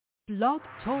Blog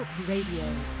Talk Radio.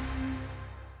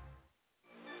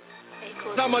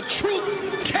 I'm a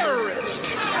truth terrorist.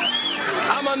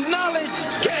 I'm a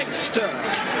knowledge gangster.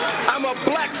 I'm a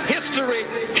black history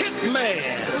hitman.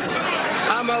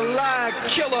 I'm a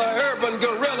lie killer, urban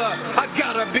gorilla. I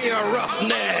gotta be a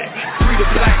roughneck. Free the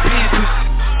Black Panthers,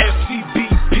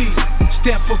 FCBP,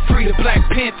 stand for Free the Black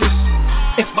Panthers,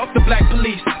 and fuck the black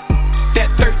police. That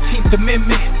 13th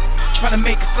Amendment, trying to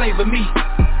make a slave of me.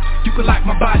 You can lock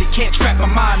my body, can't trap my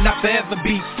mind, not forever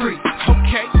be free.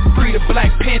 Okay, free the Black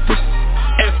Panthers,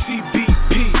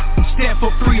 FCBP, stand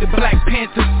for Free the Black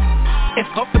Panthers, and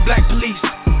fuck the black police.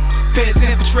 Feds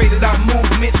infiltrated our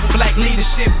movement for black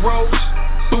leadership roles,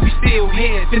 but we still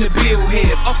here, in the bill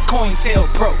head of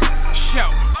COINTELPRO. Show,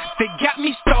 they got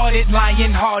me started,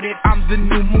 lion-hearted, I'm the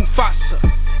new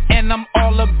Mufasa. And I'm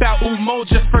all about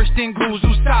Umoja, first in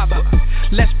Guzu Saba.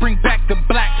 Let's bring back the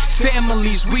black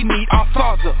families, we need our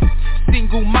father.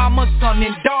 Single mama, son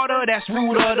and daughter, that's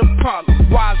root of the problem.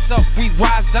 Wise up, we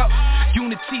rise up,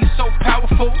 unity so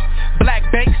powerful. Black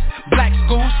banks, black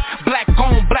schools, black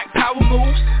on, black power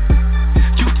moves.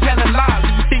 You telling lies,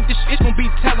 you think this shit gon' be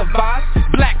televised.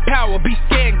 Black power, be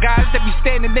scared guys that be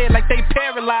standing there like they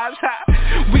paralyzed.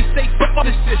 We say fuck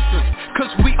the system,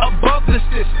 cause we above the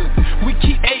system. We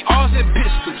keep ARs and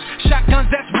pistols,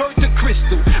 shotguns that's worth the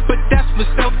crystal, but that's for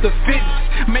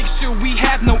self-defense. Make sure we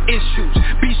have no issues,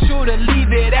 be sure to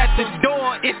leave it at the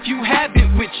door if you have it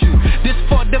with you. This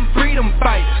for them freedom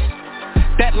fighters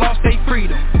that lost their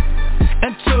freedom,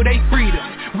 until they freedom,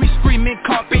 we screaming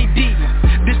carpe diem.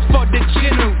 This for the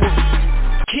general,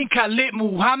 King Khalid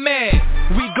Muhammad.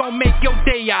 We gon' make your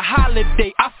day a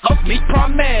holiday, I fuck me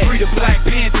promise. Free the Black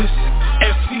Panthers,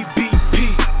 FCBP,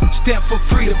 stand for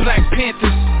Free the Black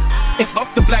Panthers, and fuck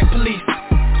the black police.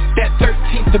 That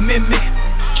 13th Amendment,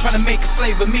 trying to make a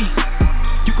slave of me.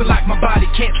 You can lock my body,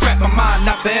 can't trap my mind,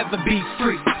 not forever be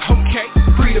free. Okay,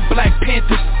 Free the Black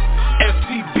Panthers,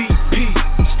 FCBP,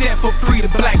 stand for Free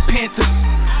the Black Panthers,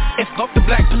 and fuck the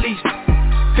black police.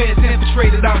 Feds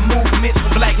infiltrated our movement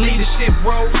for black leadership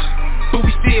roles, but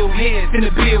we still here, in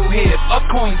the bill head of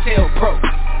COINTELPRO.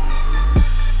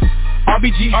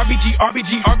 RBG, RBG,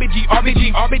 RBG, RBG,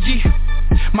 RBG,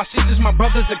 RBG. My sisters, my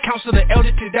brothers, the council, the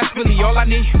elder, that's really all I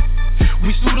need.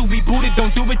 We suited, we booted,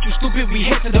 don't do it, you stupid, we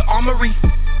head to the armory.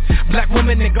 Black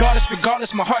woman and goddess, regardless,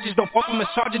 my heart just don't fuck with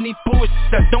misogyny, bullshit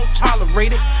that don't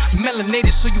tolerate it.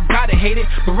 Melanated, so you gotta hate it.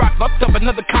 Barack fucked up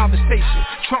another conversation.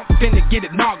 Trump finna get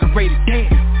inaugurated,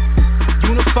 damn.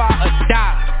 Unify or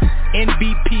die,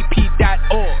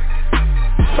 NBPP.org.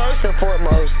 First and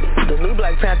foremost, the new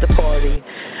Black Panther Party,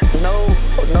 no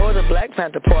other Black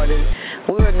Panther Party,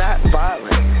 we are not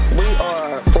violent. We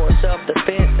are for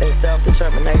self-defense and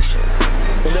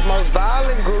self-determination. The most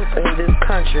violent group in this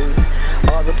country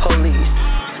are the police.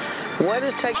 What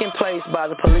is taking place by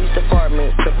the police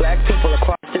department to black people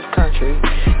across this country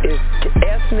is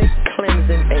ethnic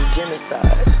cleansing and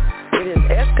genocide. It has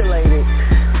escalated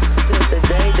since the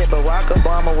day that Barack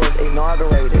Obama was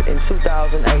inaugurated in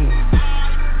 2008.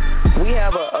 We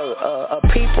have a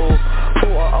people who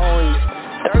are only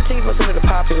 13% of the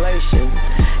population,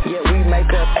 yet we make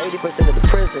up 80% of the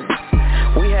prisons.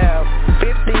 We have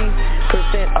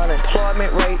 50%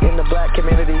 unemployment rate in the black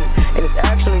community, and it's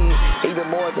actually even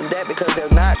more than that because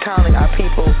they're not counting our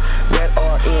people that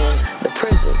are in the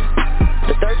prisons.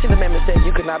 The 13th Amendment says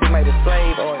you cannot be made a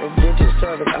slave or indentured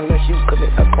servant unless you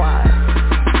commit a crime.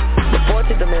 The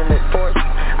 14th Amendment forced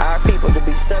our people to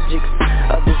be subjects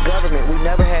of this government. We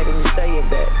never had any say in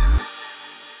that.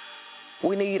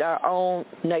 We need our own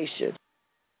nation.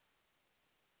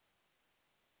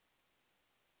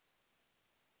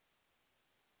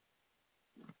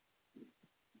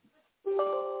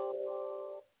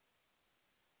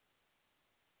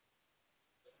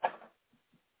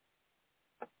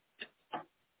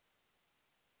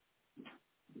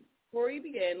 Before we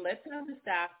begin, let's have the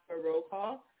staff for a roll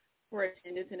call for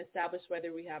attendance and establish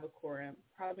whether we have a quorum.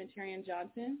 Parliamentarian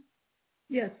Johnson?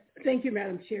 Yes, thank you,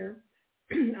 Madam Chair.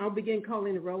 I'll begin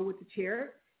calling the roll with the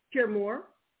chair. Chair Moore?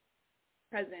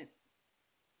 Present.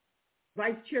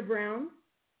 Vice Chair Brown?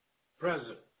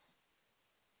 Present.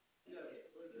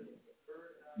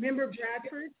 Member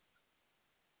Bradford?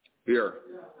 Here.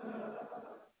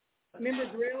 Member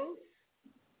Grills?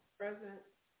 Present.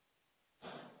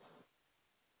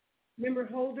 Member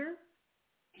Holder?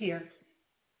 Here.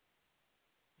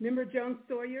 Member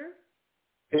Jones-Sawyer?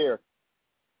 Here.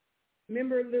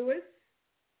 Member Lewis?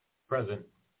 Present.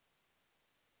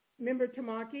 Member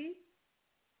Tamaki?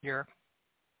 Here.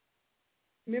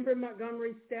 Member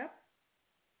Montgomery Stepp?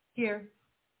 Here.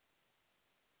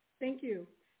 Thank you.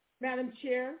 Madam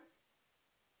Chair,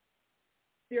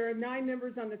 There are 9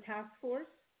 members on the task force.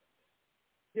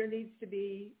 There needs to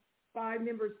be 5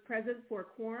 members present for a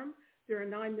quorum. There are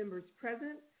 9 members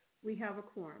present. We have a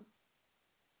quorum.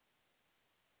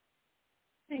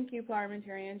 Thank you,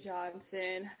 Parliamentarian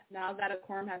Johnson. Now that a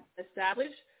quorum has been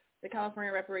established, the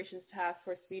California Reparations Task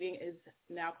Force meeting is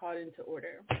now called into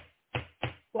order.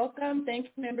 Welcome. Thank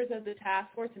you, members of the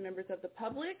task force and members of the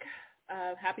public.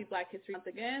 Happy Black History Month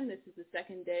again. This is the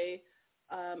second day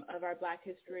of our Black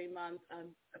History Month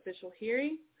official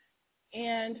hearing.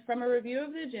 And from a review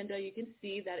of the agenda, you can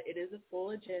see that it is a full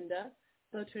agenda.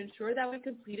 So to ensure that we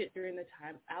complete it during the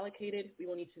time allocated, we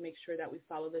will need to make sure that we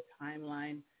follow the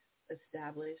timeline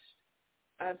established.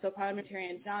 So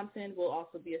Parliamentarian Johnson will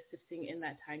also be assisting in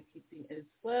that timekeeping as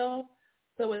well.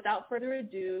 So without further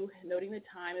ado, noting the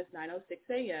time is 9:06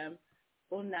 a.m.,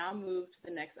 we'll now move to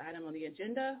the next item on the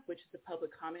agenda, which is the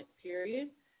public comment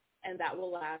period, and that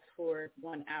will last for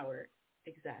 1 hour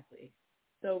exactly.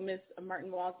 So Ms.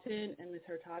 Martin Walton and Ms.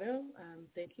 Hurtado,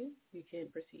 thank you. You can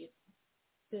proceed.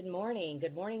 Good morning.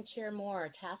 Good morning, Chair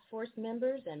Moore, task force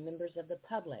members, and members of the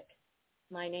public.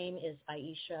 My name is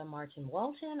Aisha Martin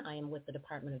Walton. I am with the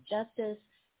Department of Justice,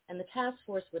 and the task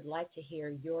force would like to hear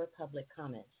your public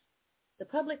comments. The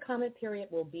public comment period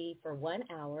will be for 1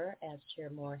 hour, as Chair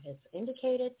Moore has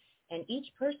indicated, and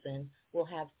each person will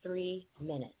have 3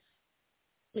 minutes.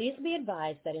 Please be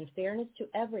advised that in fairness to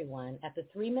everyone, at the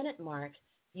 3-minute mark,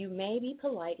 you may be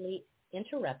politely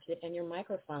interrupted and your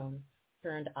microphone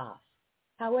turned off.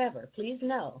 However, please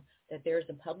know that there is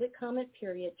a public comment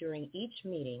period during each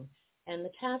meeting, and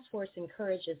the task force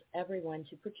encourages everyone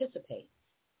to participate.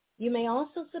 You may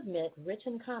also submit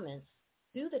written comments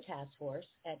to the task force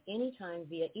at any time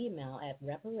via email at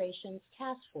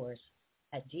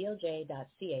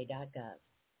reparationstaskforce@doj.ca.gov.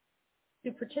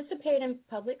 To participate in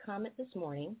public comment this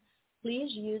morning,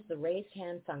 please use the raise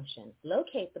hand function.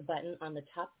 Locate the button on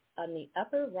the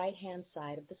upper right-hand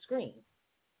side of the screen.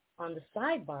 On the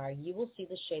sidebar, you will see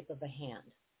the shape of a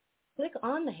hand. Click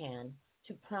on the hand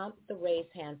to prompt the raise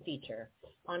hand feature.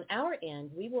 On our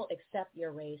end, we will accept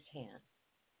your raised hand.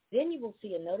 Then you will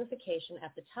see a notification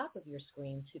at the top of your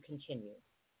screen to continue.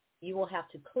 You will have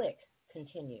to click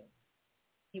Continue.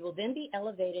 You will then be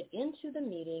elevated into the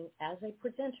meeting as a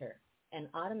presenter and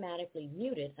automatically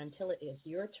muted until it is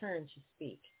your turn to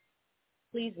speak.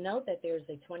 Please note that there is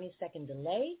a 20-second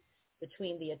delay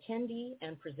between the attendee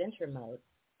and presenter mode,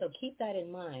 so keep that in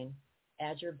mind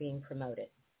as you're being promoted.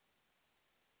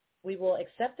 We will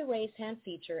accept the raise hand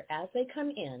feature as they come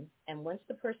in, and once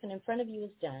the person in front of you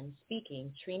is done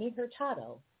speaking, Trini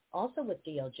Hurtado, also with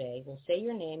DOJ, will say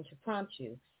your name to prompt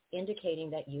you, indicating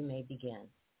that you may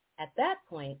begin. At that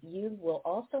point, you will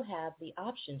also have the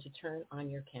option to turn on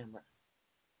your camera.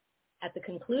 At the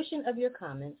conclusion of your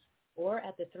comments, or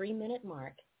at the 3-minute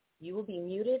mark, you will be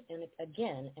muted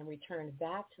again and returned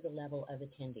back to the level of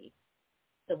attendee.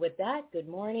 So with that, good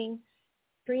morning.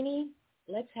 Trini,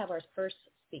 let's have our first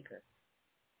speaker.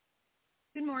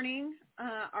 Good morning.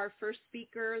 Our first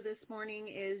speaker this morning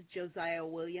is Josiah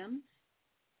Williams.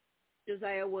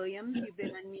 Josiah Williams, you've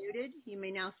been unmuted. You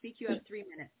may now speak. You have 3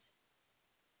 minutes.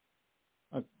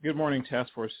 Good morning,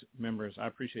 task force members. I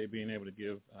appreciate being able to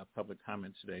give public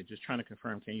comment today. Just trying to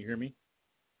confirm, can you hear me?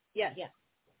 Yes. Yes.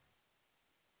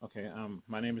 Okay.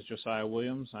 My name is Josiah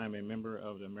Williams. I am a member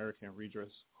of the American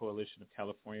Redress Coalition of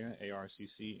California,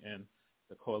 ARCC, and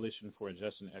the Coalition for a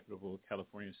Just and Equitable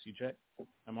California, CJEC.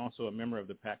 I'm also a member of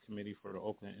the PAC Committee for the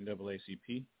Oakland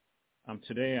NAACP.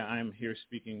 Today, I'm here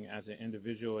speaking as an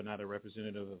individual and not a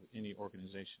representative of any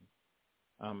organization.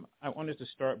 I wanted to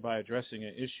start by addressing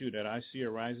an issue that I see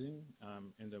arising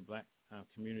in the Black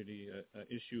community, an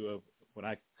issue of what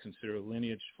I consider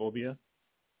lineage phobia.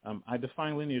 I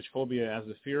define lineage phobia as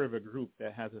the fear of a group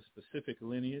that has a specific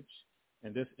lineage,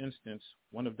 in this instance,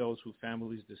 one of those whose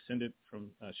families descended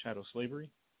from chattel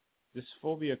slavery. This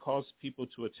phobia causes people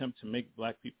to attempt to make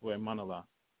Black people a monolith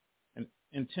and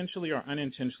intentionally or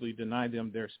unintentionally deny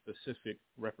them their specific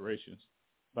reparations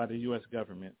by the U.S.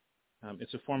 government.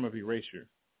 It's a form of erasure.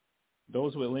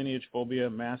 Those with lineage phobia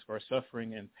mask our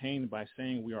suffering and pain by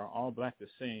saying we are all Black the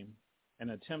same and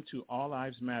attempt to all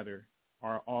lives matter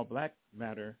or all Black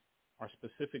matter our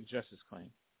specific justice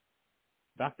claim.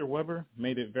 Dr. Weber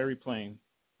made it very plain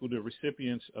who the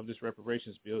recipients of this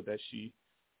reparations bill that she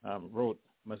wrote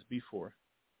must be for.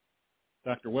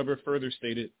 Dr. Weber further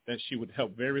stated that she would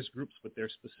help various groups with their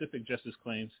specific justice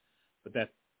claims, but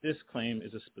that this claim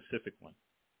is a specific one.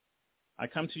 I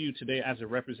come to you today as a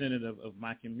representative of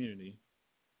my community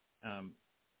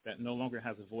that no longer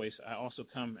has a voice. I also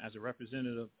come as a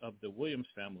representative of the Williams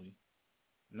family,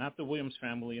 not the Williams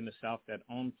family in the South that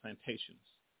owned plantations,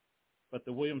 but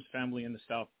the Williams family in the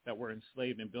South that were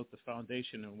enslaved and built the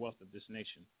foundation and wealth of this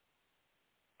nation.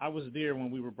 I was there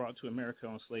when we were brought to America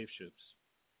on slave ships.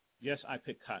 Yes, I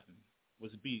picked cotton,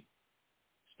 was beat,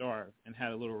 starved, and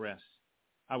had a little rest.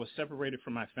 I was separated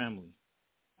from my family.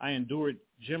 I endured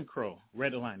Jim Crow,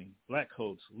 redlining, black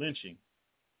codes, lynching,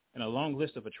 and a long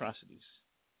list of atrocities.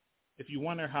 If you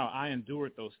wonder how I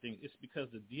endured those things, it's because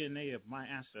the DNA of my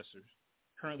ancestors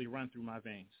currently run through my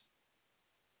veins.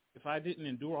 If I didn't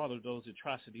endure all of those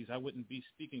atrocities, I wouldn't be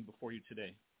speaking before you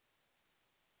today.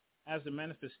 As a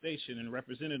manifestation and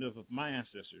representative of my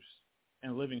ancestors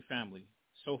and living family,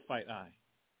 so fight I.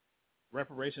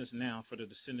 Reparations now for the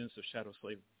descendants of chattel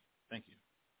slavery. Thank you.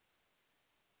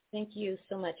 Thank you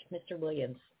so much, Mr.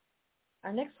 Williams.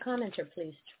 Our next commenter,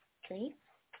 please, Trini.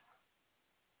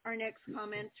 Our next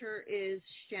commenter is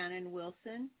Shannon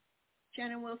Wilson.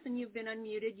 Shannon Wilson, you've been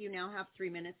unmuted. You now have 3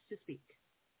 minutes to speak.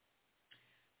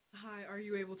 Hi, are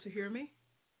you able to hear me?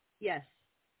 Yes.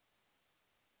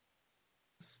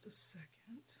 Just a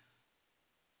second.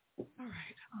 All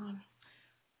right.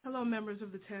 Hello, members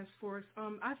of the task force.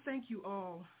 I thank you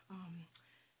all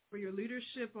for your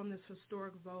leadership on this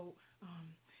historic vote.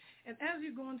 And as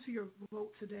you go into your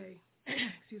vote today,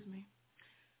 excuse me,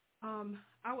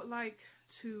 I would like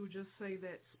to just say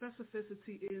that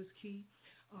specificity is key,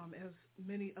 as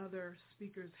many other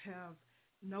speakers have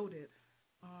noted,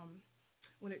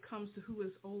 when it comes to who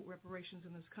is owed reparations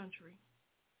in this country.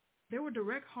 There were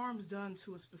direct harms done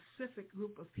to a specific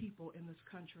group of people in this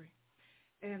country,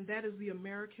 and that is the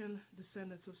American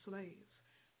descendants of slaves.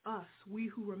 Us, we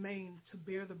who remain to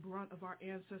bear the brunt of our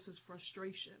ancestors'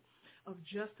 frustration of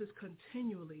justice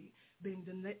continually being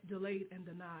delayed and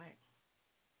denied.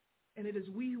 And it is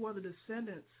we who are the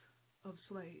descendants of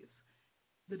slaves,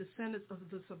 the descendants of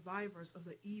the survivors of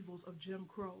the evils of Jim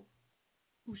Crow,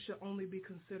 who should only be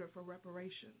considered for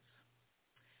reparations.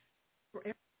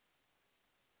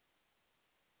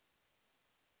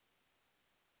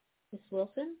 Ms.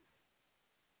 Wilson?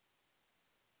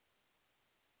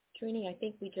 Trini, I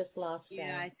think we just lost her.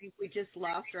 Yeah, I think we just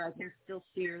lost her. I can still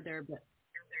see her there, but...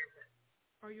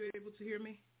 Are you able to hear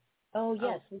me? Oh,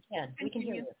 yes, we can. We can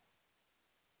hear you.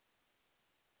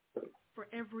 For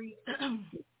every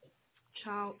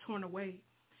child torn away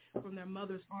from their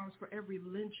mother's arms, for every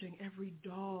lynching, every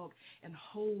dog and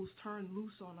hose turned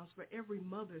loose on us, for every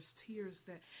mother's tears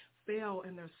that fell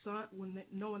in their son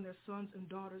knowing their sons and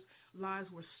daughters' lives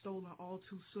were stolen all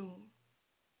too soon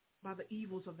by the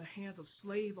evils of the hands of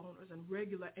slave owners and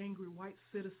regular angry white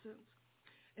citizens,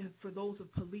 and for those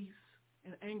of police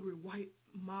and angry white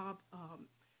mobs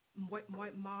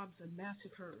and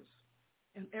massacres,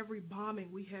 and every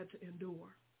bombing we had to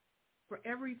endure, for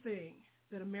everything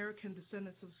that American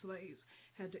descendants of slaves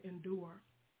had to endure,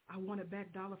 I want it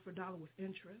back dollar for dollar with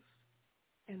interest.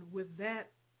 And with that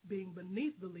being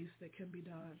beneath the least that can be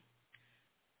done,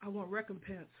 I want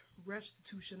recompense,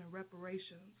 restitution, and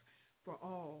reparations for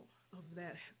all of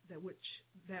that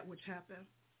which happened,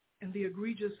 and the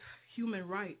egregious human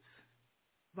rights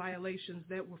violations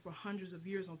that were for hundreds of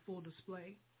years on full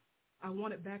display. I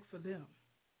want it back for them.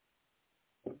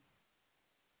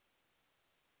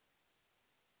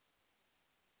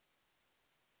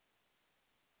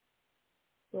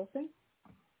 Wilson?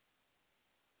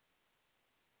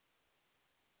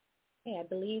 Okay, I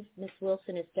believe Ms.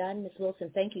 Wilson is done. Ms.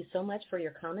 Wilson, thank you so much for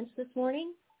your comments this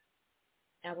morning.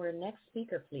 Our next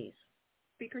speaker, please.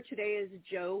 Speaker today is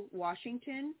Joe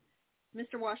Washington.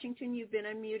 Mr. Washington, you've been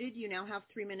unmuted. You now have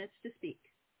 3 minutes to speak.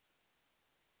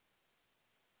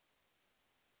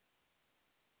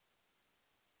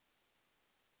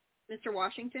 Mr.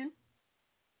 Washington?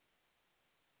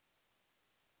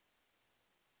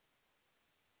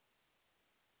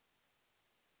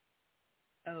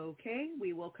 Okay,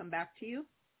 we will come back to you.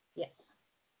 Yes.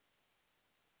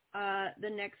 The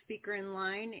next speaker in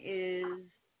line is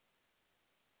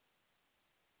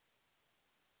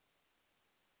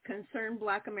Concerned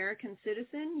Black American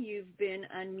Citizen. You've been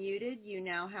unmuted. You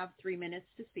now have 3 minutes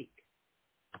to speak.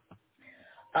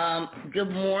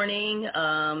 Good morning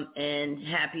and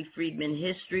happy Freedmen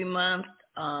History Month.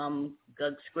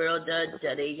 Gug Squirrel Dud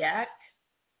Yak.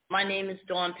 My name is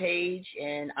Dawn Page,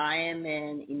 and I am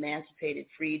an emancipated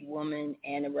freed woman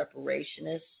and a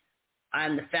reparationist.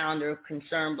 I'm the founder of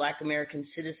Concerned Black American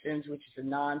Citizens, which is a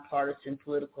nonpartisan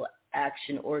political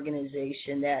action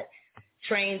organization that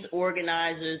trains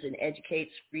organizers and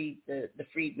educates the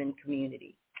freedmen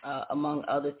community, among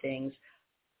other things.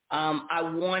 I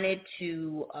wanted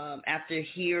to, after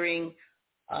hearing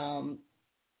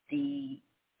the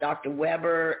Dr.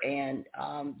 Weber and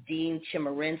Dean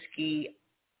Chemerinsky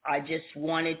I just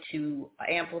wanted to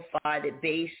amplify that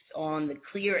based on the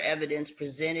clear evidence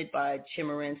presented by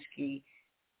Chemerinsky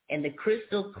and the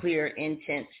crystal clear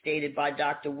intent stated by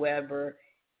Dr. Weber,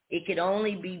 it could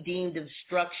only be deemed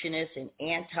obstructionist and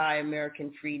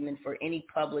anti-American freedmen for any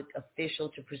public official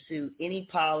to pursue any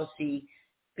policy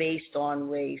based on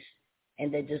race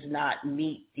and that does not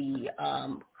meet the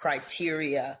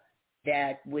criteria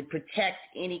that would protect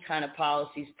any kind of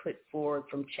policies put forward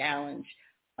from challenge,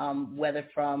 whether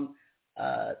from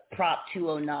Prop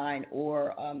 209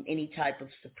 or any type of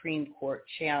Supreme Court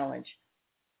challenge.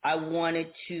 I wanted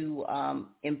to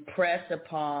impress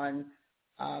upon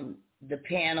the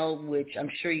panel, which I'm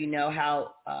sure you know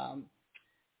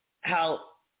how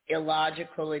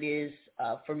illogical it is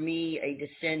for me, a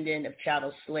descendant of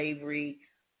chattel slavery,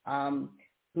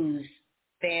 whose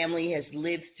family has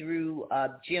lived through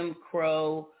Jim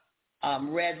Crow,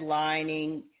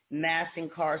 redlining, mass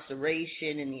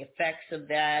incarceration and the effects of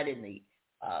that in the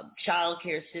child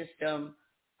care system,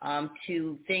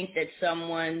 to think that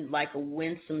someone like a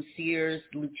Winsome Sears,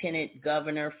 lieutenant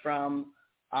governor from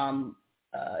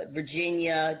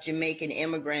Virginia, Jamaican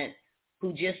immigrant,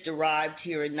 who just arrived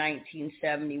here in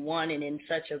 1971 and in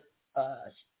such a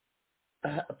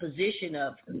position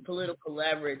of political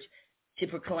leverage to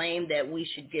proclaim that we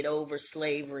should get over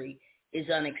slavery is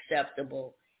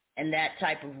unacceptable. And that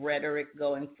type of rhetoric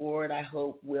going forward, I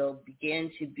hope, will begin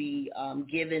to be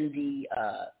given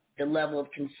the level of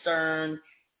concern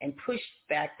and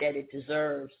pushback that it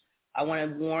deserves. I want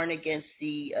to warn against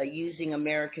the using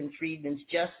American freedmen's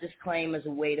justice claim as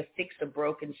a way to fix a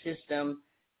broken system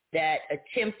that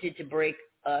attempted to break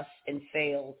us and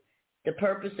failed. The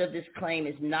purpose of this claim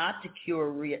is not to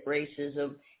cure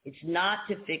racism. It's not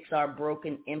to fix our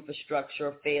broken infrastructure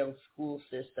or failed school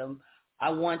system. I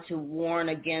want to warn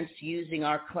against using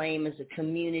our claim as a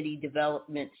community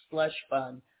development slush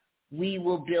fund. We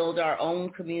will build our own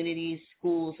communities,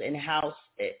 schools, and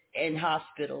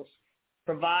hospitals,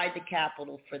 provide the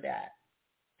capital for that.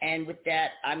 And with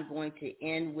that, I'm going to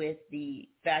end with the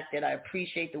fact that I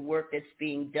appreciate the work that's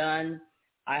being done.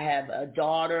 I have a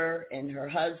daughter and her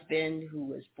husband who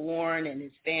was born, and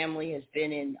his family has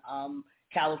been in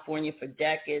California for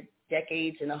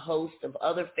decades, and a host of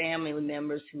other family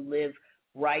members who live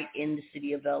right in the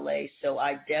city of LA. So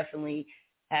I definitely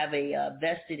have a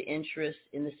vested interest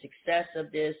in the success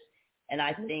of this, and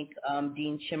I think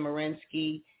Dean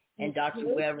Chemerinsky and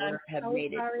Dr. Weber have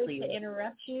made it clear. Sorry to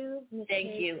interrupt you, Ms.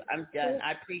 Thank you. I'm done.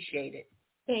 I appreciate it.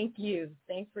 Thank you.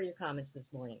 Thanks for your comments this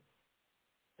morning.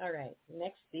 All right.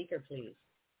 Next speaker, please.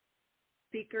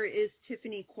 Speaker is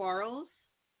Tiffany Quarles.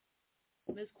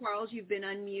 Ms. Quarles, you've been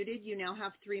unmuted. You now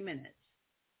have 3 minutes.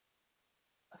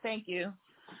 Thank you.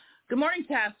 Good morning,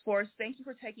 Task Force. Thank you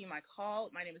for taking my call.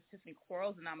 My name is Tiffany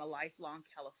Quarles, and I'm a lifelong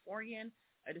Californian,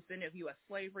 a descendant of U.S.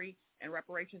 slavery, and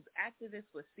reparations activist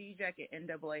with CJAC and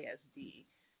NAASD.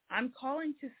 I'm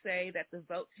calling to say that the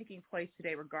vote taking place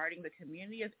today regarding the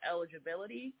community of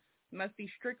eligibility must be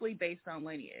strictly based on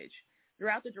lineage.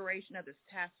 Throughout the duration of this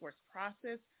task force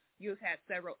process, you have had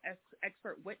several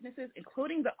expert witnesses,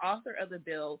 including the author of the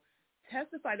bill,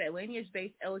 testify that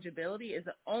lineage-based eligibility is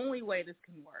the only way this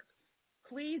can work.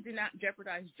 Please do not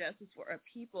jeopardize justice for a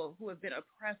people who have been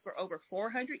oppressed for over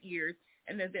 400 years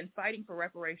and have been fighting for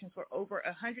reparations for over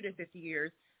 150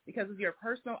 years because of your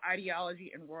personal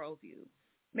ideology and worldview.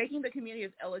 Making the community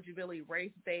of eligibility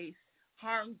race-based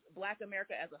harms Black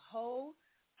America as a whole,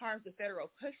 harms the federal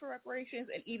push for reparations,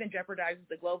 and even jeopardizes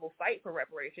the global fight for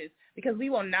reparations because we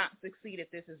will not succeed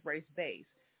if this is race-based.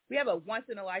 We have a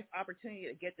once-in-a-life opportunity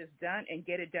to get this done and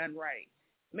get it done right.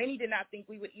 Many did not think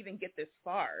we would even get this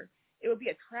far. It would be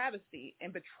a travesty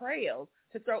and betrayal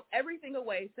to throw everything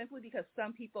away simply because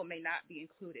some people may not be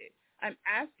included. I'm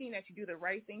asking that you do the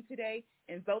right thing today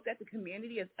and vote that the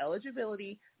community of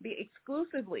eligibility be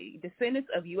exclusively descendants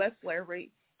of U.S. slavery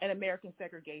and American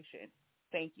segregation.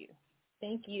 Thank you.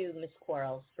 Thank you, Ms.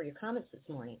 Quarles, for your comments this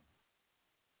morning.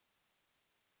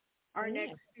 Our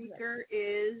next speaker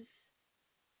is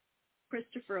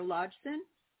Christopher Lodgson.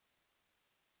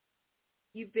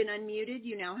 You've been unmuted.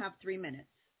 You now have 3 minutes.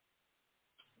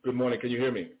 Good morning. Can you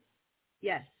hear me?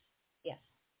 Yes. Yes.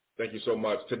 Thank you so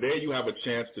much. Today you have a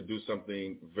chance to do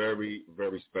something very,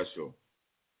 very special.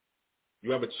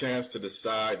 You have a chance to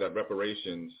decide that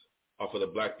reparations are for the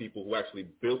Black people who actually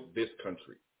built this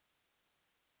country.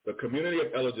 The community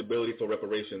of eligibility for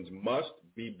reparations must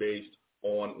be based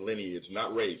on lineage,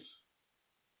 not race.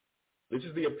 This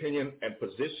is the opinion and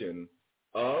position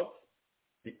of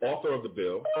the author of the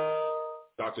bill,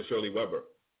 Dr. Shirley Weber.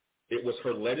 It was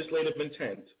her legislative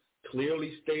intent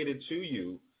clearly stated to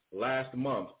you last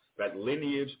month that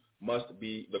lineage must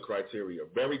be the criteria,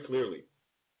 very clearly.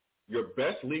 your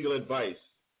best legal advice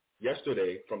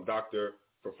yesterday from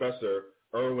Professor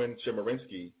Erwin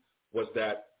Chemerinsky was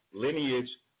that lineage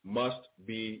must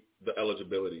be the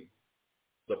eligibility.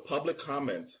 The public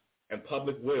comment and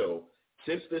public will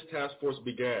since this task force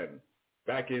began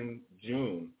back in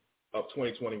June of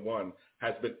 2021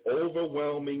 has been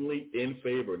overwhelmingly in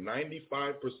favor,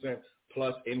 95%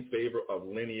 plus in favor of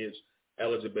lineage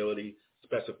eligibility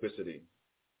specificity.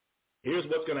 Here's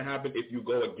what's going to happen if you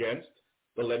go against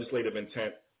the legislative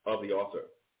intent of the author.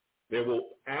 There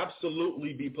will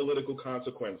absolutely be political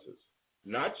consequences,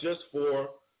 not just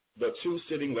for the 2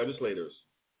 sitting legislators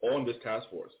on this task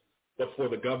force, but for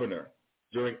the governor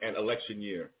during an election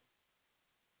year.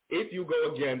 If you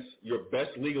go against your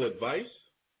best legal advice,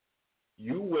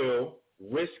 you will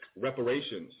risk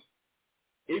reparations.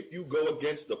 If you go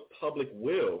against the public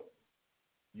will,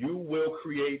 you will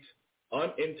create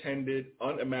unintended,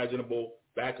 unimaginable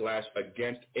backlash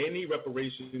against any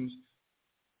reparations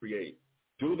create.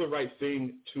 Do the right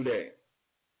thing today.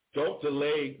 Don't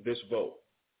delay this vote.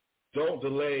 Don't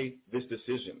delay this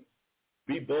decision.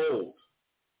 Be bold.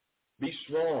 Be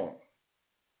strong.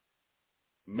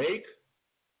 Make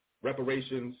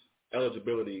reparations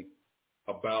eligibility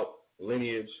about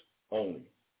lineage only.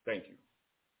 Thank you.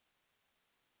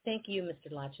 Thank you,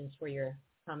 Mr. Latchins, for your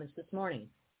comments this morning.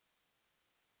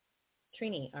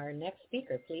 Trini, our next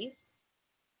speaker, please.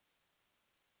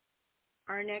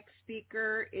 Our next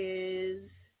speaker is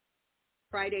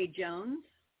Friday Jones.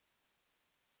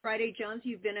 Friday Jones,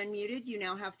 you've been unmuted. You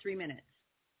now have 3 minutes.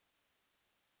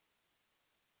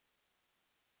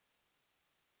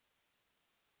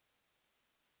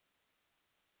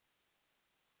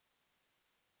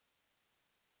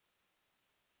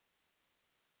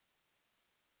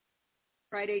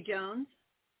 Friday Jones.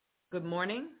 Good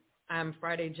morning. I'm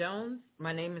Friday Jones.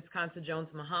 My name is Kansa Jones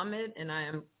Muhammad, and I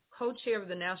am co-chair of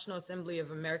the National Assembly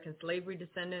of American Slavery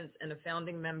Descendants and a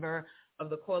founding member of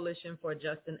the Coalition for a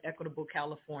Just and Equitable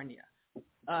California.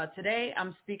 Today,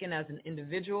 I'm speaking as an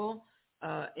individual.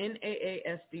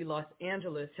 NAASD Los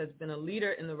Angeles has been a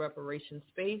leader in the reparations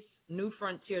space. New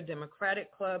Frontier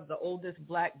Democratic Club, the oldest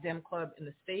Black Dem club in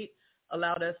the state,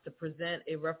 allowed us to present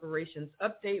a reparations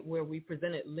update where we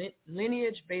presented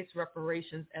lineage-based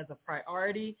reparations as a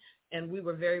priority, and we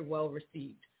were very well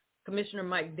received. Commissioner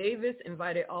Mike Davis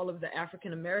invited all of the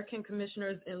African American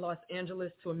commissioners in Los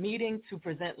Angeles to a meeting to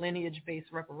present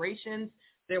lineage-based reparations.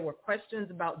 There were questions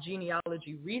about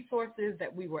genealogy resources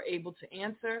that we were able to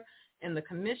answer, and the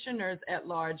commissioners at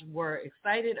large were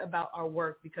excited about our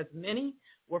work because many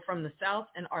were from the South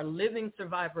and are living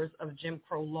survivors of Jim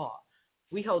Crow law.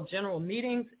 We held general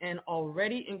meetings and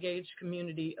already engaged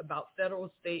community about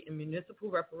federal, state, and municipal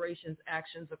reparations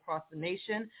actions across the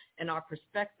nation, and our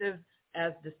perspective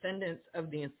as descendants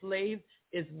of the enslaved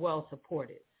is well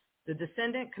supported. The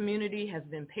descendant community has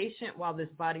been patient while this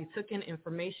body took in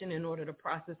information in order to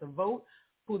process a vote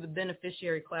who the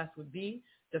beneficiary class would be.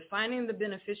 Defining the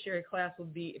beneficiary class will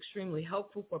be extremely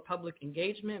helpful for public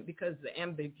engagement because the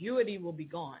ambiguity will be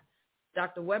gone.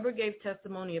 Dr. Weber gave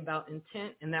testimony about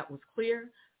intent, and that was clear.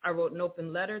 I wrote an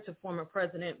open letter to former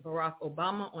President Barack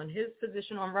Obama on his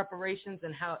position on reparations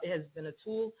and how it has been a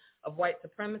tool of white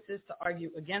supremacists to argue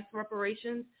against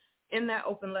reparations. In that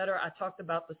open letter, I talked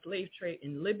about the slave trade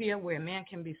in Libya, where a man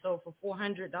can be sold for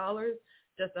 $400,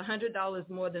 just $100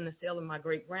 more than the sale of my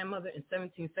great-grandmother in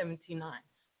 1779.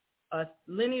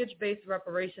 Lineage-based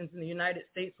reparations in the United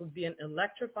States will be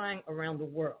electrifying around the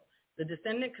world. The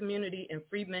descendant community and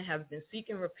freedmen have been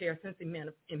seeking repair since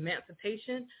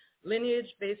emancipation.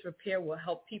 Lineage-based repair will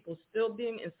help people still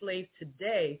being enslaved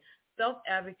today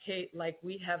self-advocate like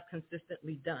we have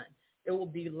consistently done. It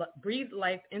will breathe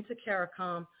life into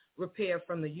CARICOM repair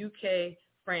from the UK,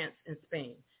 France, and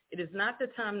Spain. It is not the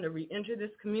time to re-injure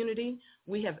this community.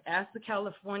 We have asked the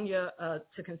California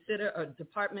to consider a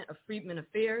Department of Freedmen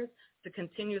Affairs to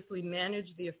continuously manage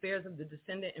the affairs of the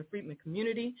descendant and freedmen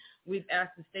community. We've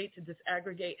asked the state to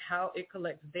disaggregate how it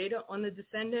collects data on the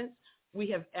descendants. We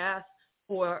have asked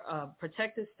for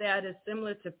protected status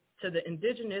similar to the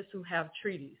indigenous who have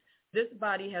treaties. This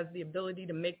body has the ability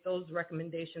to make those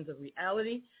recommendations a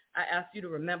reality. I ask you to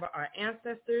remember our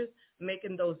ancestors,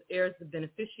 making those heirs the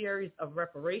beneficiaries of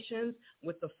reparations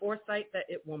with the foresight that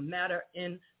it will matter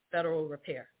in federal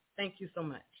repair. Thank you so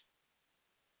much.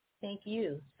 Thank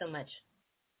you so much,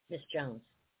 Ms. Jones.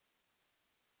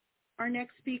 Our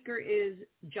next speaker is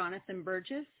Jonathan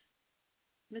Burgess.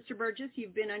 Mr. Burgess,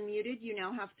 you've been unmuted. You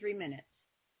now have 3 minutes.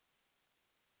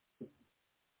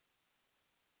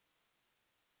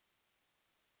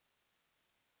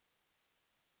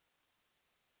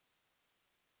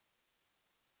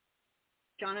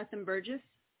 Jonathan Burgess.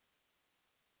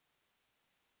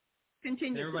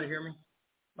 Continue. Can everybody please. hear me?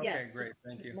 Okay, Yes. great.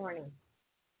 Thank you. Good morning.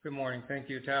 Good morning. Thank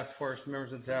you, Task Force,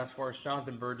 members of the Task Force.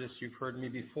 Jonathan Burgess, you've heard me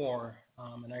before,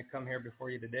 and I come here before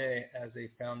you today as a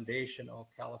foundational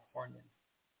Californian.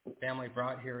 Family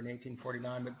brought here in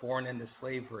 1849, but born into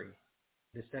slavery,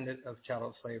 descendant of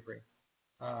chattel slavery.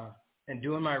 And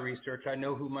doing my research, I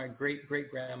know who my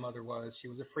great-great-grandmother was. She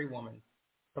was a free woman.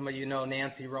 Some of you know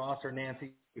Nancy Ross or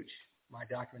Nancy Gooch. My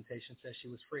documentation says she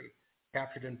was free,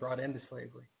 captured and brought into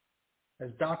slavery. As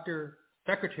Dr.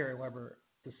 Secretary Weber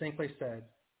succinctly said,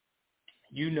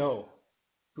 you know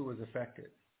who was affected.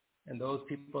 And those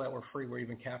people that were free were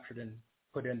even captured and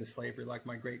put into slavery, like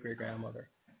my great-great-grandmother.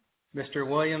 Mr.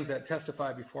 Williams that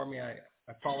testified before me, I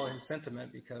follow his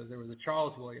sentiment because there was a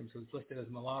Charles Williams who was listed as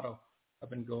mulatto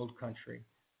up in Gold Country.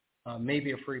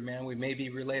 Maybe a free man. We may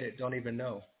be related, don't even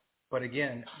know. But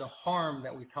again, the harm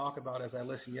that we talk about, as I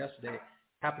listened yesterday,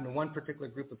 happened to one particular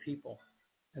group of people,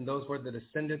 and those were the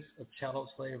descendants of chattel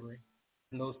slavery.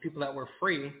 And those people that were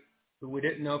free, who we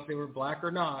didn't know if they were black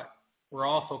or not, were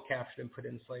also captured and put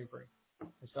in slavery.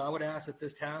 And so I would ask that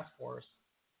this task force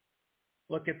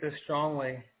look at this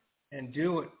strongly and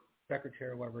do what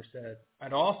Secretary Weber said.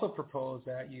 I'd also propose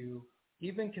that you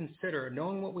even consider,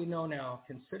 knowing what we know now,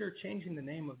 consider changing the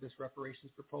name of this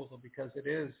reparations proposal because it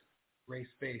is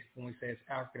race-based when we say it's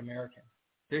African American.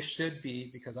 This should be,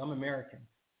 because I'm American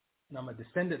and I'm a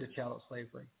descendant of chattel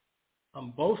slavery.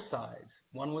 On both sides,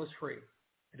 one was free.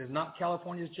 It is not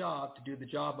California's job to do the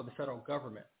job of the federal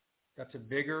government. That's a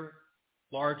bigger,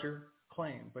 larger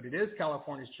claim. But it is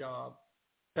California's job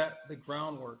to set the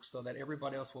groundwork so that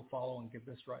everybody else will follow and get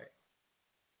this right.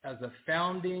 As a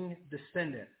founding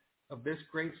descendant of this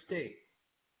great state,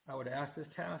 I would ask this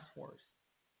task force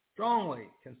strongly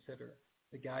consider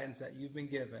the guidance that you've been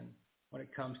given when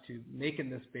it comes to making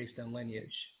this based on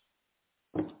lineage.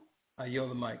 I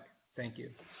yield the mic. Thank you.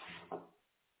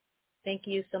 Thank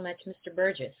you so much, Mr.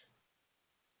 Burgess.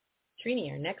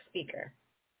 Trini, our next speaker.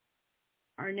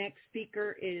 Our next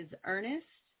speaker is Ernest.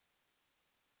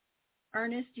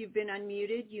 Ernest, you've been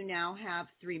unmuted. You now have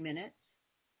 3 minutes.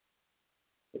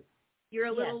 You're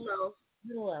a little low. A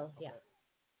little low, yeah.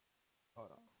 Hold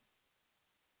on.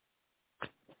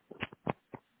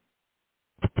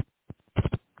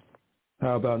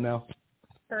 How about now?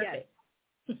 Perfect.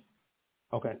 Yes.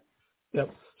 Okay.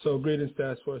 Yep. So greetings,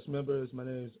 Task Force members. My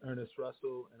name is Ernest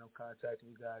Russell, and I'm contacting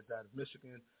you guys out of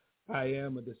Michigan. I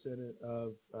am a descendant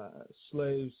of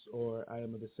slaves, or I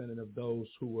am a descendant of those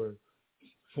who were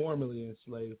formerly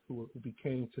enslaved, who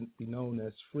became to be known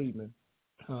as freedmen.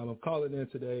 I'm calling in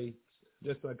today,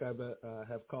 just like I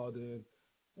have called in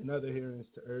other hearings,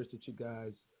 to urge that you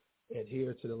guys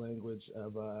adhere to the language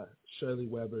of Shirley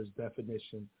Weber's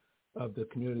definition of the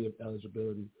community of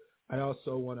eligibility. I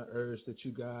also want to urge that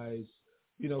you guys,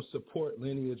 support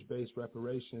lineage-based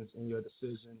reparations in your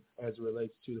decision as it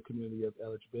relates to the community of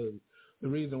eligibility. The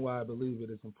reason why I believe it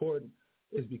is important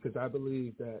is because I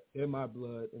believe that in my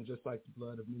blood, and just like the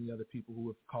blood of many other people who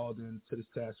have called in to this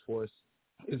task force,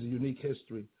 is a unique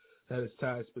history that is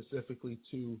tied specifically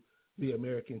to the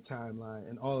American timeline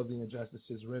and all of the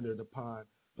injustices rendered upon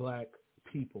black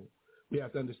people. We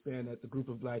have to understand that the group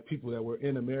of black people that were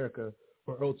in America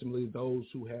were ultimately those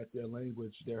who had their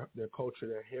language, their culture,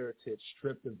 their heritage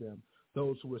stripped of them,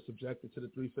 those who were subjected to the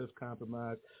 3/5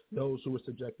 Compromise, those who were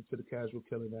subjected to the Casual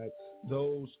Killing Act,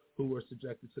 those who were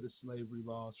subjected to the slavery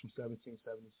laws from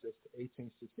 1776 to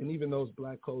 1860, and even those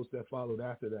black codes that followed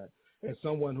after that. As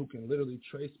someone who can literally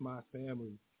trace my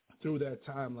family through that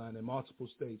timeline in multiple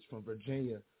states, from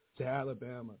Virginia to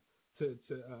Alabama to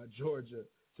Georgia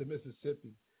to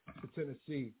Mississippi to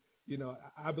Tennessee,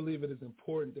 I believe it is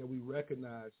important that we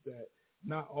recognize that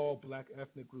not all black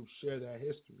ethnic groups share that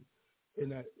history,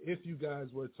 and that if you guys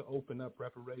were to open up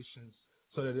reparations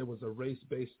so that it was a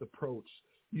race-based approach,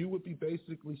 you would be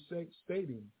basically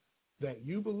stating that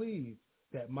you believe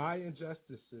that my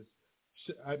injustices,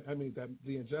 that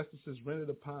the injustices rendered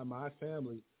upon my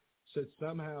family should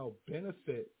somehow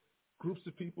benefit groups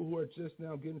of people who are just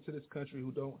now getting to this country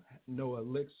who don't know a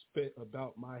lick spit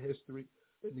about my history,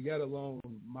 and yet alone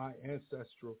my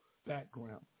ancestral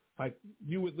background. Like,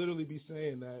 you would literally be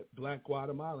saying that black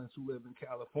Guatemalans who live in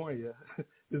California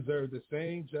deserve the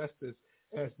same justice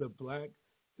as the black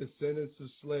descendants of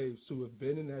slaves who have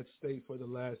been in that state for the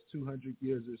last 200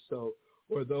 years or so,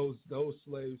 or those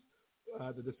slaves,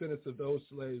 the descendants of those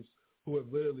slaves who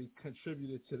have literally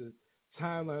contributed to the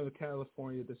timeline of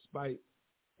California despite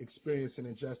experiencing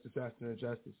injustice after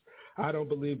injustice. I don't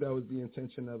believe that was the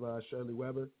intention of Shirley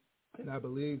Weber. And I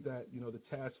believe that, the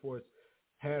task force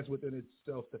has within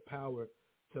itself the power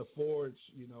to forge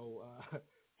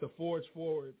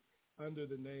forward under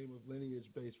the name of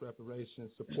lineage-based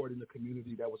reparations, supporting the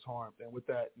community that was harmed. And with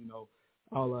that,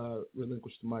 I'll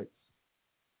relinquish the mic.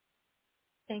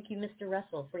 Thank you, Mr.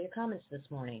 Russell, for your comments this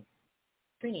morning.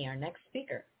 Trini, our next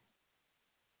speaker.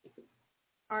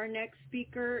 Our next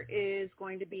speaker is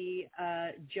going to be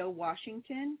Joe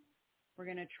Washington. We're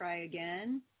going to try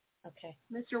again. Okay.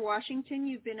 Mr. Washington,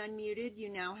 you've been unmuted.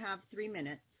 You now have 3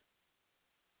 minutes.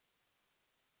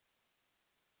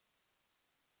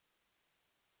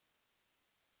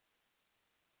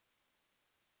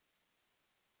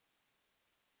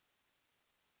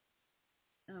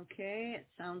 Okay, it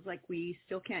sounds like we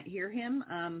still can't hear him.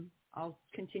 I'll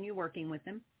continue working with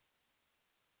him.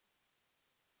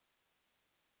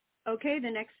 Okay, the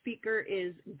next speaker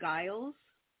is Giles.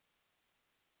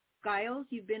 Giles,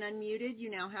 you've been unmuted. You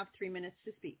now have 3 minutes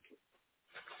to speak.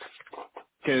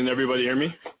 Can everybody hear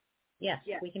me? Yes,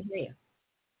 we can hear you.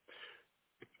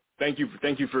 Thank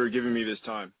you for giving me this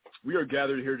time. We are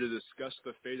gathered here to discuss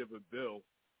the fate of a bill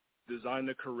designed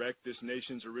to correct this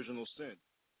nation's original sin.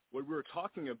 What we're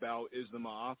talking about is the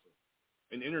Ma'afa,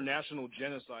 an international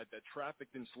genocide that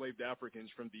trafficked enslaved Africans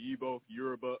from the Igbo,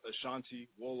 Yoruba, Ashanti,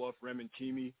 Wolof,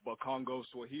 Remankini, Bakongo,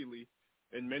 Swahili,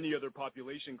 and many other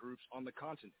population groups on the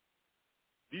continent.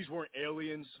 These weren't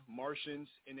aliens, Martians,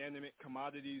 inanimate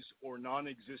commodities, or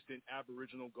non-existent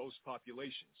Aboriginal ghost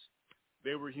populations.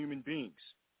 They were human beings.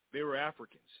 They were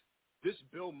Africans. This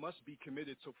bill must be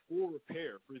committed to full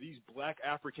repair for these black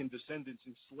African descendants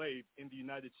enslaved in the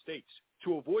United States.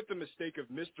 To avoid the mistake of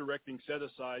misdirecting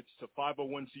set-asides to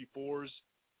 501c4s,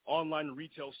 online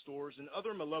retail stores, and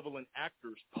other malevolent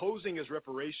actors posing as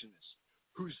reparationists,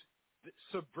 whose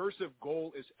subversive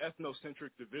goal is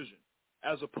ethnocentric division,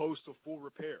 as opposed to full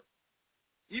repair.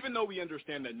 Even though we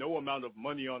understand that no amount of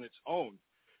money on its own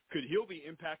could heal the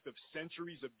impact of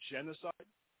centuries of genocide,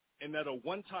 and that a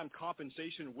one-time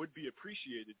compensation would be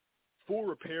appreciated, full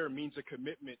repair means a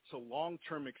commitment to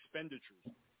long-term expenditures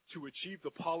to achieve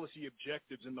the policy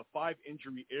objectives in the 5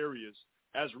 injury areas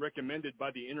as recommended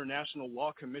by the International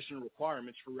Law Commission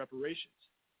requirements for reparations.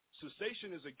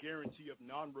 Cessation is a guarantee of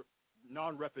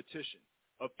non-repetition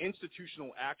of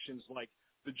institutional actions like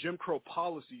the Jim Crow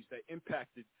policies that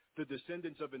impacted the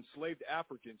descendants of enslaved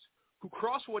Africans who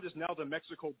crossed what is now the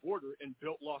Mexico border and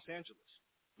built Los Angeles.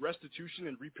 Restitution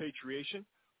and repatriation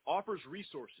offers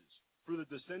resources for the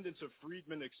descendants of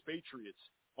freedmen expatriates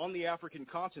on the African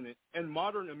continent and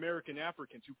modern American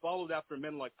Africans who followed after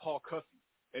men like Paul Cuffey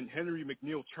and Henry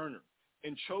McNeil Turner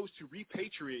and chose to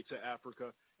repatriate to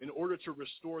Africa in order to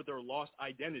restore their lost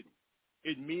identity.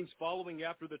 It means following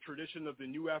after the tradition of the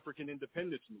New African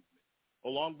Independence Movement,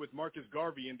 along with Marcus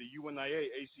Garvey and the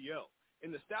UNIA-ACL,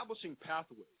 in establishing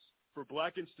pathways for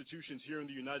black institutions here in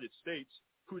the United States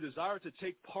who desire to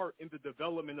take part in the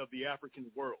development of the African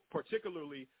world,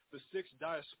 particularly the 6th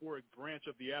diasporic branch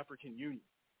of the African Union.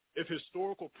 If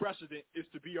historical precedent is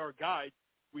to be our guide,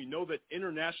 we know that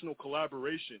international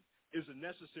collaboration is a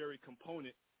necessary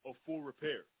component of full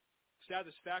repair.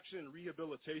 Satisfaction and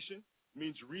rehabilitation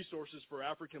means resources for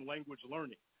African language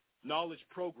learning, knowledge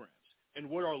programs, and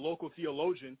what our local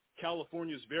theologian,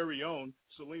 California's very own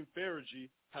Salim Faraji,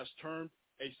 has termed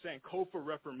a Sankofa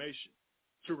Reformation,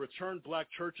 to return black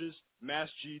churches,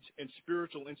 masjids, and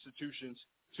spiritual institutions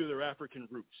to their African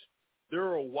roots. There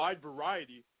are a wide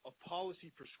variety of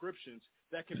policy prescriptions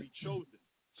that can be chosen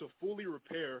to fully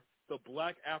repair the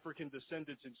black African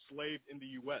descendants enslaved in the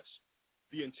U.S.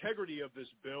 The integrity of this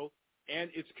bill and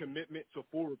its commitment to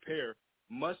full repair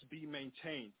must be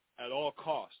maintained at all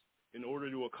costs in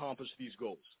order to accomplish these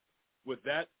goals. With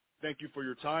that, thank you for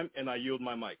your time, and I yield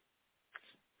my mic.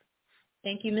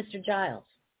 Thank you, Mr. Giles.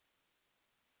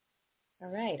 All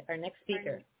right, our next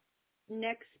speaker.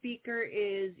 Next speaker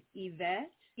is Yvette.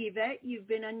 Yvette, you've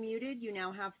been unmuted. You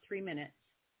now have 3 minutes.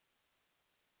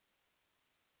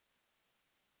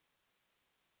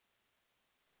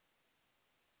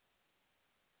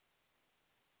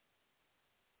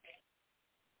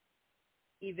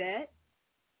 Yvette?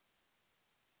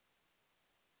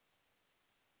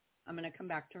 I'm going to come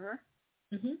back to her.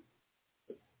 Mm-hmm.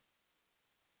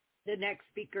 The next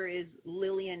speaker is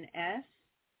Lillian S.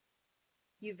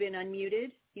 You've been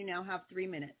unmuted. You now have 3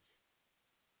 minutes.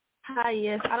 Hi,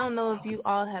 yes. I don't know if you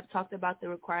all have talked about the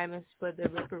requirements for the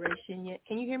reparation yet.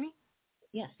 Can you hear me?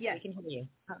 Yes, I can hear you.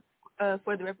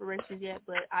 For the reparations yet,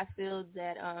 but I feel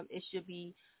that it should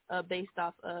be based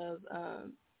off of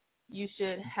you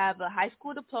should have a high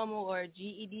school diploma or a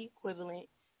GED equivalent.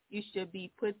 You should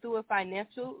be put through a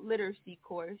financial literacy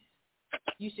course.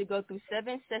 You should go through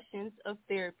 7 sessions of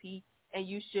therapy, and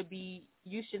you should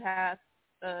have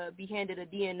be handed a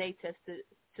DNA test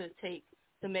to take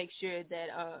to make sure that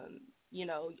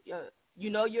you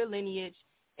know your lineage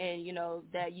and you know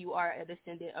that you are a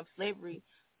descendant of slavery,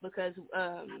 because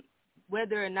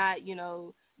whether or not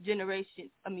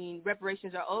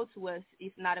reparations are owed to us,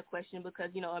 it's not a question, because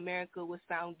America was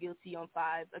found guilty on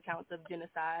 5 accounts of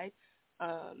genocide.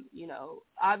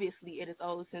 Obviously it is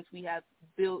owed, since we have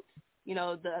built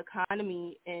the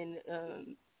economy in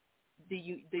the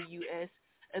U.S.,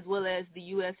 as well as the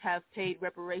U.S. have paid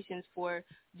reparations for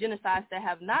genocides that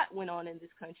have not went on in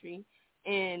this country,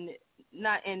 and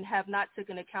have not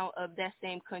taken account of that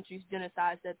same country's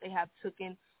genocides that they have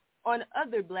taken on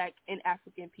other Black and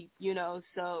African people.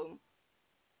 So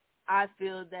I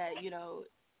feel that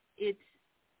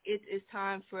it's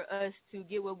time for us to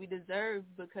get what we deserve,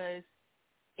 because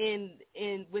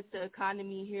with the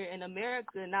economy here in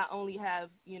America, not only have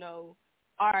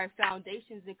our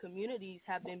foundations and communities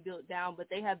have been built down, but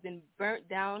they have been burnt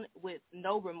down with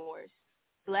no remorse.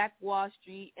 Black Wall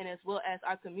Street, and as well as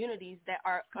our communities that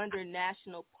are under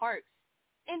national parks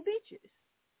and beaches.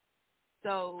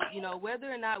 So,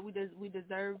 whether or not we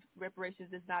deserve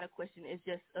reparations is not a question. It's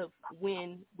just of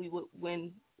when we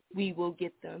will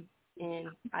get them. And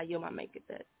I yield my mic at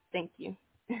that. Thank you.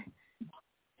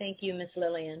 Thank you, Ms.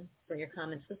 Lillian, for your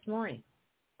comments this morning.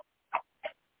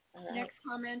 Next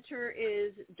commenter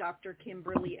is Dr.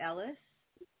 Kimberly Ellis.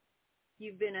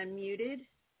 You've been unmuted.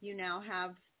 You now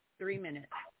have 3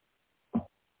 minutes.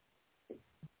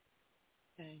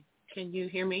 Okay. Can you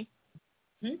hear me?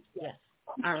 Yes.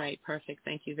 All right, perfect.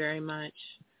 Thank you very much.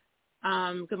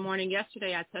 Good morning.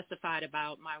 Yesterday I testified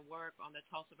about my work on the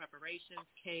Tulsa reparations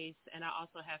case, and I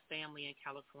also have family in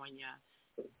California.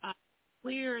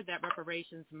 Clear that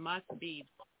reparations must be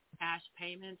cash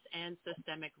payments and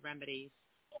systemic remedies.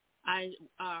 I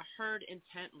heard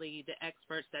intently the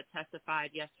experts that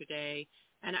testified yesterday,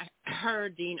 and I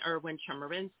heard Dean Erwin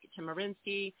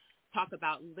Chemerinsky talk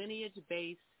about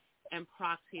lineage-based and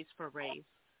proxies for race.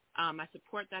 I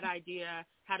support that idea.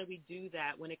 How do we do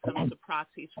that when it comes to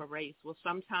proxies for race? Well,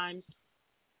 sometimes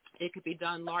it could be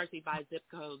done largely by zip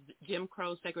code. Jim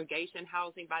Crow segregation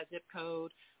housing by zip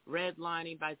code,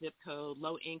 redlining by zip code,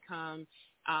 low income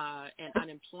and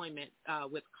unemployment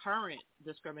with current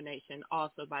discrimination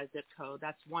also by zip code.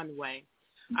 That's one way.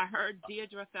 I heard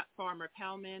Deirdre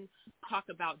Farmer-Pellman talk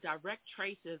about direct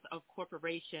traces of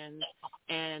corporations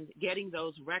and getting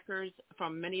those records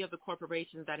from many of the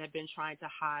corporations that have been trying to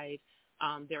hide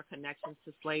their connections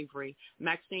to slavery.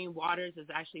 Maxine Waters is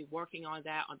actually working on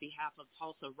that on behalf of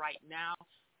Tulsa right now,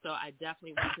 so I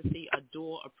definitely want to see a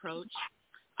dual approach.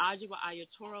 Adjoa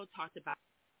Ayatoro talked about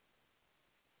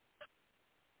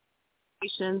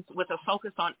with a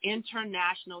focus on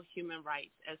international human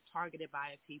rights as targeted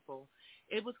by a people.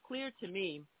 It was clear to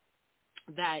me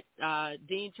that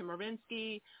Dean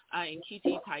Chemerinsky,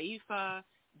 Nkiti Taifa,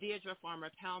 Deirdre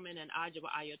Farmer-Pellman, and Adjoa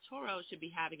Ayatoro should be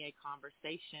having a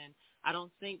conversation. I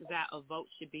don't think that a vote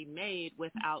should be made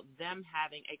without them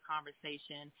having a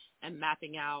conversation and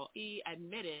mapping out. He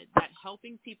admitted that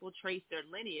helping people trace their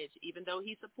lineage, even though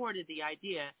he supported the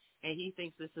idea and he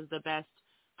thinks this is the best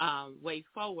way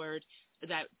forward,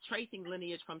 that tracing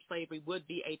lineage from slavery would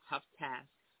be a tough task.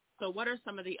 So what are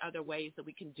some of the other ways that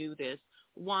we can do this?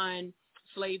 One,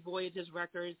 slave voyages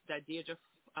records that Deirdre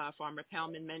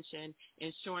Farmer-Pellman mentioned,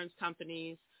 insurance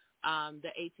companies,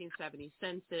 the 1870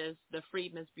 census, the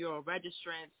Freedmen's Bureau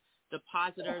registrants,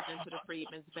 depositors into the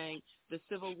Freedmen's Bank, the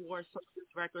Civil War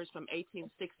records from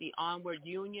 1860 onward,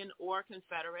 Union or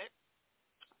Confederate,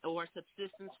 or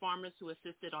subsistence farmers who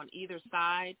assisted on either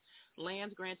side,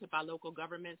 lands granted by local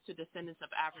governments to descendants of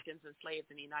Africans enslaved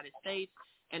in the United States,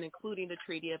 and including the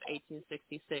Treaty of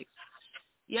 1866.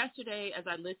 Yesterday, as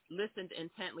I listened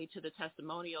intently to the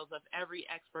testimonials of every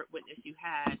expert witness you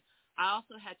had, I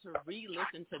also had to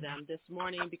re-listen to them this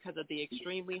morning because of the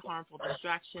extremely harmful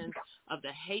distractions of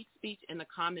the hate speech in the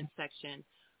comments section.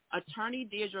 Attorney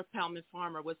Deirdre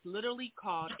Farmer was literally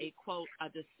called a, quote, a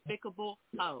despicable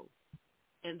hoe.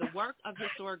 And the work of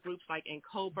historic groups like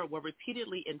NCOBRA were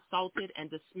repeatedly insulted and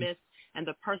dismissed, and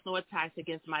the personal attacks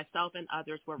against myself and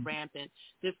others were rampant.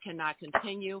 This cannot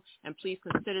continue, and please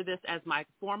consider this as my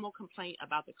formal complaint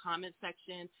about the comment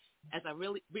section. As I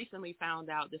really recently found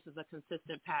out, this is a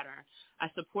consistent pattern. I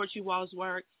support you all's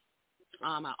work.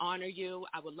 I honor you.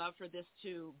 I would love for this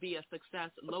to be a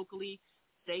success locally,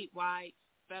 statewide,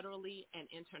 federally, and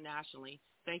internationally.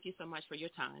 Thank you so much for your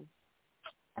time.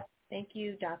 Thank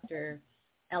you, Dr.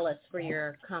 Ellis, for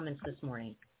your comments this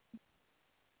morning.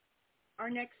 Our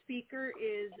next speaker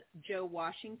is Joe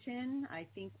Washington. I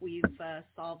think we've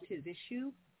solved his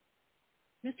issue.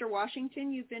 Mr.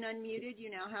 Washington, you've been unmuted.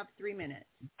 You now have 3 minutes.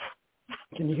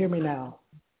 Can you hear me now?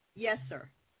 Yes, sir.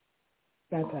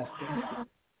 Fantastic.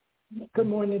 Good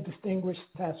morning, distinguished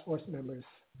task force members.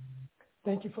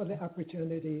 Thank you for the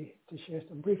opportunity to share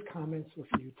some brief comments with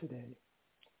you today.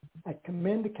 I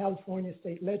commend the California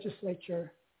State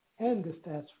Legislature and this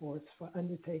task force for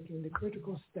undertaking the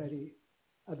critical study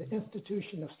of the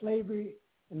institution of slavery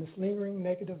and its lingering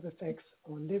negative effects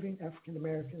on living African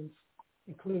Americans,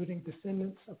 including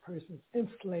descendants of persons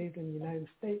enslaved in the United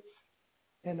States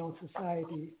and on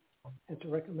society, and to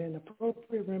recommend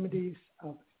appropriate remedies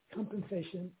of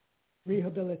compensation,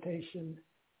 rehabilitation,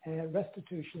 and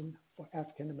restitution for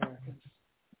African Americans.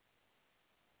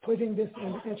 Putting this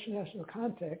in international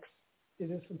context,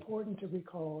 it is important to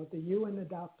recall the UN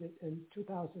adopted in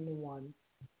 2001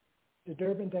 the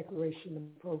Durban Declaration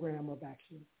and Program of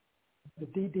Action, the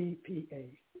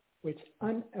DDPA, which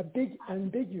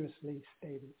unambiguously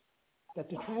stated that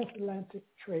the transatlantic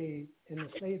trade in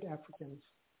enslaved Africans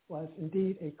was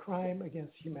indeed a crime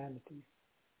against humanity.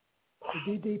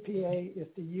 The DDPA is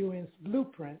the UN's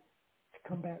blueprint to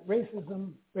combat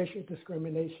racism, racial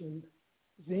discrimination,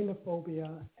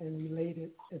 xenophobia, and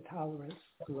related intolerance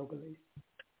globally.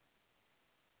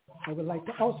 I would like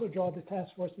to also draw the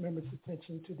task force members'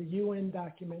 attention to the UN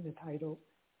document entitled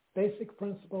Basic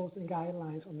Principles and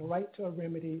Guidelines on the Right to a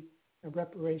Remedy and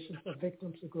Reparations for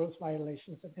Victims of Gross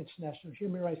Violations of International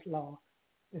Human Rights Law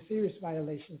and Serious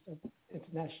Violations of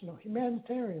International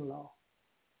Humanitarian Law.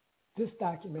 This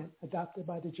document, adopted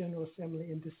by the General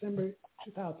Assembly in December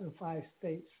 2005,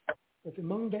 states that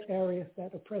among the areas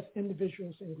that oppressed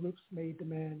individuals and groups may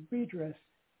demand redress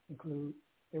include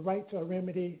a right to a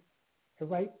remedy, a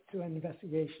right to an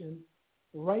investigation,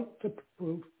 a right to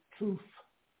prove truth,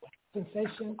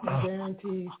 sensation and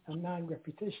guarantees of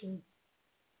non-repetition,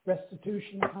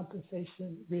 restitution,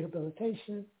 compensation,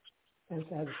 rehabilitation, and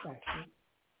satisfaction.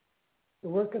 The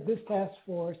work of this task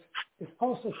force is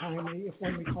also timely if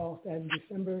one recalls that in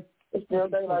December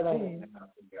 2014,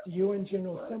 the UN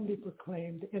General Assembly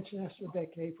proclaimed the International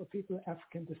Decade for People of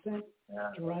African Descent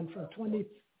to run from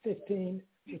 2015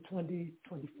 to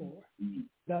 2024.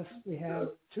 Thus, we have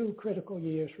 2 critical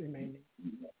years remaining.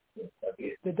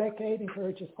 The decade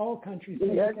encourages all countries to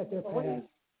look at their past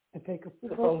and take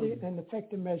appropriate and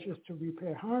effective measures to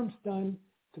repair harms done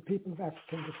to people of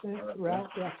African descent throughout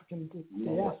the African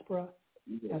diaspora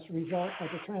as a result of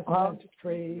the transatlantic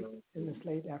trade in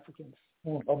enslaved Africans.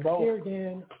 Here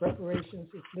again, reparations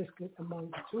is listed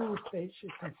among the tools states should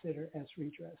consider as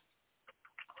redress.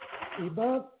 The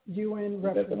above UN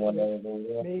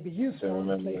references may be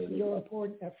useful in placing your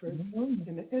important efforts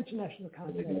in the international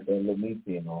context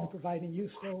and providing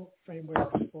useful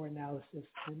frameworks for analysis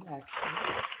and action.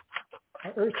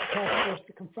 I urge the task force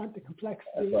to confront the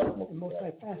complexity and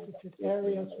multifaceted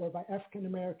areas whereby African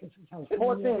Americans in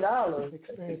California have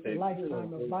experienced a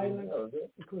lifetime of violence,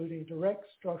 including direct,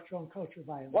 structural, and cultural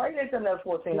violence. Why they send that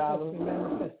 $14? This has been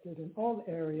manifested in all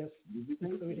areas,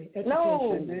 including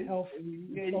education, health,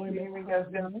 employment,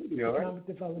 economic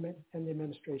development, and the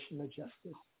administration of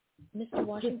justice. Mr.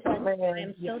 Washington, I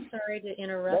am so sorry to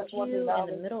interrupt you in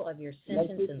the middle of your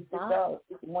sentence and thought.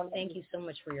 Thank you so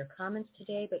much for your comments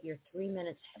today, but your 3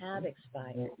 minutes have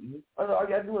expired. All you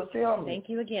got to do is tell me. Thank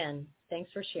you again.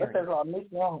 Thanks for sharing.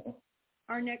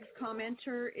 Our next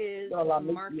commenter is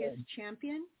Marcus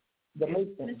Champion.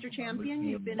 Mr. Champion,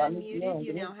 you've been unmuted.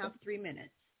 You now have 3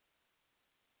 minutes.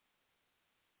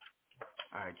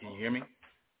 All right, can you hear me?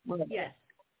 Yes.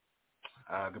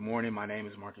 Good morning. My name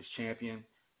is Marcus Champion.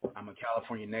 I'm a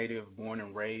California native, born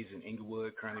and raised in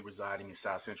Inglewood, currently residing in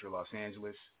South Central Los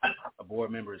Angeles, a board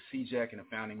member of CJAC and a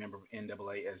founding member of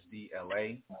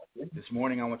NAASD-LA. This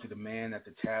morning, I want to demand that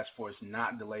the task force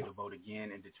not delay the vote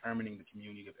again in determining the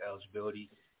community of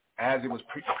eligibility, as it was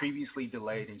previously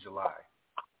delayed in July.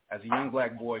 As a young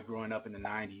black boy growing up in the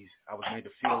 90s, I was made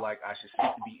to feel like I should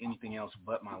seek to be anything else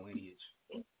but my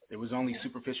lineage. There was only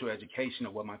superficial education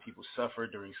of what my people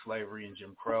suffered during slavery and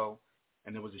Jim Crow,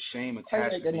 and there was a shame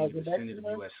attached to being a descendant of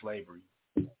U.S. slavery.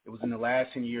 It was in the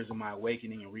last 10 years of my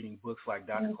awakening and reading books like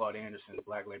Dr. Claude Anderson's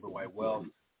Black Labor, White Wealth,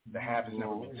 The Half Has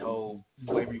Never Been Told,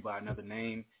 Slavery by Another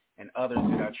Name, and others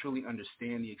that I truly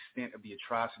understand the extent of the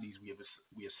atrocities we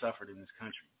have suffered in this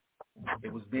country.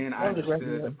 It was then I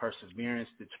understood the perseverance,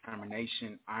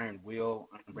 determination, iron will,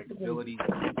 unbreakability,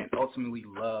 and ultimately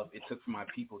love it took for my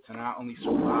people to not only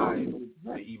survive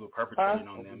the evil perpetrated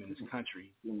on them in this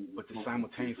country, but to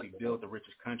simultaneously build the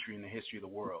richest country in the history of the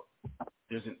world.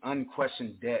 There's an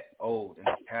unquestioned debt owed, and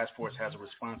the task force has a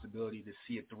responsibility to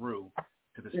see it through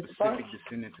to the specific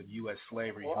descendants of U.S.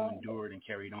 slavery who endured and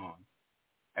carried on.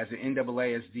 As an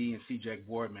NAASD and CJAC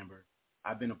board member,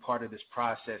 I've been a part of this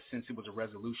process since it was a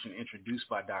resolution introduced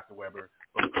by Dr. Weber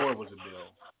before it was a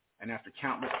bill. And after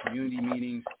countless community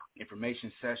meetings,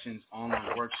 information sessions,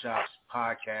 online workshops,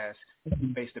 podcasts,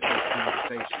 face-to-face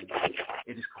conversations,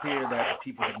 it is clear that the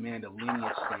people demand a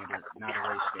lineage standard, not a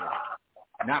race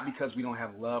standard. Not because we don't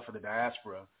have love for the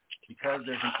diaspora, because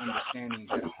there's an understanding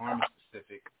that harm is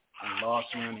specific and laws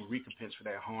surrounding recompense for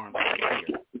that harm is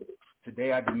clear.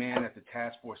 Today, I demand that the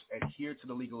task force adhere to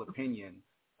the legal opinion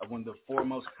of one of the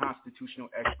foremost constitutional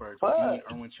experts, Dean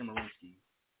Erwin Chemerinsky,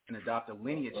 and adopt a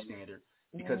lineage standard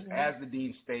because, as the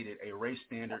dean stated, a race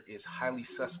standard is highly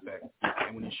suspect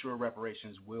and would ensure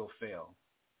reparations will fail.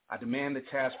 I demand the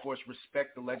task force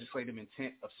respect the legislative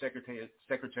intent of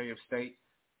Secretary of State,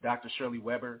 Dr. Shirley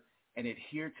Weber, and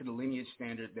adhere to the lineage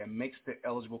standard that makes the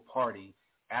eligible party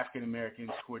African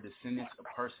Americans who are descendants of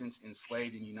persons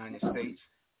enslaved in the United States,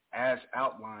 as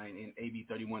outlined in AB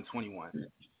 3121.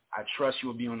 I trust you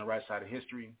will be on the right side of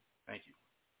history. Thank you.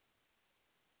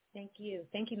 Thank you.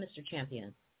 Thank you, Mr.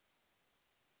 Champion.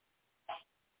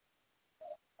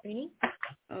 Rini?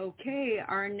 Okay,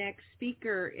 our next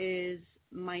speaker is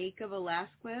Maika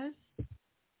Velasquez.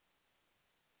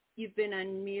 You've been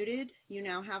unmuted. You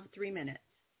now have 3 minutes.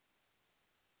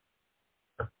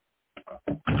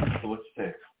 So what's the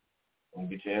text?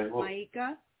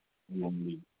 Maika?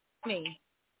 Me.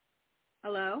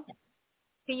 Hello?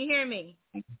 Can you hear me?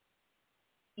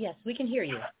 Yes, we can hear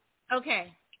you.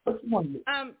 Okay.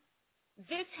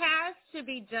 This has to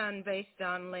be done based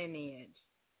on lineage.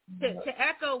 To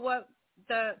echo what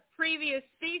the previous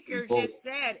speaker just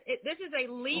said, this is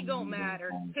a legal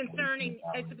matter concerning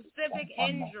a specific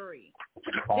injury.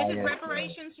 This is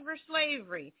reparations for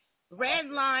slavery,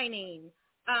 redlining,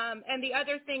 and the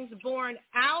other things born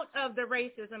out of the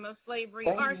racism of slavery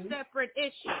are separate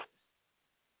issues.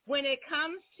 When it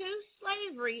comes to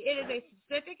slavery, it is a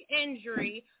specific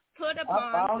injury put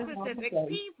upon specific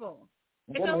people.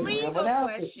 It's a legal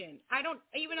question. I don't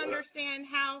even understand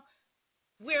how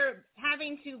we're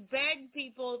having to beg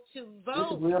people to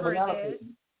vote for this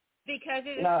because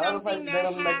it is something that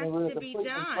has to be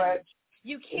done.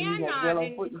 You cannot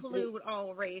include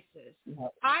all races.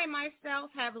 I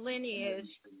myself have lineage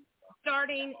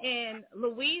starting in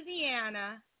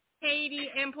Louisiana, Haiti,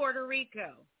 and Puerto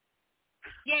Rico.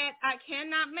 Yet I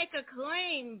cannot make a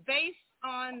claim based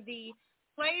on the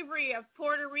slavery of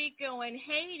Puerto Rico and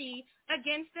Haiti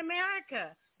against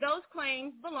America. Those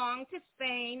claims belong to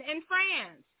Spain and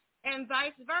France, and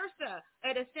vice versa.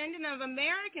 A descendant of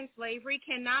American slavery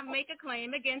cannot make a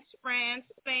claim against France,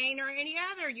 Spain, or any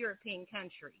other European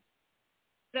country.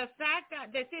 The fact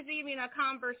that this is even a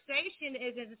conversation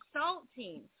is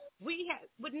insulting. We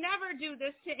would never do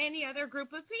this to any other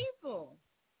group of people.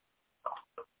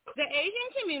 The Asian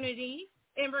community,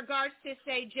 in regards to,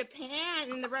 say,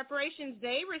 Japan and the reparations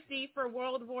they received for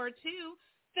World War II,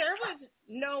 there was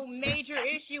no major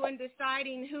issue in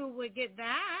deciding who would get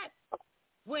that.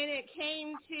 When it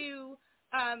came to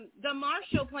the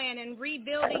Marshall Plan and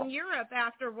rebuilding Europe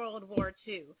after World War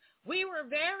II, we were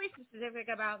very specific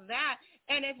about that.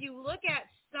 And if you look at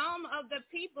some of the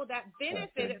people that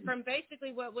benefited from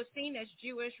basically what was seen as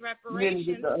Jewish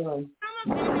reparations, some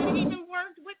of them had even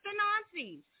worked with the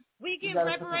Nazis. We give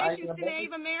reparations to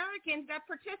Native Americans that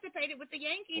participated with the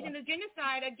Yankees in the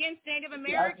genocide against Native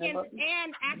Americans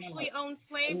and actually owned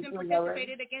slaves and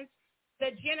participated against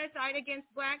the genocide against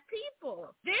black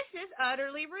people. This is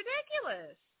utterly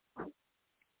ridiculous.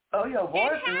 Oh, your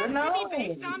voice it has to be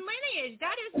based on lineage.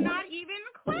 That is not even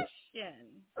a question.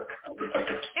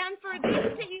 And for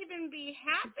this to even be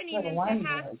happening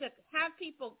and to have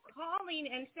people calling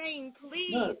and saying,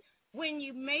 please, when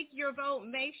you make your vote,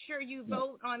 make sure you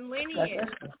vote on lineage.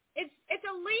 It's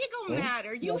a legal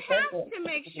matter. You have to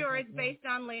make sure it's based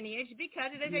on lineage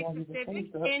because it is a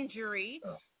specific injury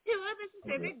to a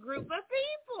specific group of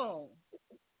people.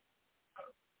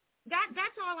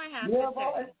 That's all I have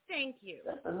to say. Thank you.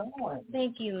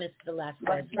 Thank you, Ms.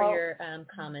 Velasquez, for your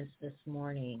comments this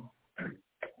morning.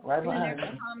 The next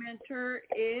commenter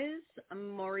is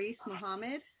Maurice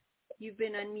Muhammad. You've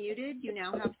been unmuted. You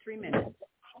now have 3 minutes.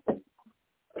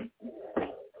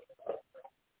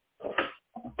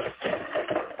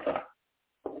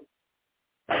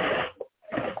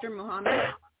 Mr. Muhammad.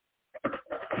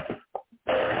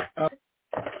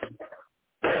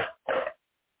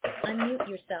 Unmute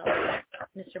yourself,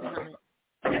 Mr. Muhammad.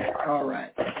 All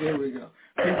right, there we go.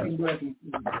 Peace and blessings.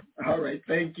 All right,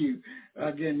 thank you.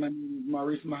 Again, my name is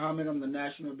Maurice Muhammad. I'm the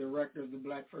National Director of the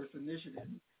Black First Initiative.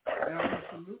 And I want to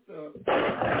salute the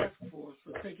task force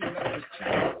for taking up this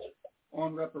challenge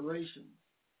on reparations.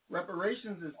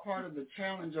 Reparations is part of the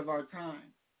challenge of our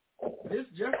time. This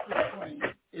justice claim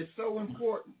is so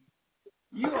important.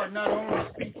 You are not only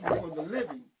speaking for the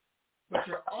living, but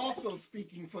you're also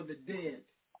speaking for the dead.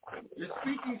 You're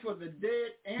speaking for the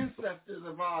dead ancestors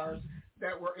of ours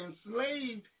that were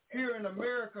enslaved here in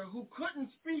America who couldn't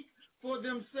speak for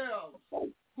themselves,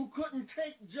 who couldn't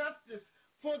take justice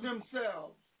for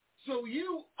themselves. So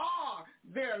you are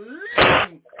their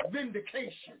living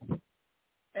vindication.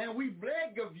 And we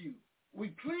beg of you,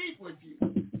 we plead with you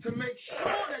to make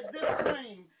sure that this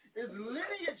claim is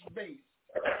lineage-based.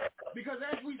 Because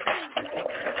as we see,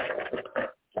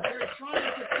 they're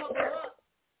trying to cover up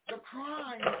the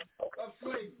crimes of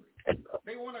slavery.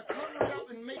 They want to cover it up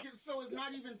and make it so it's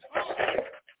not even taught.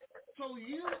 So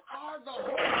you are the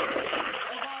hope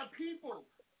of our people.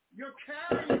 You're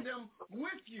carrying them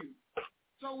with you.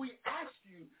 So we ask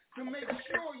you to make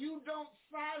sure you don't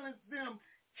silence them.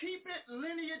 Keep it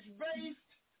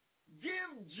lineage-based.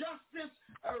 Give justice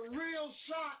a real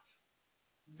shot.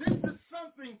 This is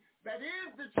something that is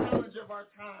the challenge of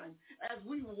our time as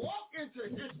we walk into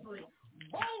history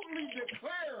boldly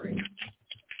declaring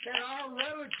that our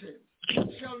relatives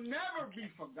shall never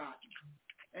be forgotten.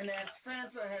 And as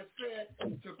Sansa has said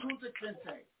to Kunta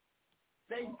Kinte,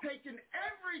 they've taken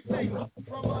everything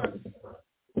from us.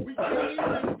 We can't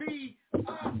even be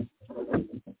us.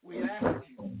 We ask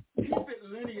you, keep it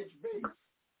lineage-based.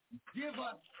 Give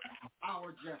us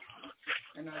our justice.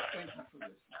 And I thank you for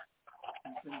this.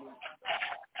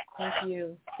 Thank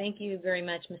you. Thank you very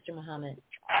much, Mr. Muhammad.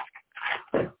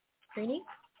 Trini?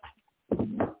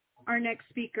 Our next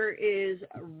speaker is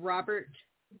Robert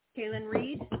Kalen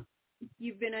Reed.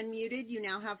 You've been unmuted. You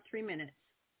now have 3 minutes.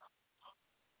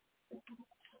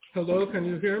 Hello, can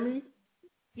you hear me?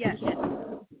 Yes.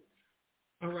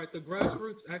 All right, the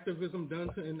grassroots activism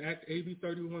done to enact AB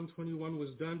 3121 was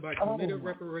done by committed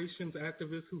reparations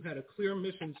activists who had a clear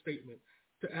mission statement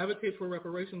to advocate for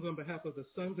reparations on behalf of the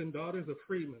sons and daughters of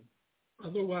freedmen,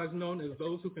 otherwise known as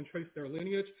those who can trace their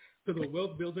lineage to the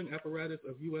wealth-building apparatus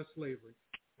of U.S. slavery.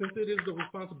 Since it is the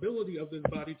responsibility of this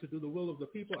body to do the will of the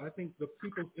people, I think the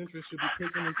people's interest should be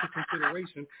taken into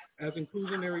consideration as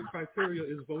inclusionary criteria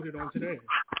is voted on today.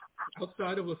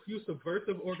 Outside of a few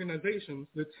subversive organizations,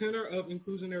 the tenor of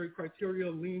inclusionary criteria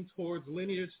lean towards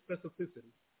lineage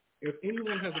specificity. If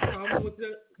anyone has a problem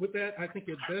with that, I think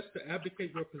it's best to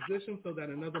abdicate your position so that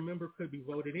another member could be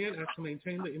voted in as to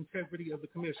maintain the integrity of the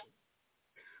commission.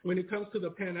 When it comes to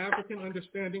the Pan-African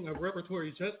understanding of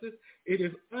reparatory justice, it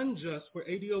is unjust for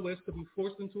ADOS to be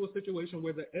forced into a situation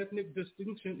where the ethnic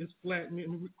distinction is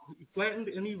flattened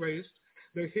and erased,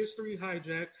 their history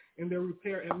hijacked, and their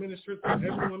repair administered for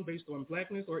everyone based on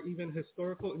blackness or even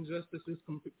historical injustices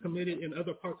committed in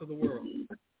other parts of the world.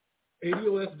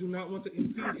 ADOS do not want to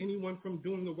impede anyone from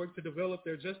doing the work to develop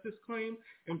their justice claim.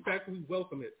 In fact, we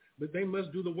welcome it, but they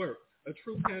must do the work. A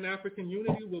true Pan-African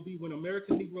unity will be when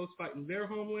American Negroes fight in their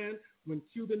homeland, when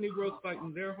Cuban Negroes fight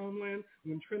in their homeland,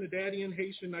 when Trinidadian,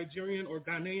 Haitian, Nigerian, or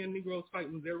Ghanaian Negroes fight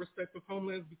in their respective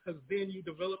homelands, because then you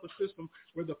develop a system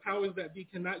where the powers that be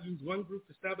cannot use one group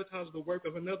to sabotage the work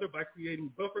of another by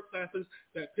creating buffer classes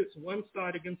that pits one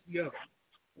side against the other.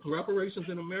 Reparations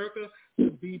in America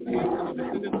should be paid to the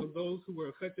descendants of those who were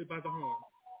affected by the harm.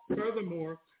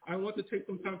 Furthermore, I want to take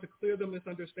some time to clear the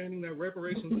misunderstanding that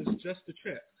reparations is just a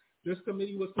check. This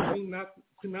committee was convened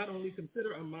not only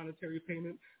consider a monetary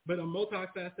payment, but a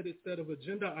multifaceted set of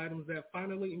agenda items that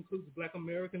finally includes Black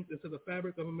Americans into the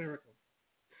fabric of America.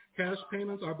 Cash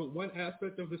payments are but one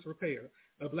aspect of this repair.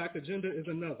 A Black agenda is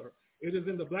another. It is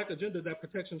in the Black agenda that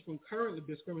protections from current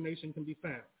discrimination can be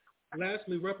found.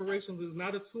 Lastly, reparations is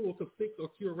not a tool to fix or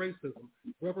cure racism.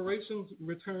 Reparations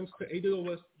returns to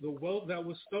ADOS the wealth that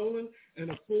was stolen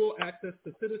and a full access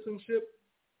to citizenship.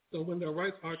 So when their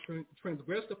rights are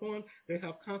transgressed upon, they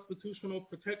have constitutional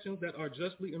protections that are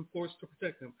justly enforced to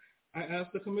protect them. I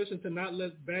ask the Commission to not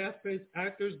let bad-faith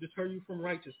actors deter you from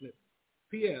righteousness.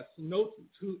 P.S. Note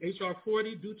to H.R.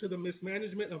 40, due to the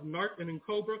mismanagement of NARC and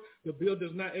NCOBRA, the bill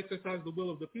does not exercise the will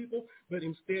of the people, but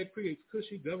instead creates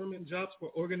cushy government jobs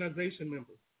for organization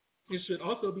members. It should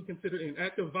also be considered an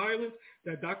act of violence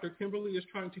that Dr. Kimberly is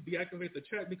trying to deactivate the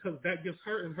chat because that gives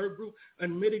her and her group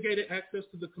unmitigated access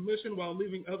to the commission while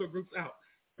leaving other groups out.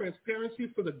 Transparency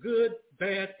for the good,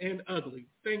 bad, and ugly.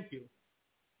 Thank you.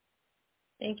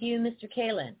 Thank you, Mr.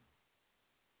 Kalen.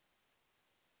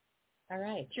 All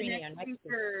right, Trini,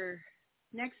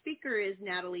 next speaker is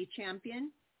Natalie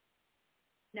Champion.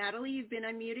 Natalie, you've been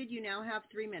unmuted. You now have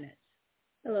 3 minutes.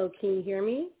 Hello, can you hear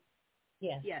me?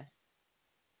 Yes. Yes.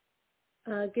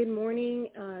 Good morning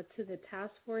to the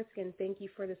task force, and thank you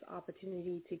for this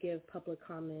opportunity to give public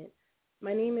comment.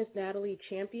 My name is Natalie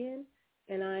Champion,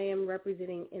 and I am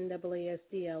representing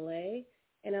NAASD-LA,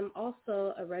 and I'm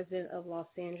also a resident of Los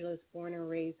Angeles, born and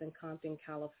raised in Compton,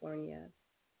 California.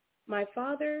 My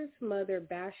father's mother,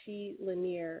 Bashi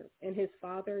Lanier, and his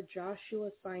father, Joshua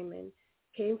Simon,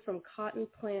 came from Cotton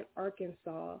Plant,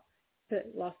 Arkansas, to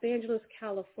Los Angeles,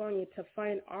 California to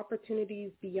find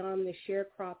opportunities beyond the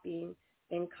sharecropping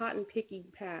and cotton picking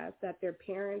paths that their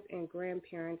parents and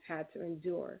grandparents had to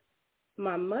endure.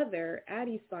 My mother,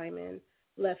 Addie Simon,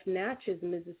 left Natchez,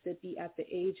 Mississippi at the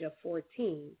age of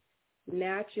 14.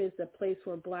 Natchez, a place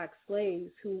where black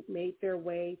slaves who made their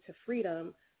way to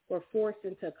freedom were forced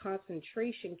into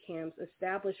concentration camps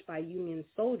established by Union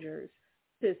soldiers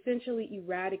to essentially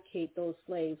eradicate those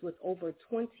slaves, with over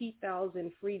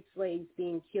 20,000 freed slaves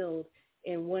being killed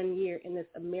in 1 year in this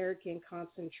American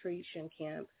concentration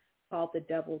camp called the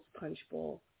Devil's Punch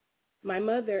Bowl. My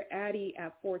mother, Addie,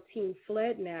 at 14,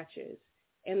 fled Natchez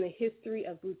and the history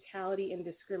of brutality and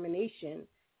discrimination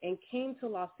and came to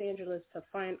Los Angeles to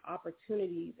find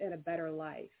opportunities and a better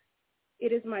life.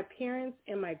 It is my parents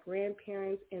and my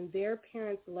grandparents and their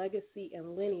parents' legacy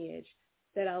and lineage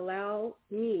that allow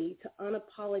me to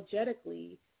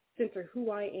unapologetically center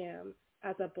who I am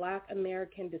as a Black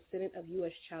American descendant of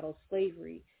U.S. chattel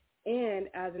slavery and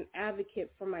as an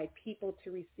advocate for my people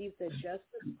to receive the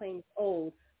justice claims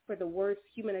owed for the worst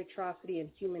human atrocity in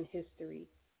human history,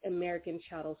 American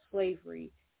chattel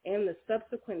slavery, and the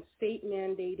subsequent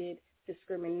state-mandated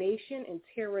discrimination and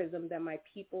terrorism that my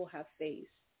people have faced.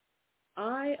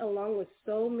 I, along with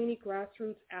so many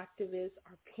grassroots activists,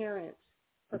 are parents,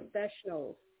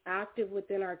 professionals, active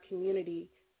within our community,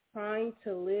 trying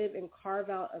to live and carve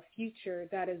out a future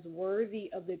that is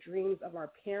worthy of the dreams of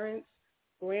our parents,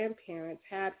 grandparents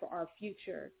had for our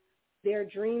future. Their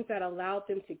dreams that allowed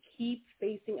them to keep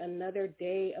facing another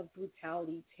day of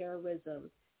brutality,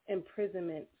 terrorism,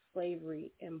 imprisonment,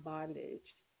 slavery, and bondage.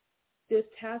 This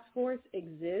task force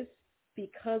exists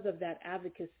because of that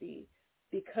advocacy,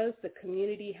 because the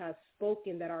community has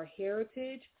spoken that our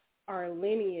heritage, our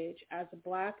lineage as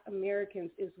Black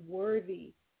Americans is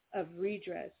worthy of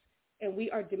redress, and we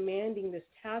are demanding this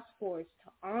task force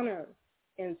to honor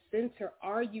and center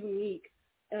our unique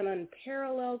and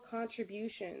unparalleled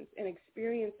contributions and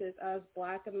experiences as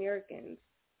Black Americans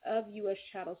of U.S.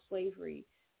 chattel slavery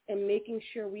and making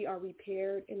sure we are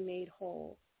repaired and made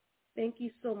whole. Thank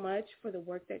you so much for the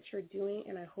work that you're doing,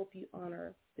 and I hope you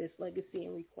honor this legacy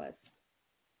and request.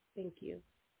 Thank you.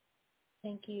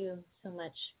 Thank you so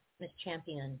much, Ms.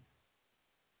 Champion.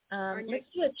 Let's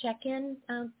do a check-in,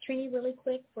 Trini, really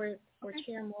quick for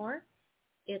Chair Moore.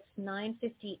 It's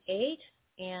 9:58,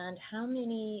 and how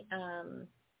many,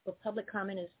 well, public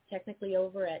comment is technically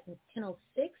over at 10:06.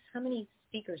 How many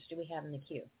speakers do we have in the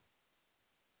queue?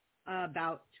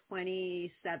 About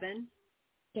 27.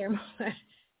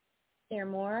 Chair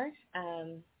Moore,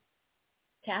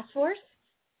 task force?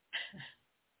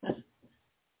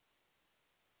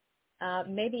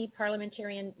 Maybe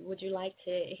parliamentarian, would you like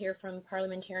to hear from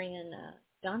Parliamentarian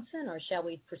Johnson, or shall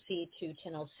we proceed to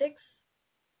 10:06?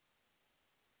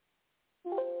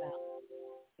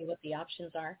 See what the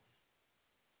options are.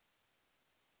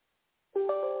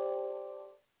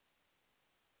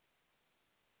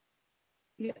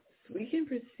 Yes, we can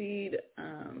proceed.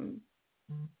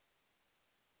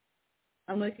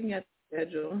 I'm looking at the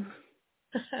schedule.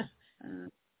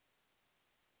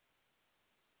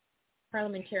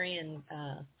 Parliamentarian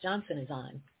Johnson is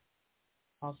on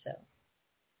also.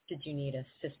 Did you need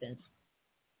assistance?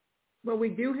 Well, we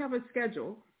do have a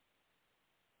schedule.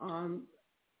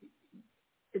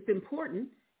 It's important,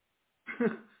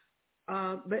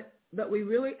 but we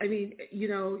really, I mean, you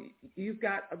know, you've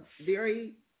got a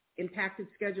very impacted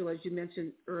schedule, as you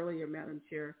mentioned earlier, Madam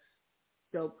Chair.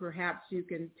 So perhaps you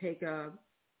can take a,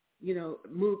 you know,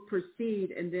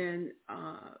 proceed, and then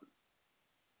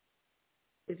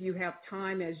if you have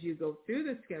time as you go through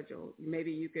the schedule,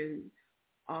 maybe you can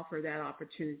offer that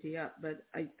opportunity up. But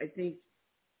I think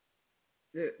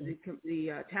the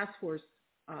task force,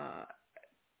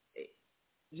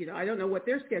 you know, I don't know what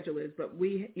their schedule is, but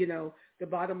we, you know, the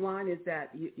bottom line is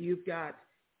that you've got,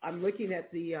 I'm looking at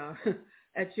the,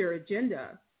 at your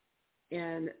agenda,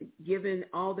 and given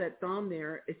all that's on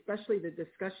there, especially the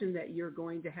discussion that you're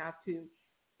going to have to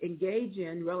engage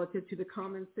in relative to the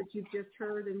comments that you've just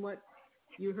heard and what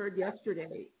you heard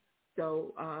yesterday.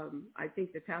 So I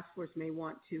think the task force may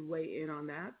want to weigh in on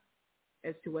that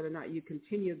as to whether or not you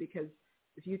continue, because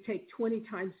if you take 20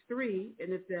 times 3,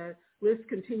 and if the list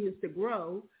continues to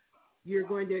grow, you're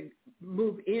going to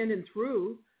move in and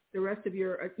through the rest of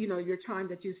your, you know, your time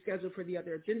that you scheduled for the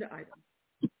other agenda items.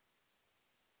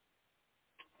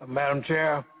 Madam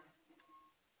Chair.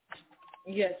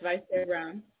 Yes, Vice Chair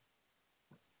Brown.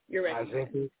 You're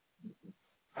ready.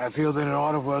 I feel that in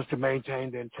order for us to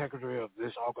maintain the integrity of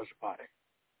this August body,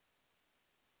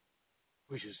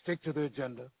 we should stick to the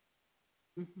agenda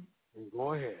and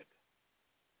go ahead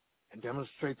and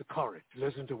demonstrate the courage to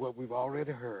listen to what we've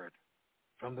already heard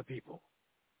from the people.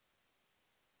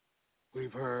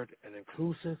 We've heard an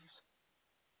inclusive,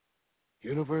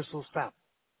 universal stop.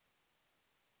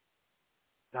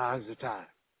 Now is the time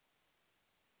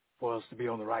for us to be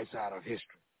on the right side of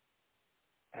history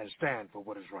and stand for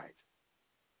what is right.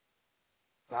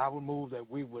 So I would move that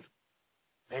we would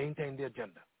maintain the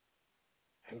agenda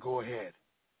and go ahead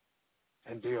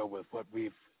and deal with what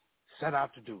we've set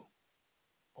out to do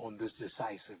on this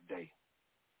decisive day.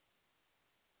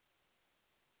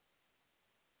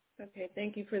 Okay,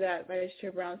 thank you for that, Vice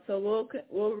Chair Brown. So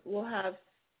we'll have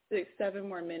 6-7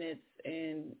 more minutes,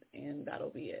 and that'll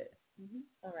be it.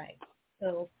 All right.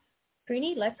 So,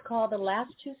 Trini, let's call the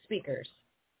last two speakers.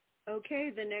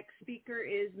 Okay, the next speaker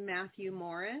is Matthew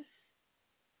Morris.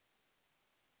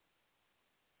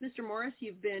 Mr. Morris,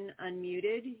 you've been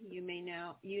unmuted.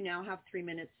 You now have 3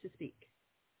 minutes to speak.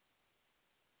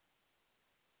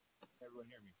 Can everyone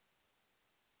hear me?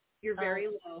 You're very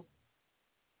low.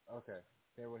 Okay.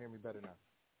 Can everyone hear me better now?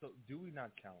 So do we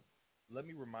not count? Let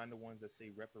me remind the ones that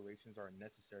say reparations are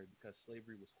necessary because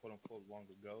slavery was quote unquote long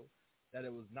ago, that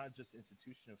it was not just the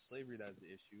institution of slavery that is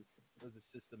the issue, it was a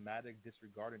systematic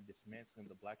disregard and dismantling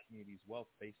of the black community's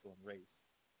wealth based on race.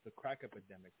 The crack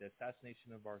epidemic, the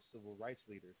assassination of our civil rights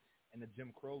leaders, and the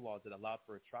Jim Crow laws that allowed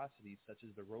for atrocities such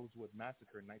as the Rosewood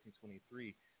Massacre in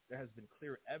 1923, there has been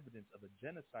clear evidence of a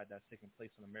genocide that's taken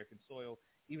place on American soil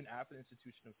even after the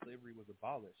institution of slavery was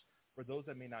abolished. For those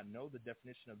that may not know, the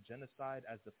definition of genocide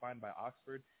as defined by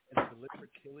Oxford is the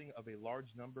deliberate killing of a large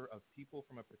number of people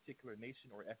from a particular nation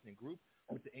or ethnic group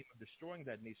with the aim of destroying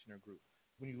that nation or group.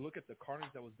 When you look at the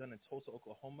carnage that was done in Tulsa,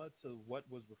 Oklahoma, to what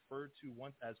was referred to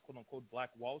once as quote-unquote Black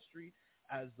Wall Street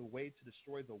as the way to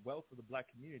destroy the wealth of the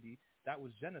black community, that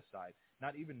was genocide,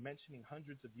 not even mentioning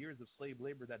hundreds of years of slave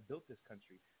labor that built this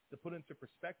country. To put into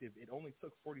perspective, it only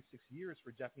took 46 years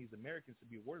for Japanese Americans to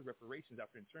be awarded reparations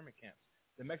after internment camps.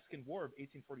 The Mexican War of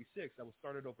 1846 that was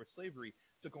started over slavery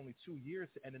took only 2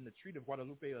 years to end in the Treaty of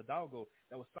Guadalupe Hidalgo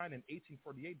that was signed in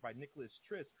 1848 by Nicholas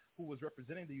Tris, who was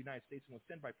representing the United States and was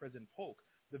sent by President Polk.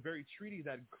 The very treaty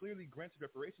that clearly granted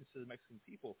reparations to the Mexican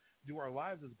people. Do our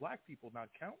lives as black people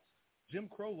not count? Jim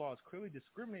Crow laws clearly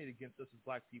discriminate against us as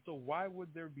black people, so why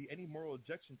would there be any moral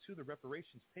objection to the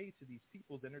reparations paid to these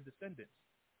peoples and their descendants?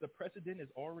 The precedent is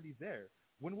already there.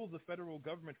 When will the federal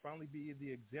government finally be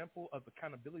the example of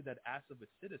accountability that asks of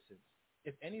its citizens?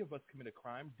 If any of us commit a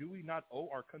crime, do we not owe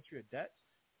our country a debt?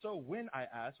 So when, I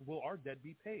ask, will our debt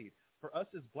be paid? For us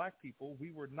as black people,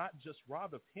 we were not just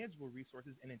robbed of tangible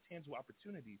resources and intangible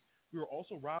opportunities. We were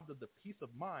also robbed of the peace of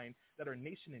mind that our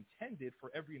nation intended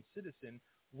for every citizen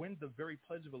when the very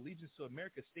Pledge of Allegiance to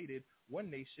America stated, one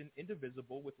nation,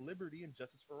 indivisible, with liberty and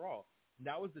justice for all.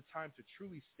 Now is the time to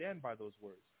truly stand by those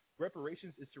words.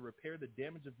 Reparations is to repair the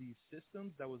damage of these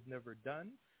systems that was never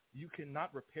done. You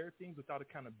cannot repair things without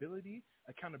accountability.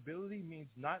 Accountability means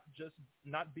not just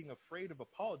not being afraid of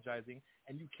apologizing,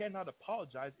 and you cannot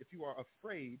apologize if you are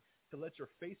afraid to let your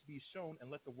face be shown and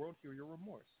let the world hear your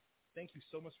remorse. Thank you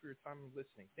so much for your time and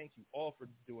listening. Thank you all for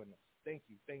doing this. Thank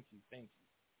you, thank you, thank you.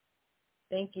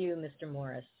 Thank you, Mr.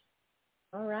 Morris.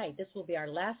 All right, this will be our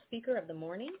last speaker of the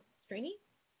morning. Srini?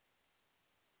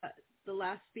 The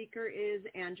last speaker is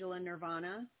Angela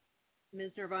Nirvana. Ms.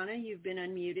 Nirvana, you've been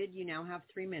unmuted. You now have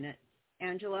 3 minutes.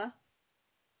 Angela?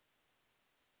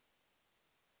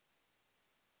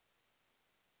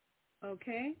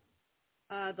 Okay.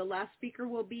 The last speaker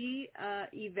will be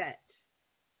Yvette.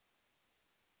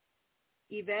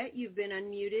 Yvette, you've been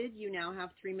unmuted. You now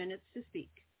have 3 minutes to speak.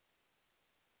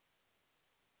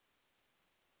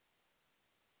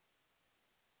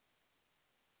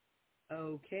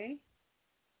 Okay.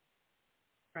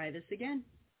 Try this again.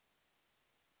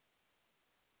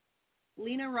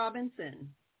 Lena Robinson.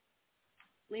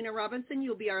 Lena Robinson,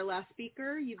 you'll be our last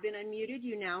speaker. You've been unmuted.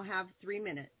 You now have 3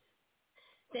 minutes.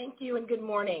 Thank you and good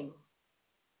morning.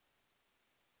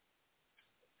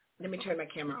 Let me turn my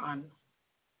camera on.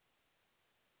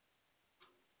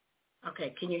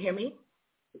 Okay, can you hear me?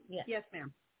 Yes. Yes,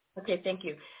 ma'am. Okay, thank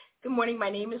you. Good morning. My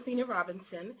name is Lena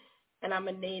Robinson, and I'm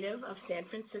a native of San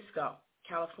Francisco,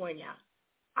 California.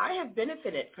 I have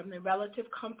benefited from the relative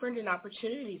comfort and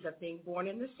opportunities of being born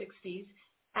in the 60s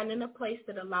and in a place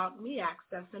that allowed me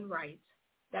access and rights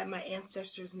that my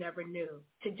ancestors never knew.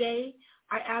 Today,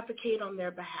 I advocate on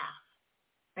their behalf.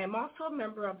 I am also a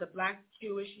member of the Black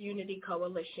Jewish Unity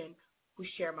Coalition who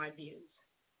share my views.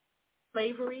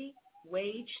 Slavery,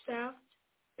 wage theft,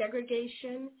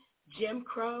 segregation, Jim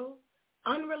Crow,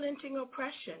 unrelenting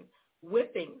oppression,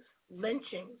 whippings,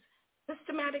 lynchings,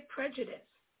 systematic prejudice,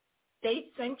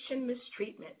 state-sanctioned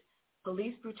mistreatment,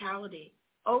 police brutality,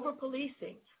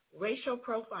 over-policing, racial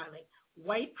profiling,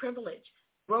 white privilege,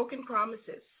 broken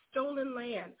promises, stolen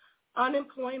land,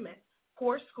 unemployment,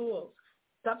 poor schools,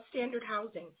 substandard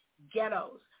housing,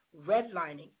 ghettos,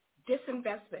 redlining,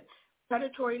 disinvestment,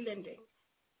 predatory lending.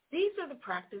 These are the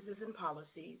practices and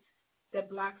policies that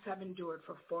blacks have endured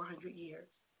for 400 years.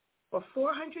 For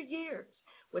 400 years,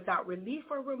 without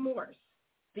relief or remorse,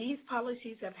 these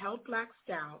policies have held blacks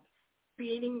down,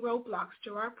 creating roadblocks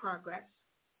to our progress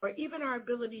or even our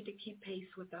ability to keep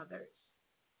pace with others.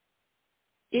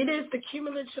 It is the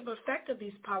cumulative effect of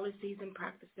these policies and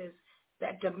practices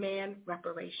that demand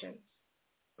reparations.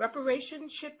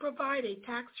 Reparations should provide a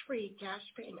tax-free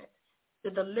cash payment to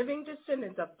the living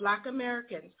descendants of Black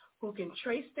Americans who can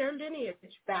trace their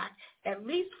lineage back at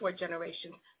least 4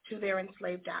 generations to their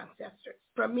enslaved ancestors.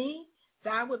 For me,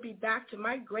 that would be back to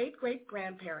my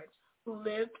great-great-grandparents who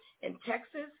lived in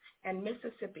Texas and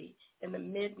Mississippi in the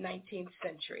mid-19th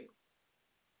century.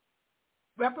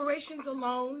 Reparations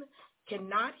alone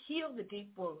cannot heal the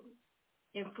deep wounds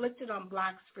inflicted on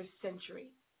blacks for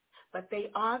centuries, but they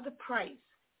are the price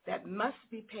that must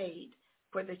be paid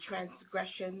for the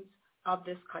transgressions of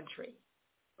this country.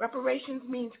 Reparations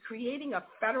means creating a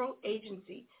federal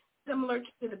agency similar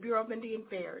to the Bureau of Indian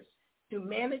Affairs to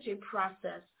manage a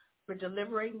process for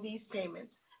delivering these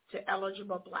payments to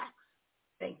eligible blacks.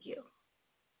 Thank you.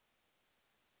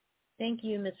 Thank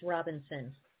you, Ms.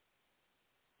 Robinson.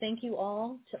 Thank you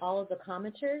all to all of the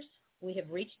commenters. We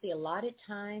have reached the allotted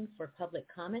time for public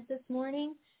comment this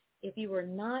morning. If you were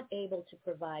not able to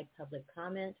provide public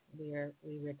comment, we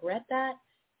regret that.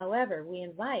 However, we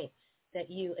invite that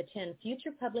you attend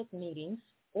future public meetings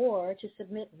or to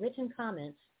submit written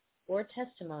comments or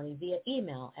testimony via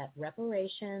email at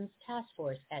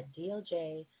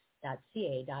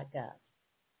reparationstaskforce@doj.ca.gov.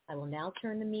 I will now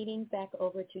turn the meeting back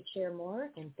over to Chair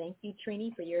Moore, and thank you,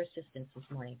 Trini, for your assistance this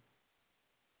morning.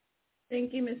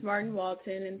 Thank you, Ms. Martin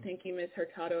Walton, and thank you, Ms.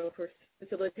 Hurtado, for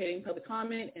facilitating public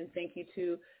comment, and thank you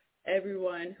to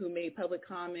everyone who made public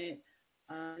comment.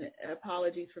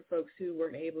 Apologies for folks who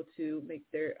weren't able to make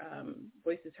their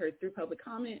voices heard through public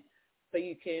comment, but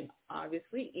you can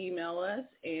obviously email us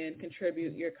and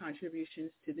contribute your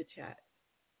contributions to the chat.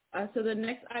 So the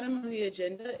next item on the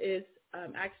agenda is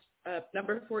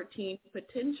number 14,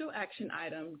 potential action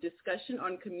item, discussion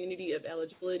on community of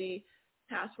eligibility.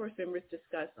 Task force members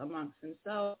discuss amongst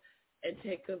themselves and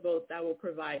take a vote that will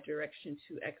provide direction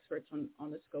to experts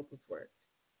on the scope of work.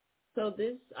 So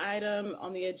this item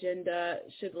on the agenda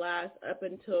should last up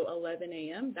until 11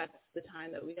 a.m. That's the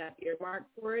time that we have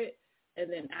earmarked for it. And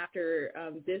then after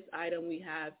this item, we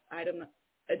have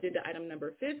agenda item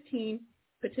number 15,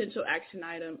 potential action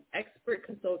item, expert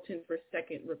consultant for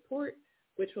second report,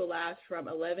 which will last from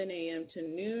 11 a.m. to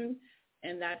noon.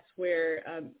 And that's where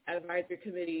advisory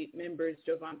committee members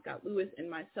Jovan Scott Lewis and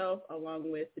myself,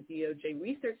 along with the DOJ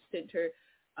Research Center,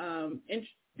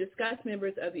 discuss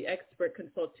members of the expert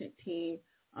consultant team,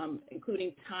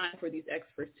 including time for these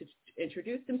experts to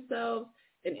introduce themselves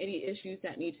and any issues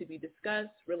that need to be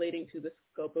discussed relating to the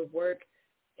scope of work.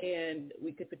 And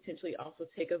we could potentially also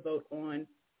take a vote on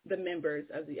the members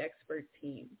of the expert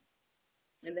team.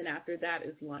 And then after that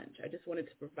is lunch. I just wanted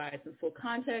to provide some full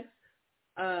context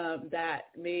that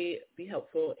may be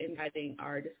helpful in guiding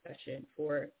our discussion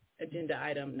for agenda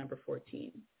item number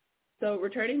 14. So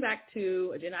returning back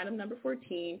to agenda item number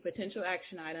 14, potential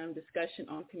action item, discussion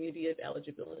on community of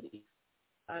eligibility.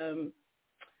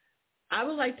 I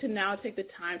would like to now take the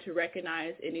time to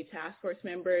recognize any task force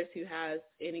members who has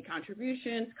any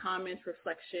contributions, comments,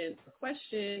 reflections, or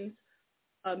questions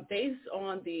based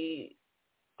on the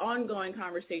ongoing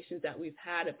conversations that we've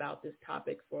had about this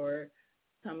topic for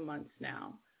some months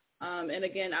now. And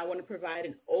again, I want to provide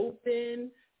an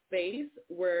open space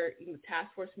where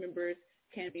task force members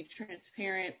can be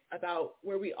transparent about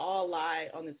where we all lie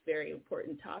on this very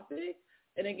important topic.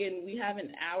 And again, we have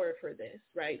an hour for this,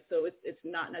 right? So it's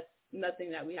not nothing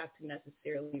that we have to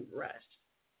necessarily rush.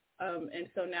 And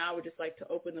so now I would just like to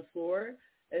open the floor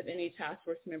if any task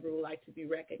force member would like to be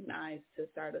recognized to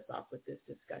start us off with this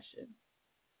discussion.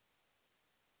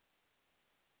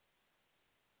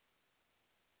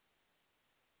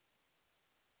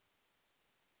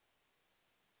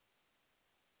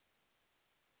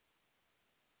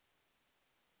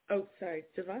 Oh, sorry,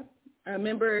 Javon.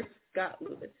 Member Scott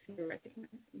Lewis, you're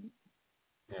recognized.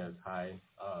 Yes, hi.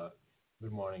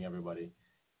 Good morning, everybody.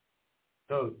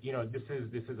 So, this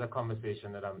is a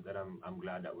conversation that I'm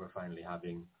glad that we're finally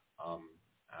having,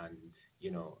 and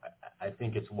I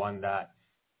think it's one that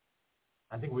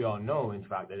I think we all know, in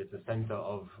fact, that it's the center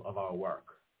of our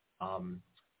work.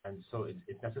 And so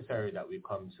it's necessary that we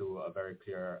come to a very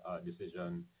clear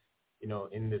decision,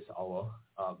 in this hour,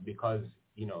 because,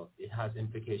 it has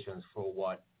implications for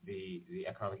what the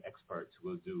economic experts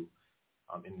will do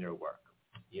in their work.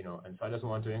 And so I just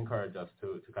want to encourage us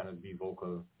to kind of be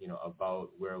vocal, about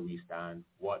where we stand,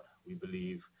 what we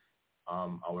believe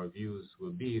our views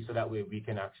will be, so that way we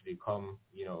can actually come,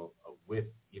 with,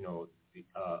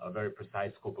 a very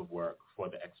precise scope of work for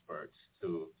the experts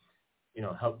to,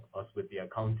 help us with the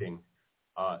accounting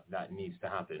that needs to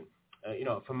happen.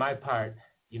 For my part,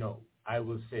 I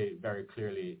will say very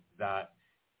clearly that,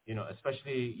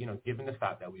 especially, given the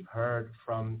fact that we've heard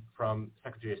from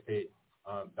Secretary of State,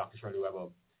 Dr. Shirley Weber,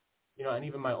 and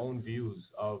even my own views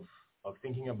of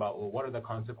thinking about, well, what are the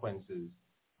consequences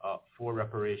for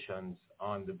reparations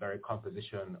on the very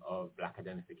composition of Black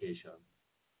identification.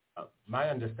 My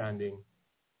understanding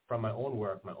from my own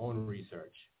work, my own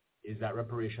research, is that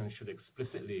reparations should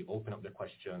explicitly open up the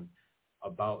question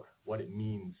about what it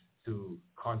means to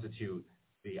constitute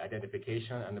the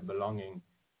identification and the belonging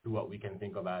to what we can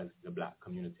think of as the Black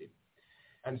community.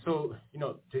 And so,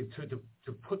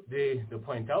 to put the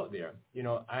point out there,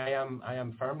 I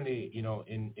am firmly,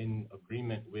 in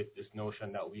agreement with this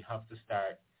notion that we have to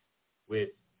start with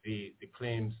the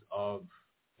claims of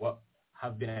what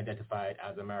have been identified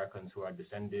as Americans who are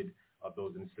descended of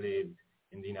those enslaved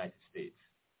in the United States.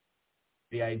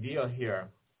 The idea here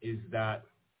is that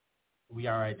we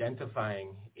are identifying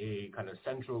a kind of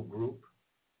central group,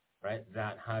 right,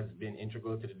 that has been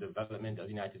integral to the development of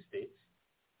the United States,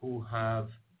 who have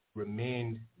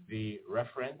remained the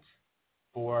reference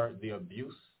for the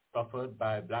abuse suffered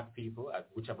by Black people at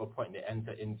whichever point they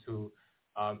enter into,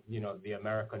 the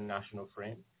American national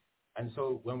frame. And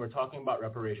so when we're talking about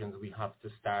reparations, we have to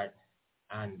start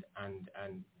and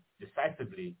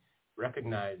decisively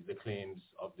recognize the claims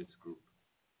of this group.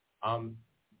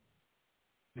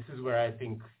 This is where I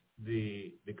think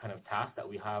the kind of task that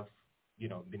we have,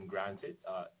 been granted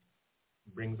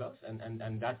brings us,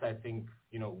 and that's, I think,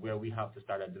 where we have to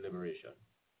start a deliberation.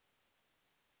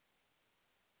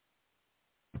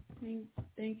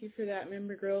 Thank you for that,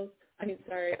 Member Grills.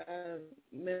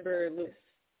 Member Lewis.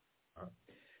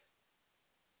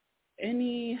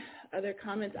 Any other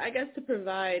comments? I guess to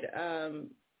provide,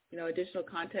 additional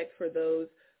context for those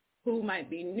who might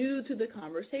be new to the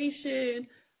conversation,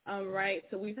 right?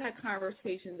 So we've had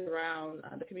conversations around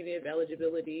the community of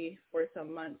eligibility for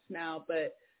some months now,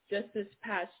 but just this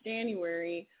past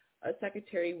January,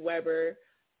 Secretary Weber,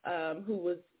 who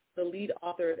was the lead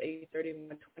author of AB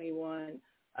 3121,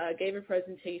 gave a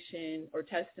presentation or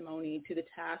testimony to the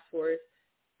task force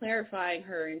clarifying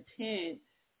her intent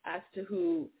as to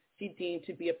who she deemed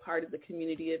to be a part of the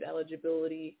community of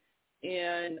eligibility.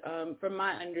 And from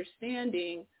my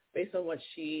understanding, based on what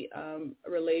she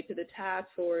relayed to the task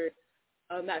force,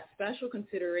 that special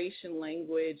consideration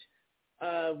language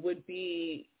would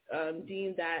be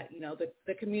deemed that,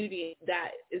 the community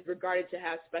that is regarded to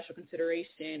have special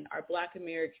consideration are Black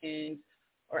Americans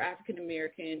or African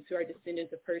Americans who are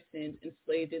descendants of persons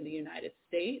enslaved in the United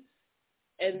States.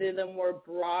 And then the more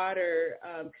broader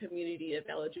community of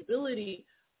eligibility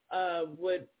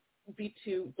would be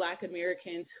to Black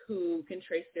Americans who can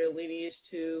trace their lineage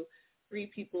to free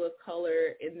people of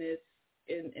color in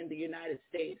the United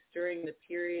States during the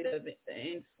period of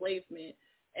enslavement.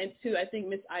 And to, I think,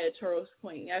 Ms. Ayatoro's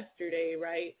point yesterday,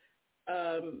 right,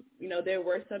 there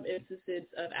were some instances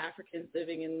of Africans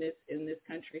living in this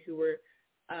country who were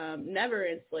never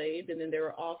enslaved, and then there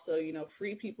were also,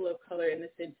 free people of color in the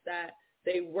sense that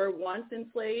they were once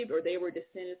enslaved or they were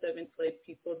descendants of enslaved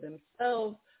people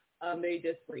themselves. They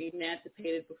just were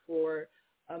emancipated before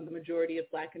the majority of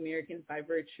Black Americans by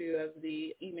virtue of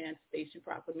the Emancipation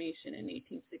Proclamation in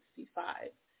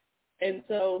 1865. And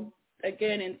so,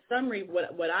 again, in summary,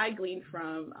 what I gleaned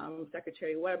from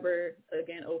Secretary Weber,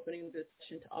 again, opening the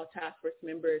session to all task force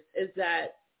members, is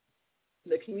that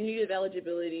the community of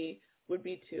eligibility would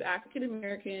be to African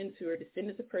Americans who are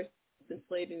descendants of persons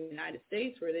enslaved in the United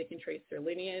States, where they can trace their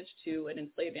lineage to an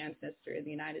enslaved ancestor in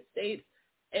the United States,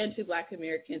 and to Black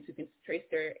Americans who can trace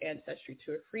their ancestry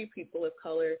to a free people of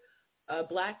color,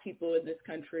 Black people in this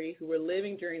country who were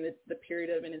living during the period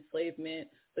of an enslavement,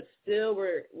 but still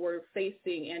were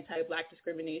facing anti-Black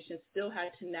discrimination, still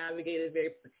had to navigate a very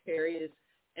precarious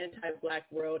anti-Black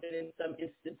world, and in some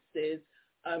instances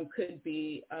could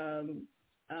be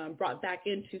brought back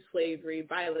into slavery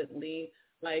violently,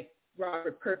 like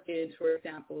Robert Perkins, for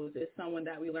example, is someone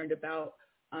that we learned about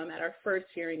at our first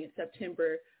hearing in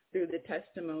September through the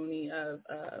testimony of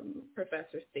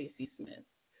Professor Stacy Smith.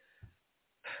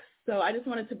 So I just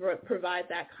wanted to provide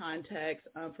that context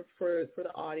for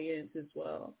the audience as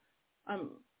well.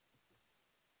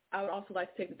 I would also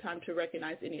like to take the time to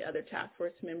recognize any other task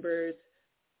force members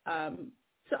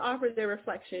to offer their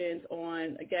reflections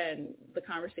on, again, the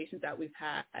conversations that we've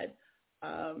had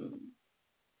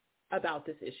about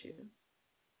this issue.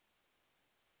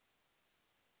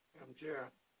 Madam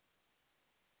Chair.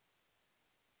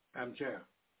 Madam Chair.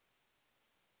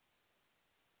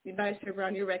 Vice Chair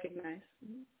Brown, you're recognized.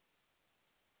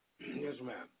 Yes,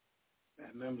 ma'am.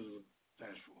 And members of the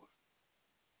task force.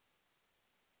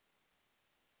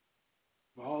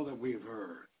 For all that we've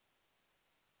heard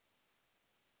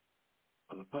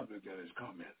of the public that has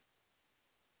commented,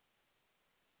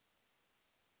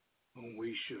 whom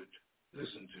we should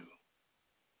listen to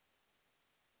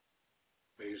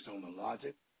based on the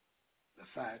logic, the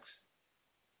facts,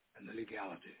 and the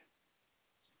legality.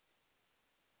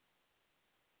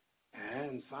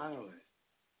 And finally,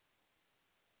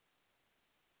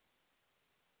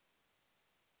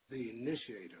 the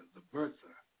initiator, the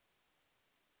birther,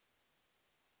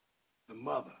 the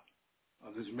mother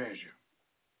of this measure,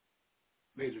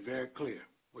 made it very clear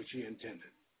what she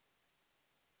intended.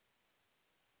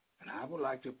 And I would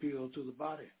like to appeal to the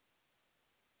body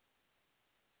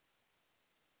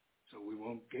so we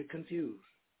won't get confused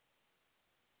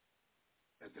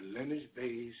that the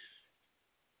lineage-based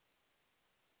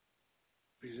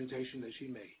presentation that she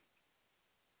made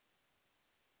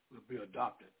will be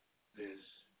adopted this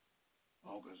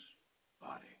August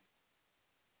body.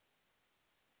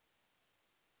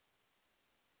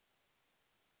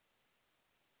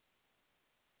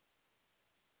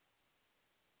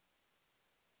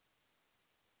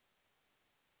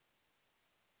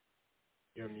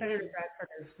 Senator Bradford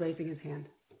is raising his hand.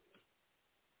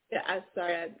 Yeah, I'm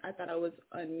sorry. I thought I was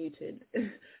unmuted.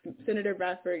 Senator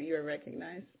Bradford, you are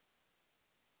recognized.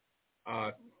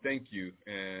 Thank you.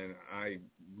 And I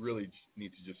really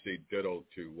need to just say ditto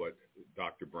to what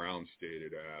Dr. Brown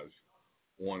stated as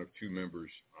one of two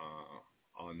members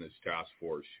on this task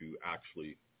force who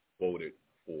actually voted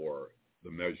for the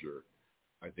measure.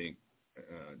 I think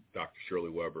Dr. Shirley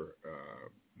Weber,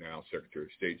 now Secretary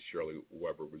of State Shirley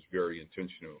Weber, was very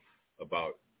intentional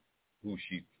about who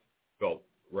she felt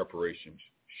reparations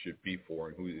should be for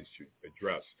and who they should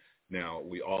address. Now,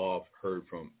 we all have heard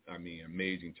from,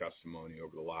 amazing testimony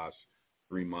over the last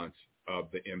 3 months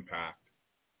of the impact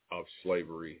of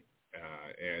slavery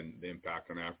and the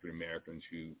impact on African Americans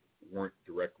who weren't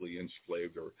directly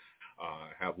enslaved or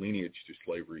have lineage to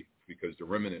slavery, because the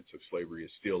remnants of slavery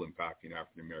is still impacting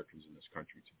African Americans in this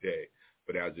country today.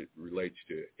 But as it relates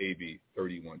to AB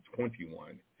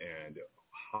 3121 and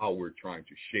how we're trying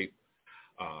to shape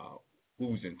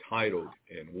who's entitled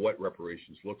and what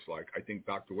reparations looks like, I think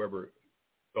Dr. Weber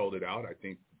spelled it out. I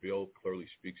think the bill clearly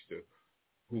speaks to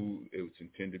who it was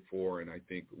intended for, and I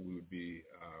think we would be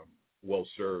well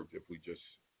served if we just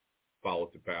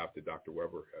followed the path that Dr.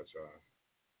 Weber has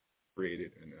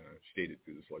created and stated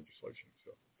through this legislation.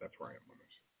 So that's where I am on this.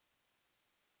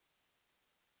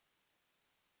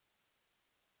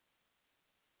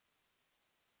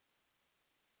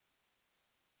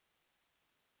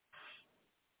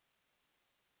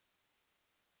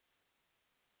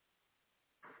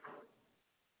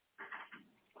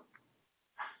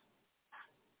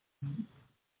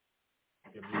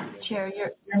 Chair,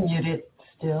 you're muted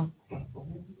still.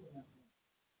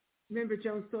 Member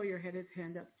Jones Sawyer had his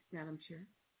hand up, Madam Chair.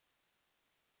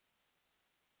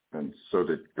 And so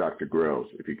did Dr. Grills,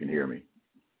 if you can hear me.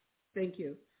 Thank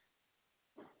you.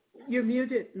 You're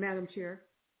muted, Madam Chair.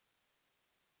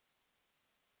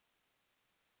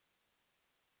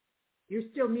 You're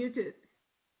still muted.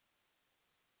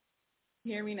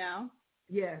 Hear me now?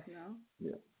 Yes. No?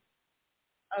 Yeah.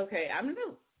 Okay,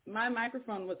 my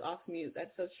microphone was off mute. That's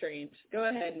so strange. Go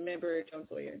ahead, Member Jones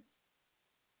Sawyer.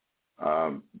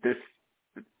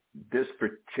 This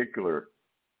particular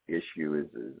issue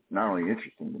is not only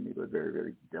interesting to me, but very,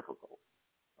 very difficult.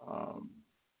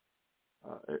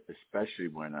 Especially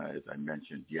when, as I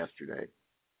mentioned yesterday,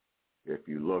 if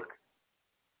you look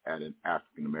at an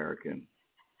African American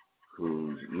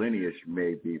whose lineage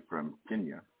may be from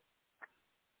Kenya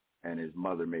and his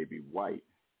mother may be white,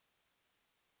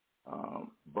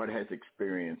 but has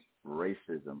experienced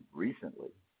racism recently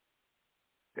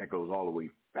that goes all the way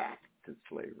back to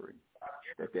slavery,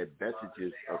 that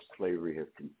vestiges of slavery have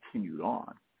continued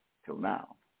on till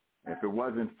now. And if it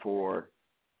wasn't for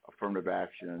affirmative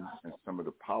action and some of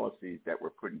the policies that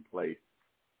were put in place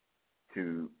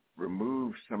to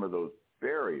remove some of those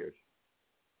barriers,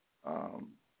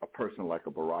 a person like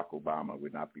a Barack Obama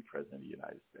would not be president of the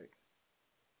United States.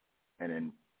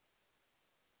 And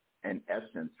in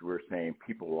essence, we're saying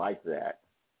people like that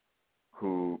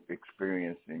who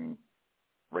experiencing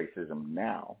racism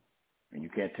now and you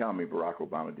can't tell me Barack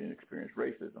Obama didn't experience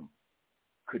racism,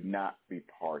 could not be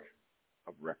part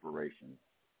of reparations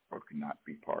or could not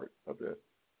be part of this.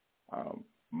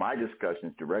 My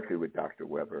discussions directly with Dr.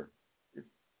 Weber is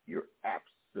you're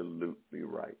absolutely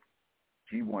right.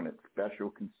 She wanted special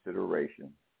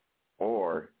consideration,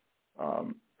 or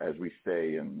as we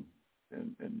say in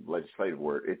legislative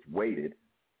word, it's weighted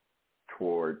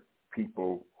toward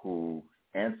people whose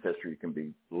ancestry can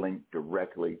be linked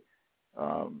directly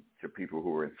to people who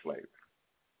were enslaved.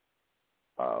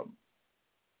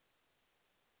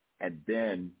 And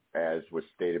then, as was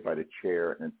stated by the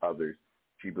chair and others,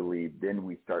 she believed then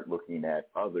we start looking at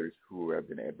others who have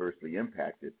been adversely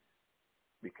impacted,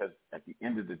 because at the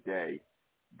end of the day,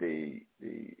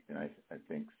 and I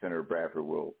think Senator Bradford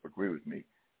will agree with me,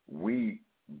 we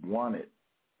wanted,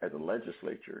 as a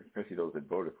legislature, especially those that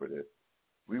voted for this,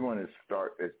 we want to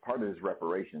start, as part of this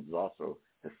reparations, is also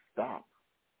to stop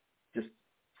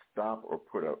or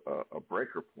put a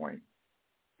breaker point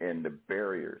in the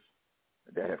barriers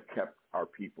that have kept our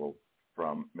people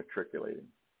from matriculating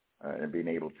and being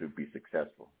able to be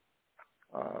successful.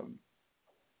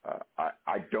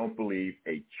 I don't believe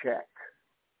a check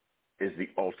is the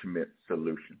ultimate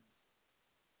solution.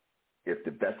 If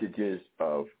the vestiges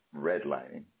of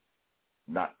redlining,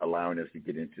 not allowing us to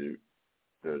get into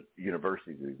the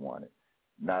universities we wanted,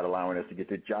 not allowing us to get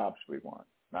the jobs we want,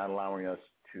 not allowing us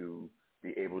to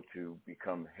be able to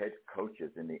become head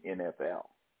coaches in the NFL.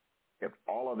 If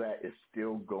all of that is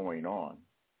still going on,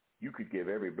 you could give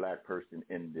every black person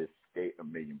in this state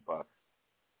 $1 million,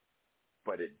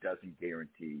 but it doesn't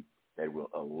guarantee that it will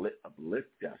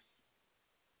uplift us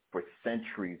for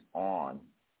centuries on.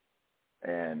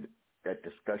 And that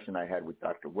discussion I had with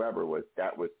Dr. Weber was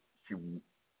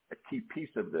a key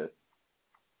piece of this.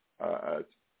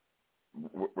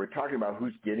 We're talking about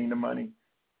who's getting the money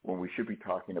when we should be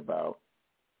talking about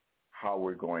how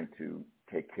we're going to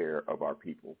take care of our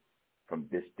people from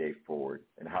this day forward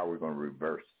and how we're going to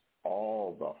reverse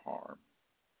all the harm.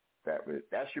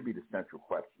 That should be the central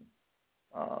question.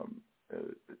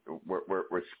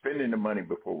 We're spending the money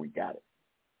before we got it.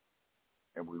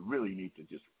 And we really need to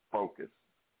just focus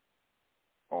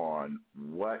on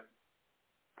what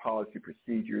policy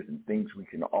procedures and things we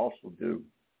can also do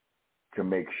to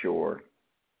make sure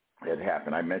that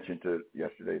happen. I mentioned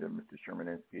yesterday to Mr.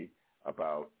 Shermaninsky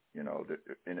about,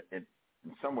 in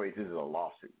some ways this is a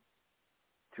lawsuit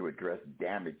to address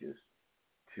damages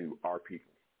to our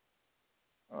people,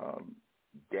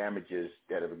 damages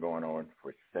that have been going on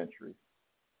for centuries.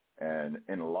 And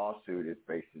in a lawsuit, it's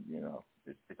basically,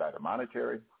 it's either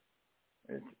monetary,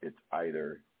 it's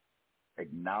either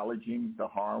acknowledging the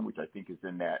harm, which I think is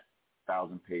in that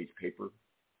 1,000-page paper.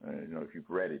 I don't know if you've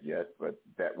read it yet, but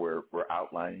that we're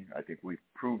outlining. I think we've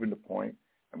proven the point,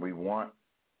 and we want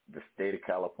the state of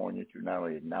California to not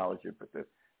only acknowledge it, but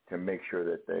to make sure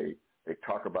that they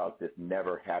talk about this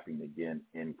never happening again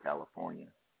in California.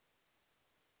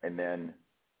 And then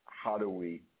how do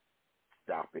we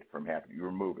stop it from happening? You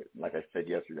remove it. Like I said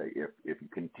yesterday, if you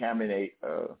contaminate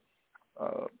the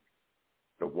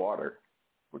water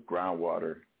with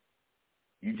groundwater,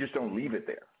 you just don't leave it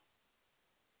there.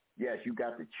 Yes, you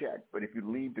got the check, but if you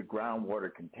leave the groundwater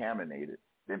contaminated,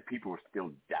 then people are still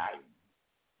dying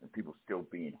and people still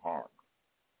being harmed.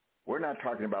 We're not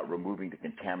talking about removing the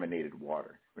contaminated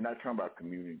water. We're not talking about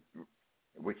community,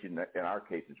 which in our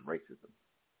case is racism,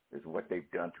 is what they've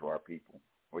done to our people,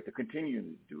 what they're continuing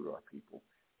to do to our people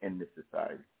in this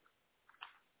society.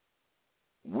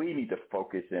 We need to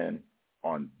focus in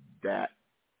on that,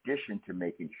 in addition to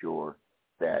making sure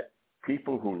that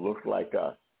people who look like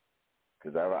us,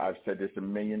 because I've said this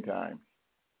 1 million times,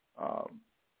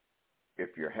 if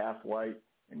you're half white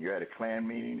and you're at a Klan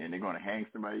meeting and they're going to hang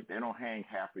somebody, they don't hang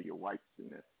half of your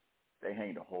whiteness. They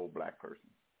hang the whole black person.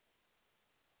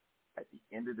 At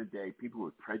the end of the day, people who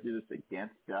are prejudiced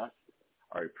against us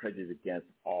are prejudiced against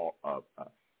all of us.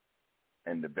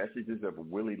 And the vestiges of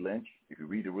Willie Lynch, if you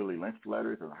read the Willie Lynch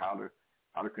letters on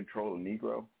how to control a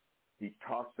Negro, he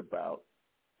talks about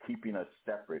keeping us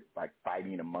separate by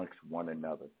fighting amongst one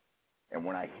another. And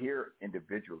when I hear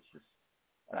individuals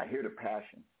and I hear the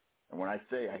passion, and when I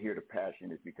say I hear the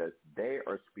passion, it's because they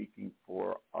are speaking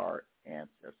for our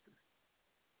ancestors.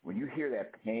 When you hear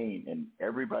that pain, and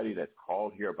everybody that's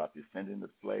called here about descendants of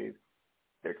slaves,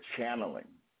 they're channeling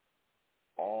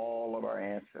all of our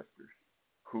ancestors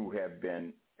who have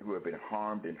been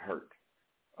harmed and hurt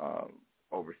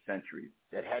over centuries,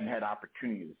 that hadn't had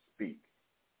opportunity to speak.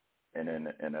 And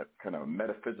in a kind of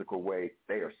metaphysical way,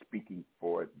 they are speaking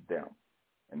for them.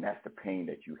 And that's the pain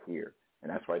that you hear.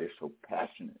 And that's why they're so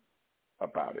passionate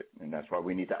about it. And that's why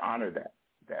we need to honor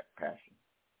that passion.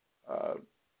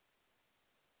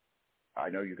 I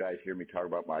know you guys hear me talk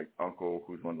about my uncle,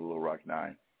 who's one of the Little Rock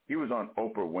Nine. He was on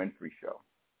Oprah Winfrey show,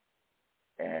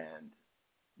 and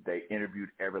they interviewed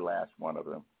every last one of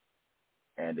them,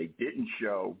 and they didn't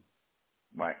show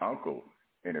my uncle's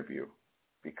interview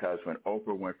because when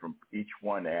Oprah went from each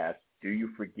one to ask, "Do you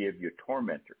forgive your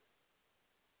tormentor?"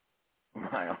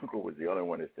 My uncle was the only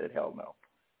one that said hell no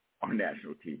on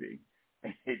national TV,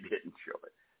 and they didn't show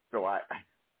it. So I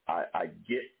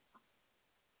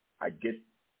get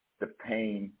the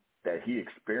pain that he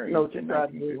experienced in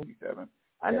 1957.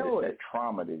 I know that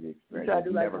trauma that he experienced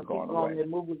has never gone away,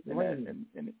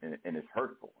 and it's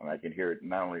hurtful. And I can hear it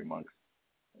not only amongst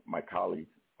my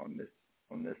colleagues on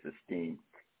this esteemed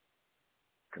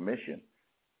commission,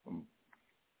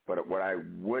 but what I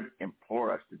would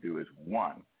implore us to do is,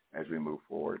 one, as we move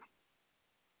forward,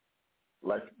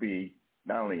 let's be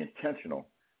not only intentional,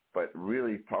 but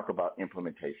really talk about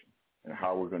implementation and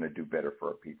how we're going to do better for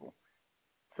our people.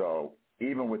 So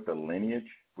even with the lineage,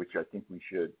 which I think we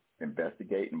should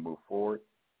investigate and move forward,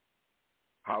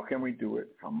 how can we do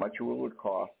it? How much will it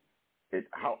cost?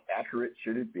 How accurate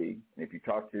should it be? And if you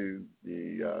talk to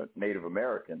the Native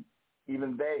Americans,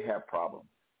 even they have problems.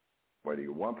 Whether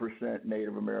you're 1%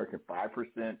 Native American,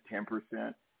 5%,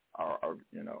 10%, are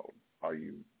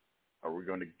we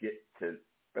going to get to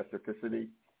specificity?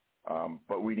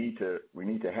 But we need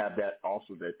to have that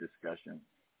discussion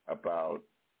about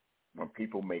when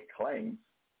people make claims,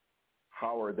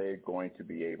 how are they going to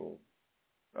be able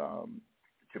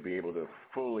to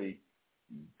fully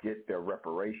get their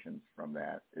reparations from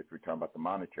that? If we're talking about the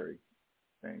monetary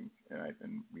things,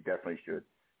 and we definitely should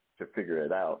figure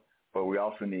it out. But we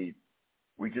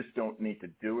just don't need to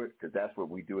do it because that's what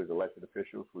we do as elected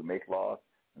officials. We make laws,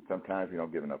 and sometimes we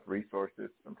don't give enough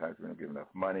resources. Sometimes we don't give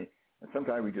enough money. And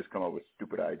sometimes we just come up with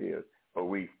stupid ideas, but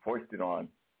we foist it on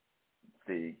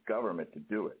the government to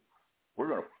do it. We're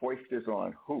going to foist this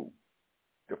on who?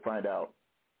 To find out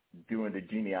doing the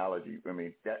genealogy. I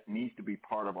mean, that needs to be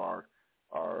part of our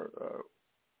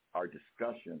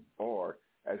discussion. Or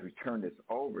as we turn this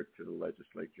over to the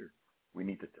legislature, we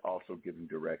need to also give them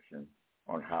direction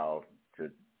on how to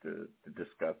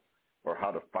discuss or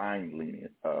how to find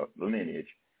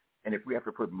lineage. And if we have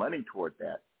to put money toward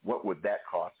that, what would that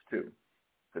cost too?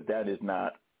 Because that is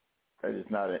not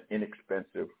an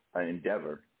inexpensive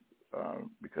endeavor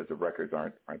because the records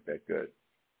aren't that good.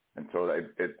 And so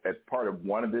as part of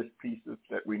one of these pieces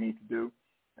that we need to do,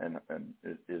 and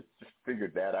is just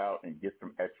figure that out and get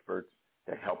some experts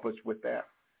to help us with that,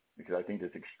 because I think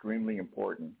it's extremely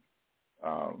important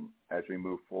as we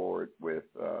move forward with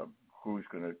who's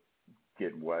going to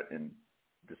get what in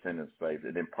descendants of slaves.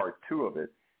 And in part two of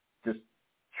it, just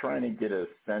trying to get a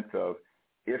sense of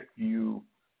if you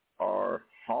are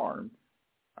harmed,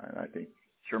 and I think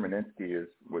Sherman Insky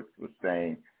was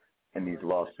saying in these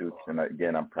lawsuits, and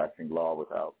again, I'm practicing law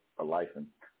without a license,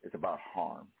 it's about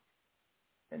harm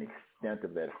and extent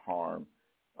of that harm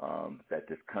that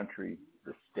this country,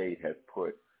 the state has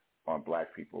put on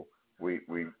black people. We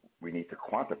need to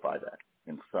quantify that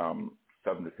in some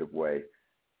substantive way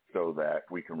so that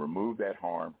we can remove that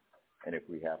harm, and if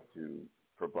we have to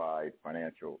provide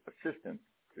financial assistance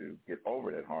to get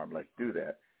over that harm, let's do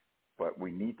that. But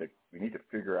we need to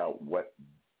figure out what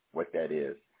that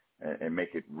is and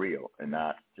make it real and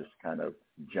not just kind of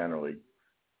generally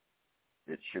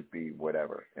it should be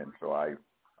whatever. And so I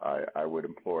would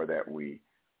implore that we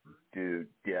do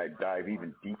dive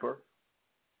even deeper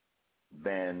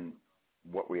than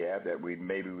what we have, that we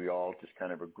all just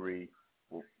kind of agree,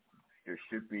 well, there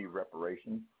should be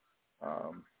reparations,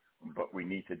 but we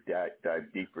need to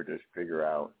dive deeper to figure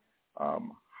out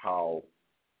how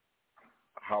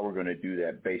we're going to do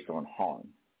that based on harm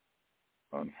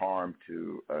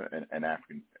to an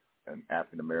African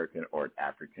American or an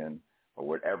African or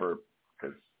whatever.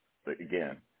 Because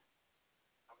again,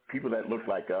 people that look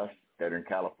like us that are in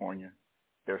California,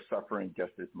 they're suffering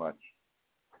just as much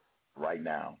right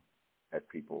now as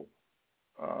people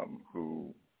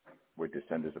who were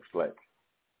descendants of slaves.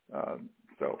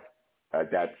 So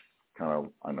that's kind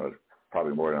of, I know it's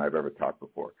probably more than I've ever talked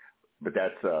before, but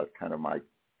that's kind of my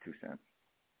 2 cents.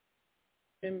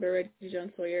 Member Reggie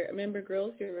John Sawyer. Member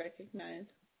Grills, you're recognized.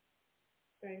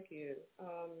 Thank you.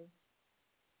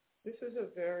 This is a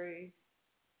very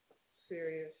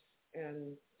serious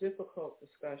and difficult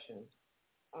discussion.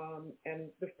 And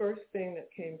the first thing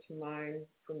that came to mind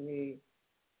for me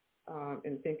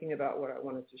in thinking about what I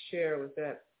wanted to share was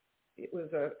that it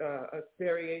was a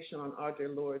variation on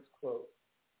Audre Lorde's quote.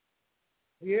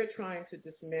 We are trying to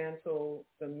dismantle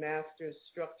the master's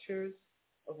structures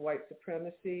of white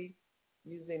supremacy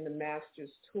using the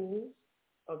master's tools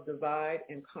of divide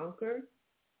and conquer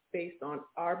based on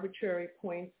arbitrary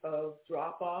points of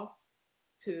drop-off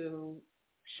to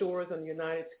shores in the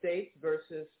United States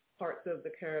versus parts of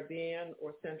the Caribbean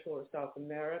or Central or South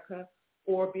America,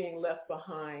 or being left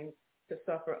behind to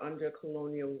suffer under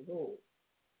colonial rule.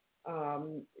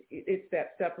 It's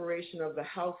that separation of the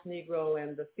house Negro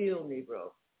and the field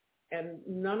Negro. And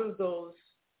none of those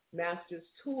master's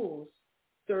tools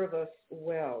serve us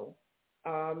well.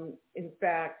 In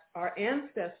fact, our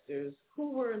ancestors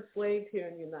who were enslaved here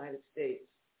in the United States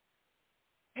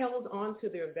held on to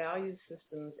their value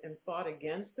systems and fought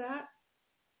against that.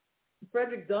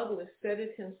 Frederick Douglass said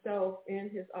it himself in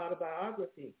his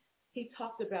autobiography. He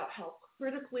talked about how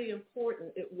critically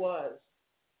important it was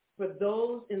for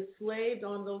those enslaved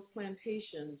on those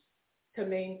plantations to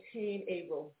maintain a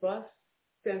robust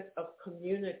sense of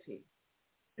community,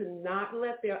 to not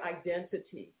let their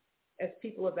identity as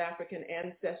people of African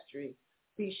ancestry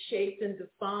be shaped and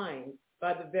defined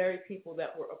by the very people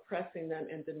that were oppressing them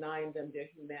and denying them their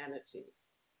humanity.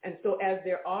 And so as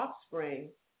their offspring,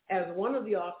 as one of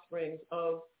the offsprings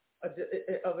of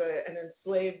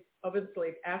enslaved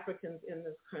Africans in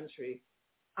this country,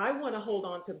 I want to hold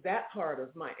on to that part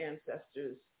of my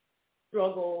ancestors'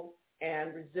 struggle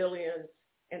and resilience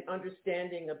and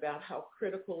understanding about how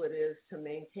critical it is to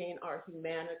maintain our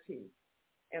humanity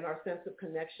and our sense of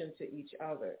connection to each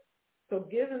other. So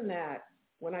given that,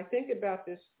 when I think about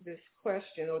this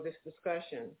question or this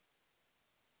discussion,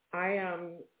 I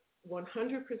am 100%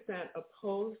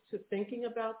 opposed to thinking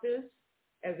about this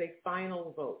as a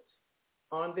final vote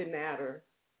on the matter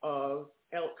of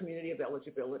community of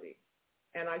eligibility.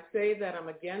 And I say that I'm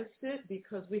against it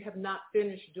because we have not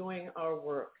finished doing our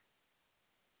work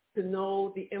to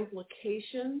know the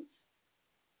implications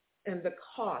and the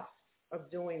cost of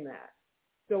doing that.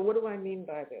 So what do I mean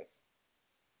by this?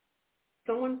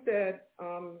 Someone said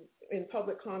in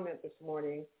public comment this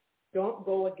morning, don't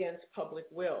go against public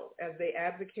will, as they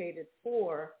advocated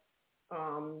for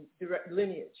direct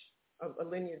lineage, a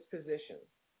lineage position.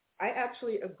 I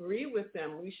actually agree with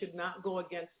them. We should not go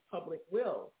against public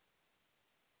will.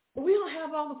 But we don't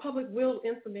have all the public will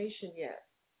information yet.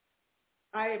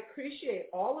 I appreciate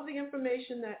all of the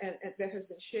information that has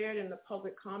been shared in the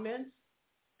public comments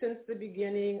since the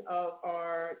beginning of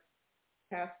our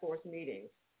task force meetings.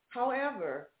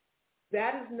 However,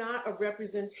 that is not a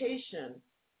representation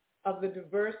of the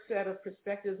diverse set of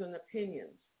perspectives and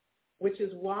opinions, which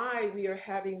is why we are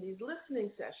having these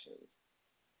listening sessions.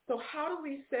 So how do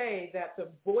we say that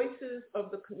the voices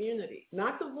of the community,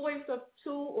 not the voice of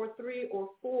 2 or 3 or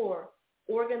 4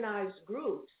 organized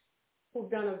groups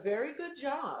who've done a very good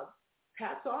job,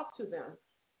 hats off to them,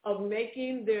 of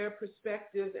making their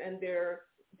perspectives and their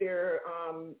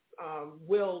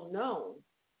will known,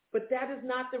 but that is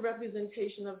not the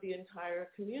representation of the entire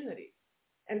community.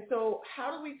 And so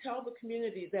how do we tell the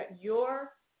community that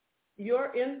your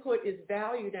input is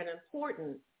valued and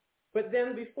important, but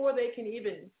then before they can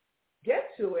even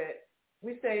get to it,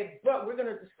 we say, but we're going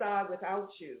to decide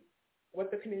without you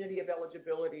what the community of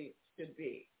eligibility should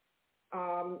be.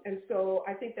 And so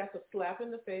I think that's a slap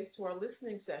in the face to our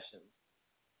listening sessions,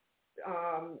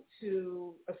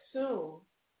 to assume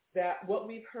that what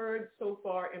we've heard so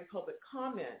far in public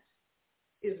comment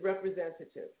is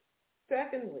representative.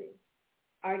 Secondly,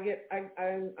 I'm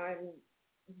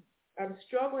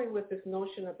struggling with this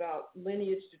notion about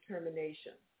lineage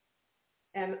determination.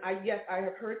 And I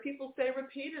have heard people say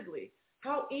repeatedly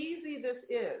how easy this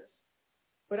is,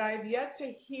 but I have yet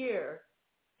to hear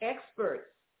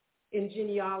experts in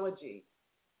genealogy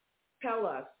tell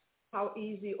us how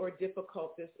easy or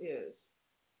difficult this is.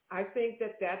 I think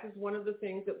that is one of the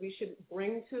things that we should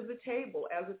bring to the table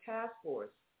as a task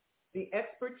force, the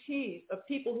expertise of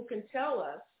people who can tell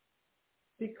us,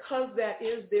 because that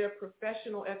is their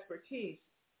professional expertise,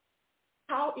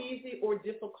 how easy or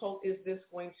difficult is this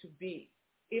going to be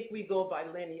if we go by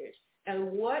lineage?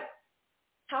 And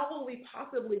how will we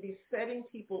possibly be setting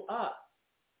people up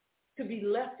to be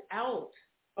left out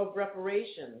of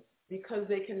reparations because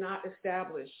they cannot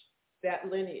establish that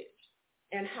lineage?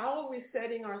 And how are we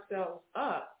setting ourselves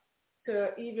up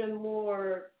to even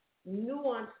more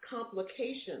nuanced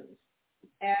complications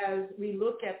as we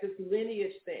look at this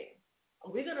lineage thing?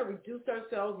 Are we going to reduce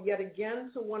ourselves yet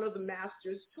again to one of the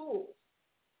master's tools?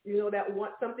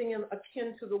 Something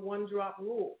akin to the one-drop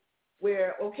rule,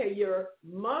 where, okay, your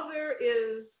mother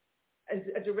is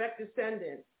a direct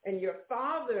descendant and your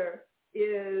father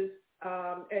is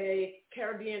a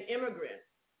Caribbean immigrant.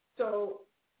 So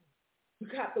you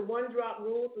got the one-drop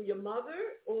rule for your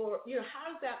mother, or,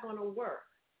 how is that going to work?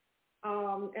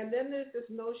 And then there's this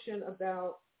notion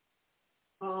about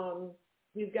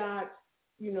you've got,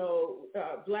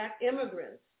 Black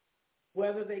immigrants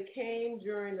whether they came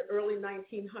during the early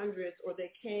 1900s or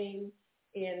they came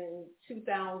in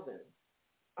 2000,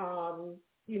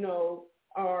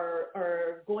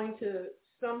 are going to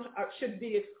should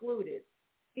be excluded,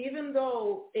 even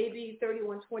though AB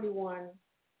 3121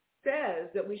 says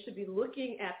that we should be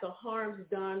looking at the harms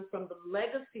done from the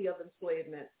legacy of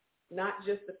enslavement, not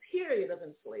just the period of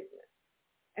enslavement.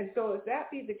 And so if that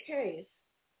be the case,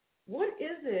 what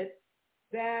is it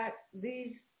that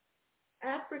these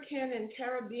African and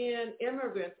Caribbean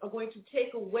immigrants are going to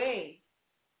take away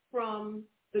from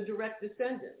the direct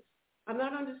descendants? I'm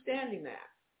not understanding that.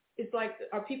 It's like,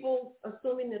 are people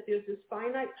assuming that there's this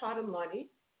finite pot of money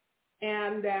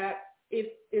and that if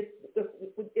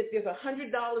there's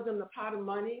 $100 in the pot of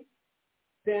money,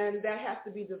 then that has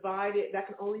to be divided. That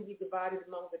can only be divided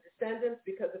among the descendants,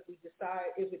 because if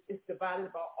it's divided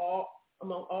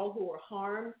among all who are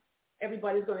harmed,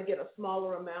 everybody's going to get a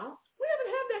smaller amount. We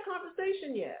haven't had that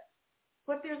conversation yet.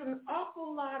 But there's an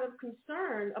awful lot of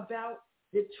concern about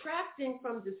detracting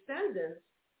from descendants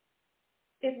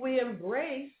if we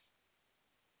embrace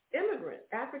immigrants,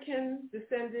 African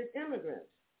descended immigrants.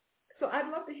 So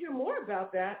I'd love to hear more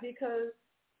about that, because,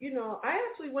 I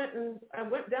actually went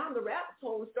down the rabbit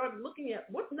hole and started looking at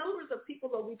what numbers of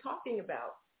people are we talking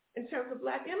about in terms of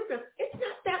Black immigrants. It's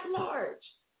not that large.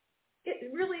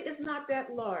 It really is not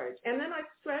that large. And then I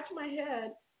scratched my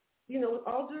head, with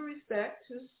all due respect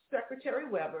to Secretary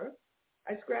Weber,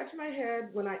 I scratched my head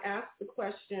when I asked the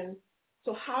question,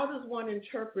 so how does one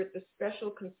interpret the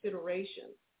special consideration,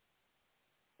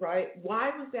 right? Why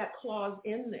was that clause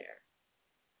in there?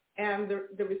 And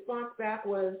the response back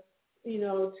was,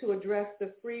 to address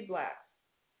the free Blacks.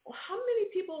 Well, how many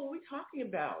people are we talking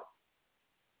about?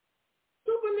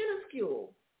 Super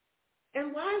minuscule.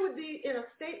 And why would in a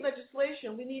state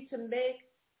legislation, we need to make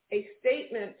a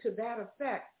statement to that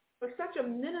effect for such a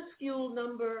minuscule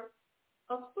number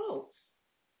of folks?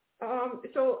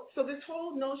 So this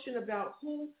whole notion about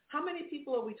how many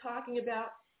people are we talking about,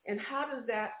 and how does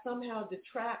that somehow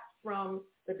detract from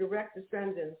the direct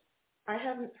descendants, I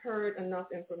haven't heard enough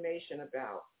information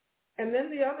about. And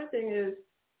then the other thing is,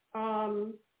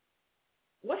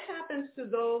 what happens to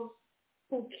those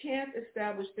who can't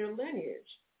establish their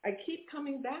lineage? I keep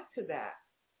coming back to that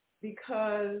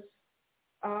because,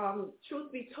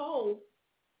 truth be told,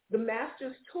 the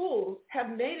master's tools have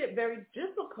made it very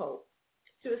difficult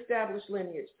to establish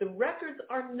lineage. The records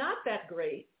are not that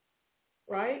great,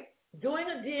 right? Doing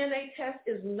a DNA test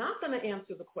is not going to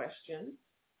answer the question.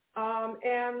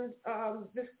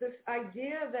 This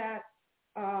idea that,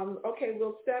 okay,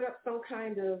 we'll set up some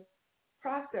kind of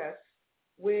process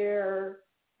where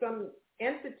some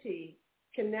entity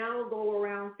can now go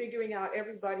around figuring out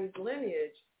everybody's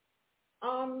lineage,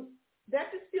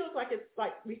 that just feels like it's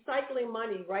like recycling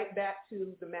money right back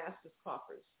to the master's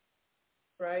coffers,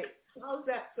 right? How's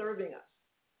that serving us?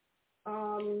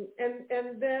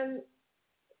 And then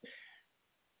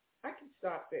I can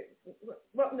stop there.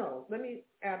 Well, no, let me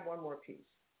add one more piece,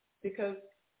 because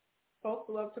folks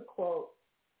love to quote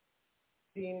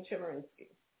Dean Chemerinsky.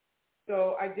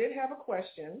 So I did have a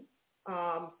question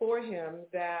for him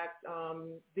that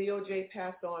DOJ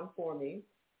passed on for me.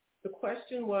 The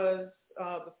question was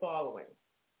the following.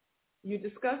 You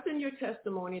discussed in your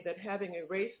testimony that having a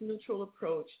race-neutral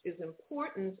approach is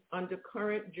important under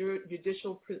current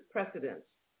judicial precedents,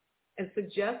 and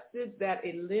suggested that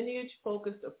a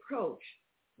lineage-focused approach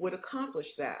would accomplish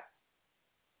that.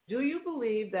 Do you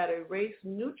believe that a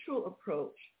race-neutral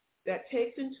approach that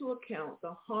takes into account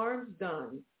the harms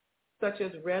done, such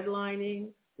as redlining,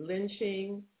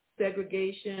 lynching,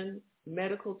 segregation,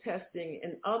 medical testing,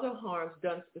 and other harms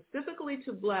done specifically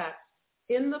to Blacks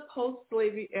in the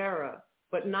post-slavery era,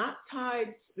 but not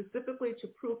tied specifically to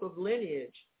proof of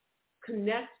lineage,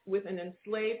 connect with an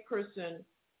enslaved person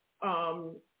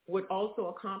would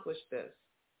also accomplish this?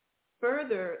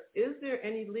 Further, is there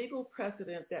any legal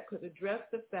precedent that could address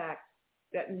the fact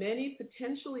that many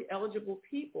potentially eligible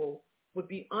people would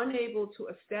be unable to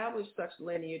establish such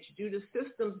lineage due to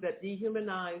systems that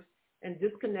dehumanize and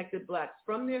disconnected Blacks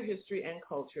from their history and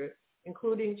culture,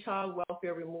 including child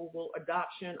welfare removal,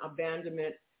 adoption,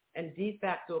 abandonment, and de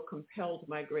facto compelled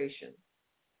migration?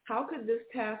 How could this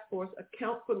task force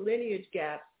account for lineage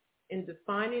gaps in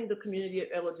defining the community of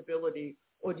eligibility,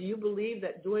 or do you believe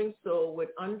that doing so would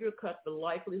undercut the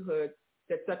likelihood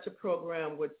that such a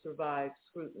program would survive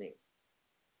scrutiny?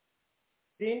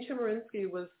 Dean Chemerinsky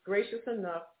was gracious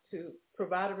enough to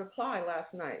provide a reply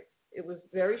last night. It was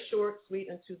very short, sweet,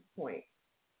 and to the point.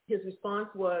 His response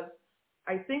was,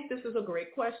 I think this is a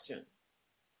great question.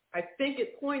 I think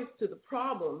it points to the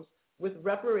problems with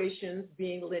reparations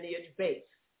being lineage-based.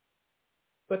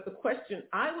 But the question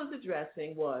I was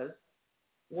addressing was,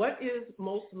 what is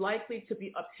most likely to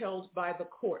be upheld by the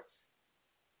courts?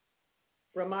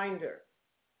 Reminder,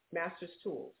 master's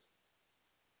tools.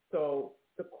 So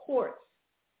the courts,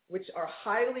 which are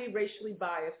highly racially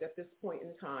biased at this point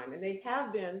in time, and they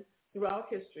have been throughout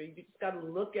history, you just got to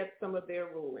look at some of their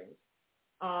rulings.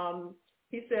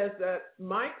 He says that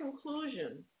my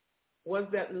conclusion was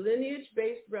that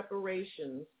lineage-based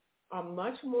reparations are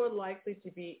much more likely to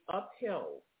be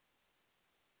upheld,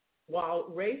 while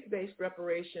race-based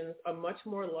reparations are much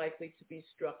more likely to be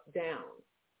struck down.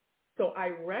 So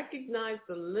I recognize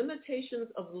the limitations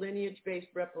of lineage-based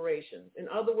reparations. In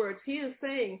other words, he is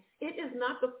saying it is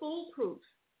not the foolproof.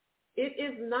 It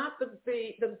is not the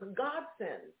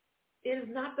godsend. It is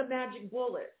not the magic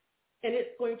bullet. And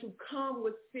it's going to come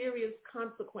with serious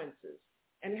consequences.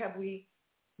 And have we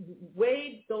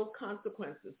weighed those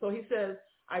consequences? So he says,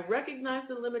 I recognize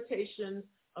the limitations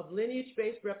of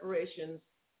lineage-based reparations,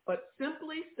 but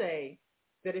simply say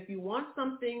that if you want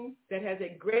something that has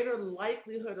a greater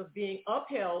likelihood of being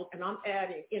upheld, and I'm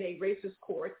adding in a racist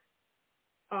court,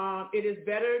 it is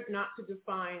better not to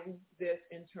define this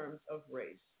in terms of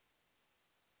race.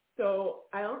 So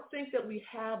I don't think that we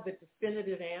have the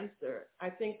definitive answer. I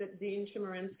think that Dean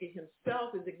Chemerinsky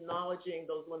himself is acknowledging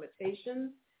those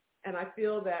limitations, and I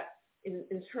feel that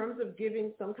in terms of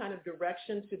giving some kind of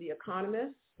direction to the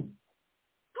economists,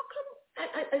 how come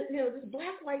this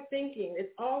black-white thinking,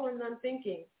 it's all or none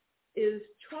thinking, is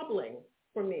troubling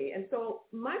for me. And so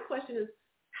my question is,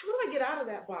 how do I get out of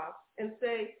that box and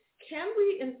say, can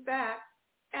we in fact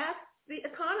ask the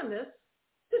economists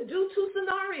to do two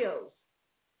scenarios?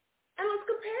 And let's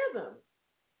compare them,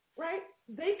 right?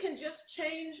 They can just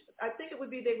change, I think it would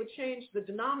be they would change the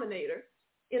denominator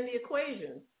in the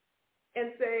equation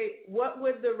and say, what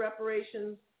would the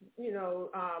reparations,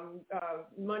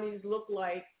 monies look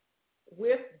like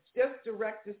with just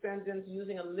direct descendants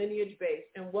using a lineage base,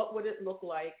 and what would it look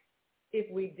like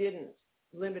if we didn't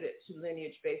limit it to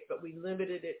lineage base, but we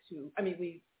limited it to,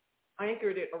 we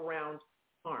anchored it around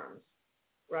arms,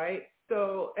 right?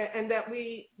 So, and that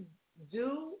we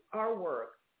do our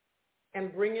work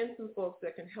and bring in some folks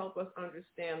that can help us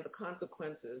understand the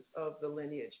consequences of the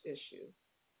lineage issue.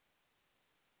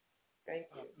 Thank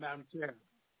you. Madam Chair.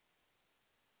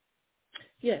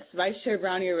 Yes, Vice Chair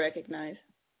Brown, you're recognized.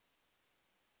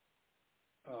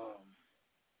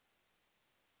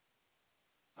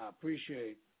 I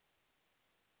appreciate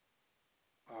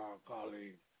our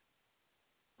colleague,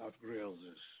 Dr. Grills'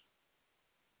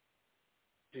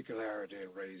 particularity in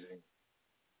raising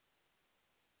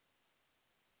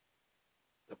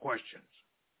the questions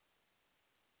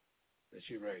that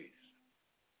she raised.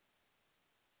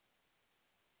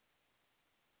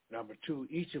 Number two,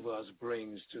 each of us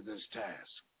brings to this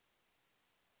task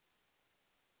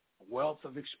a wealth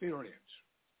of experience.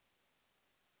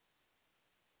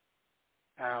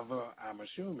 However, I'm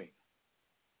assuming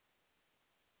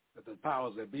that the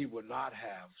powers that be would not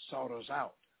have sought us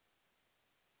out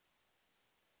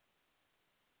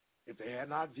if they had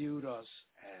not viewed us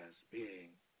as being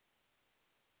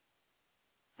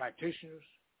practitioners,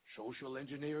 social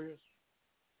engineers,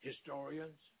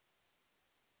 historians,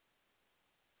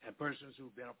 and persons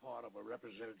who've been a part of a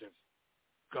representative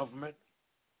government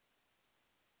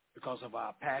because of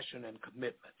our passion and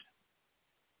commitment.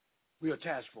 We are a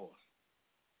task force.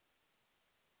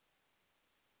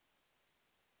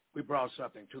 We brought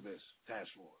something to this task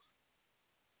force.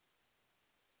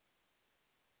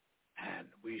 And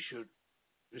we should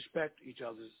respect each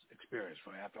other's experience.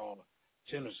 For after all,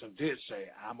 Tennyson did say,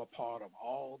 I'm a part of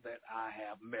all that I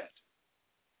have met.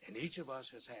 And each of us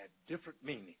has had different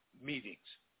meetings.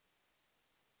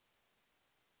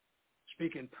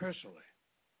 Speaking personally,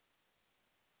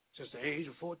 since the age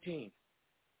of 14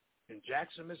 in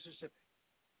Jackson, Mississippi,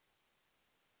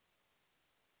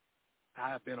 I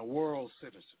have been a world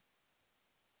citizen.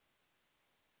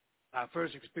 My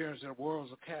first experience in a World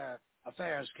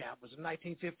Affairs camp was in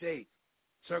 1958,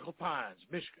 Circle Pines,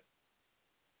 Michigan.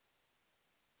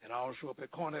 And also up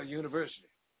at Cornell University,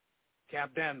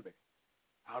 Camp Danby,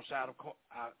 outside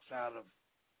of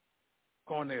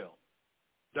Cornell,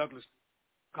 Douglas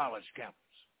College campus.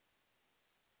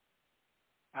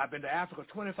 I've been to Africa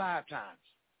 25 times,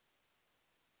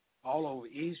 all over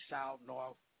East, South,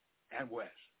 North, and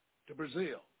West, to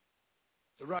Brazil,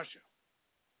 to Russia,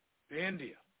 to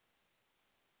India.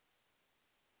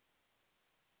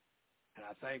 And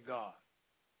I thank God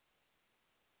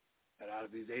that out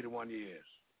of these 81 years,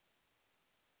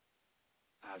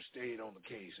 I've stayed on the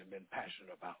case and been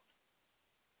passionate about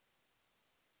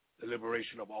the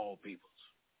liberation of all peoples.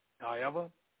 However,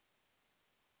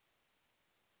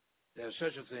 there's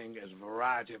such a thing as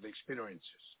variety of experiences.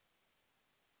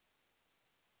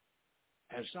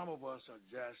 And some of us have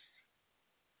just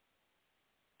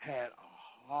had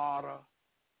a harder,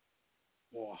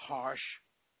 more harsh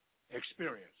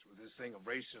experience with this thing of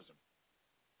racism,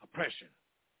 oppression,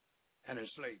 and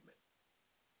enslavement.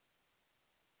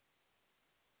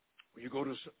 When you go to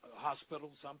a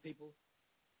hospital, some people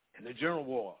in the general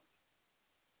ward,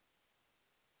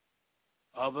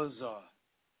 others are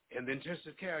in the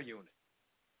intensive care unit,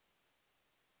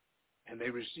 and they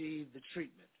receive the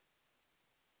treatment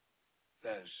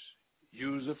that's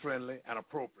user-friendly and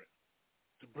appropriate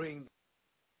to bring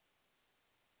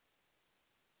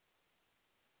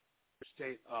the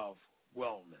state of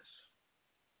wellness.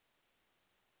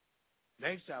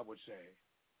 Next, I would say,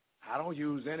 I don't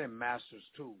use any master's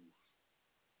tools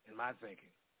in my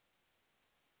thinking.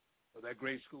 But that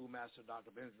great schoolmaster,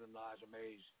 Dr. Benjamin Elijah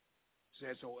Mays,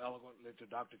 said so eloquently to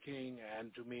Dr. King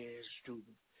and to me as a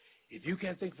student, if you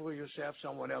can't think for yourself,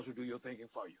 someone else will do your thinking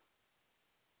for you.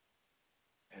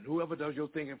 And whoever does your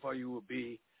thinking for you will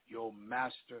be your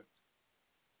master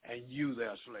and you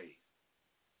their slave.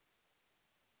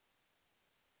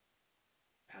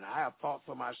 And I have thought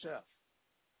for myself.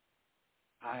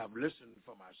 I have listened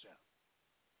for myself.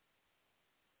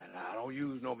 And I don't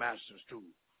use no master's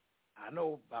tool. I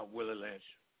know about Willie Lynch.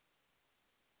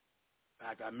 In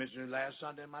fact, I mentioned it last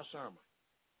Sunday in my sermon,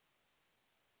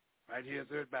 right here at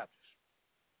Third Baptist.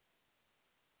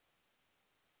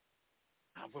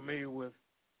 I'm familiar with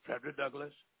Frederick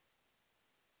Douglass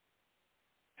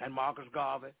and Marcus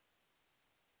Garvey.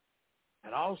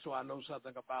 And also I know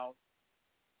something about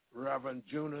Reverend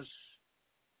Jonas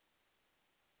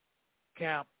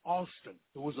Camp Austin,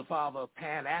 who was the father of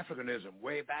Pan-Africanism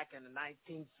way back in the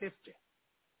 1950s.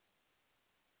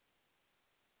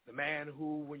 The man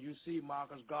who, when you see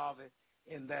Marcus Garvey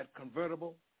in that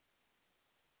convertible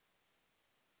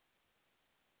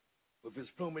with his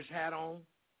plumage hat on,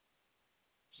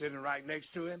 sitting right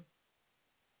next to him,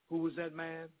 who was that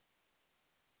man?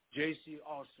 J.C.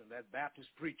 Austin, that Baptist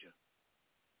preacher,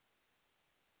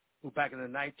 who back in the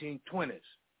 1920s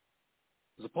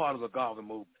was a part of the Garvey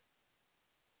movement.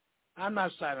 I'm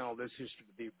not citing all this history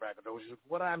to be braggadocious.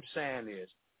 What I'm saying is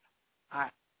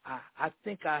I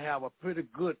think I have a pretty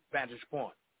good vantage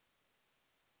point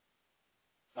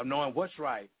of knowing what's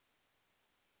right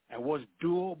and what's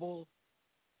doable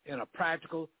in a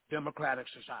practical democratic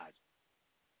society.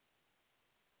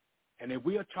 And if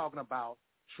we are talking about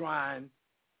trying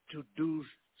to do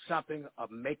something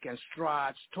of making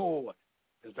strides toward,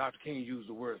 as Dr. King used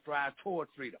the word, strides toward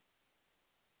freedom,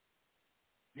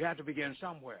 you have to begin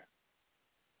somewhere.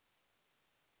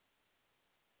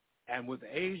 And with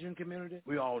the Asian community,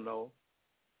 we all know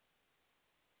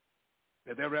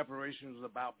that their reparations was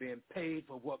about being paid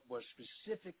for what was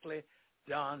specifically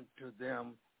done to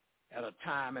them at a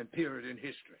time and period in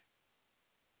history.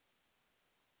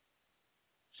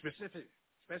 Specificity.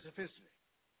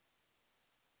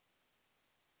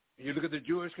 When you look at the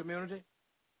Jewish community,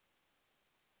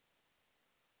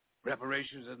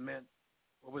 reparations has meant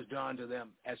what was done to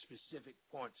them at specific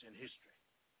points in history.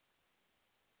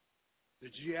 The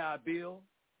GI Bill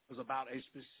was about a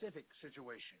specific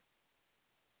situation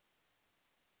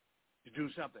to do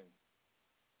something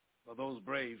for those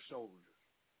brave soldiers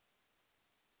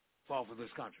fought for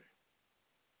this country.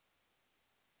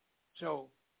 So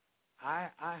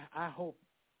I hope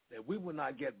that we will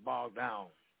not get bogged down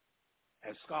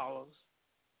as scholars,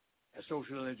 as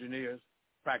social engineers,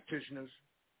 practitioners,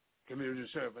 community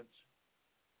servants,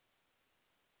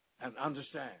 and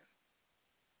understand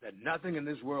that nothing in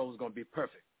this world is going to be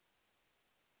perfect.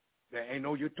 There ain't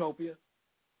no utopia.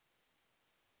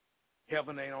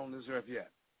 Heaven ain't on this earth yet.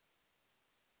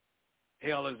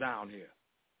 Hell is down here.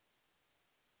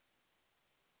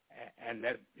 And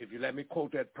that, if you let me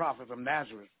quote that prophet from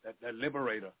Nazareth, that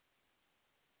liberator,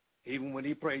 even when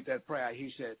he prayed that prayer,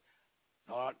 he said,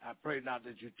 Lord, I pray not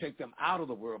that you take them out of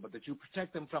the world, but that you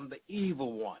protect them from the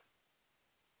evil one.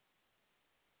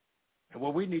 And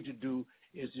what we need to do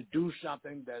is to do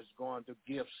something that's going to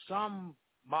give some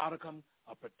modicum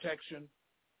of protection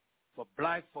for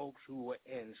black folks who were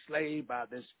enslaved by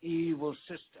this evil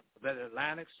system, that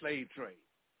Atlantic slave trade,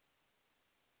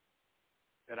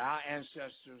 that our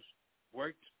ancestors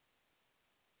worked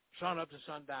sun up to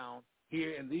sundown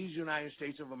here in these United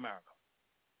States of America,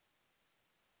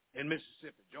 in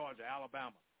Mississippi, Georgia,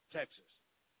 Alabama, Texas.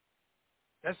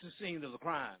 That's the scene of the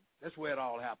crime. That's where it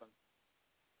all happened.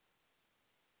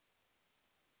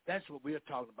 That's what we are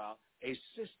talking about, a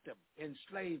system,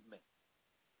 enslavement.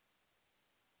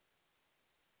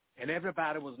 And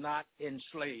everybody was not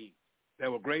enslaved.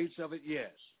 There were grades of it,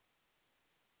 yes.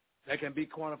 that can be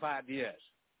quantified, yes.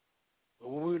 But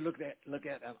when we look at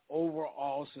an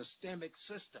overall systemic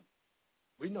system,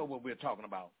 we know what we're talking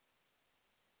about.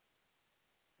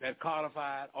 That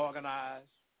codified, organized,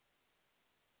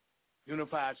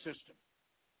 unified system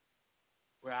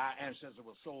where our ancestors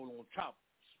were sold on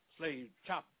slave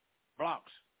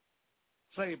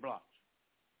blocks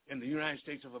in the United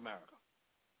States of America,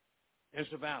 in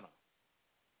Savannah,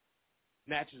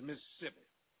 Natchez, Mississippi,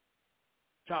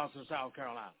 Charleston, South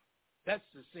Carolina. That's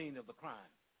the scene of the crime.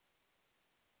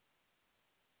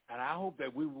 And I hope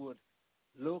that we would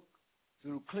look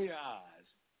through clear eyes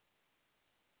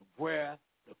where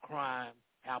the crime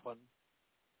happened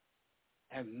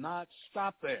and not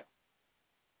stop there.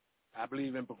 I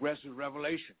believe in progressive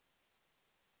revelation.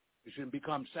 We shouldn't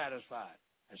become satisfied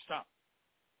and stop.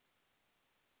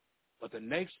 But the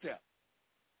next step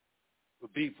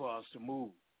would be for us to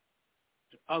move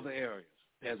to other areas.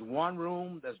 There's one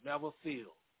room that's never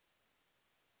filled,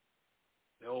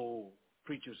 the old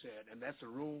preacher said, and that's a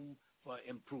room for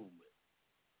improvement.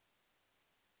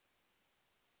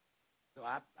 So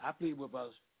I plead with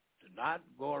us to not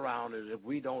go around as if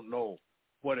we don't know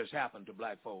what has happened to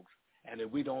black folks and if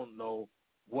we don't know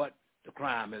what the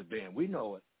crime has been. We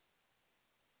know it.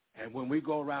 And when we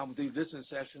go around with these listening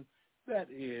sessions, that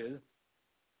is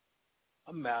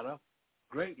a matter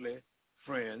greatly,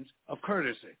 friends, of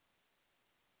courtesy.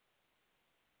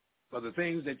 For the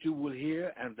things that you will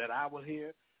hear and that I will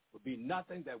hear will be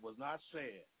nothing that was not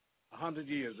said 100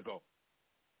 years ago.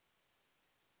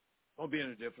 Don't be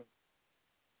any different.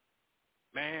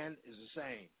 Man is the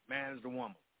same. Man is the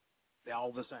woman. They're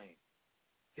all the same,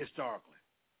 historically.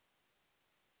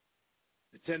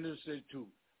 The tendency to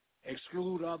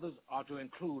exclude others or to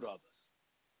include others,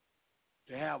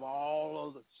 to have all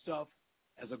of the stuff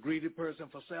as a greedy person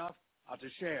for self or to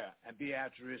share and be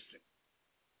altruistic.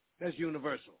 That's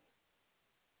universal,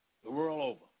 the world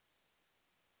over.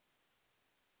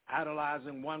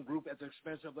 Idolizing one group at the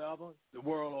expense of the other, the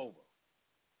world over.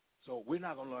 So we're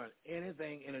not going to learn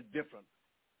anything any different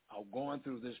of going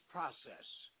through this process.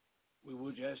 We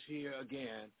will just hear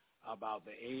again about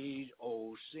the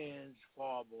age-old sins,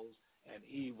 foibles, and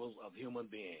evils of human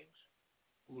beings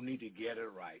who need to get it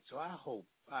right. So I hope,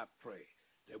 I pray,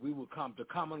 that we will come to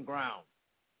common ground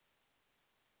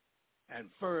and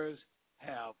first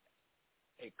have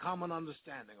a common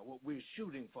understanding of what we're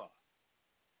shooting for.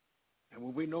 And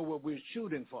when we know what we're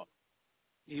shooting for,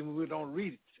 even if we don't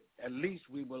read it, at least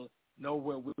we will know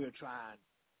where we're trying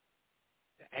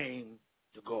to aim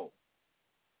to go.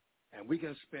 And we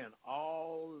can spend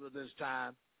all of this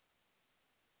time,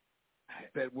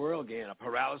 that world again, a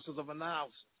paralysis of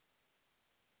analysis,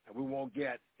 and we won't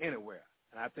get anywhere.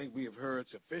 And I think we have heard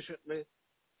sufficiently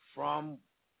from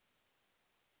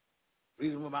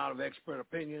reasonable amount of expert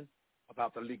opinion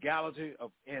about the legality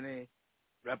of any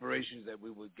reparations that we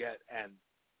would get, and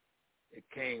it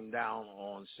came down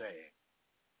on saying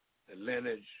the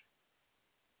lineage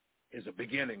is a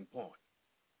beginning point,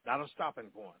 not a stopping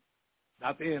point,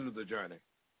 not the end of the journey,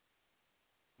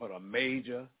 but a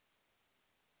major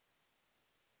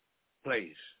place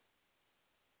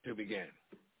to begin.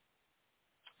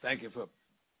 Thank you for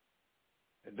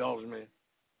indulging me,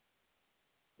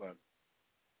 but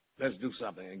let's do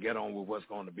something and get on with what's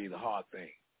going to be the hard thing,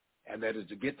 and that is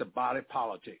to get the body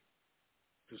politic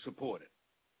to support it,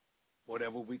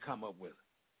 whatever we come up with.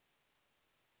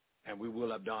 And we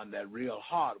will have done that real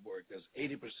hard work. There's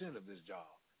 80% of this job.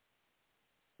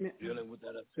 Dealing with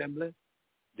that assembly,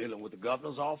 dealing with the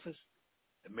governor's office,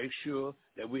 to make sure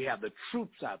that we have the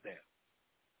troops out there.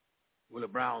 Willie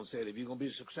Brown said, if you're going to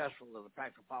be successful as a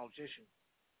practical politician,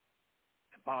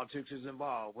 and politics is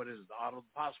involved, what is the art of the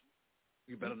possible?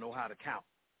 You better know how to count.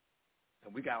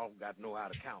 And we got to know how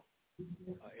to count.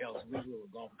 Else we will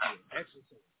go through an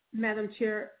exercise. Madam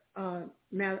Chair,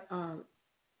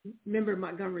 Member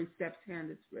Montgomery Stepp's hand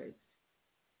is raised.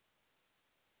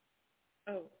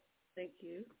 Oh, thank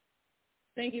you.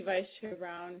 Thank you, Vice Chair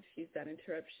Brown. Excuse that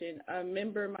interruption.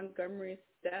 Member Montgomery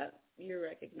Stepp, you're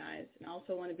recognized. And I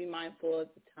also want to be mindful of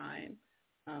the time.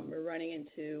 We're running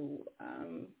into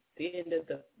the end of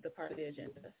the part of the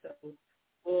agenda. So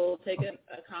we'll take a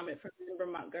comment from Member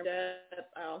Montgomery Stepp.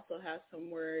 I also have some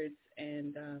words,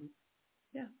 and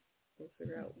we'll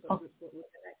figure out what we'll do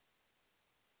next.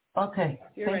 Okay.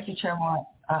 Thank you, Chairman.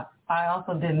 I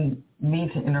also didn't mean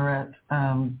to interrupt.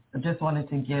 I just wanted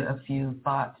to get a few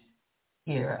thoughts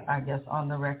here, I guess, on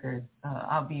the record.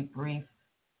 I'll be brief.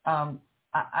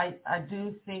 I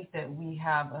do think that we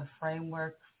have a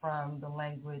framework from the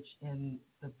language in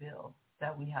the bill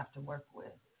that we have to work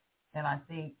with. And I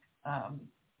think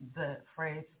the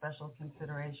phrase special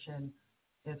consideration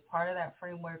is part of that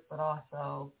framework, but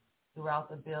also throughout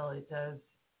the bill. It does,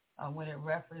 when it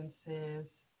references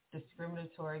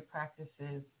discriminatory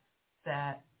practices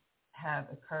that have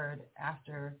occurred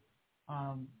after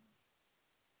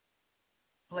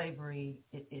slavery,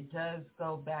 it does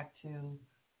go back to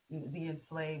the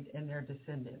enslaved and their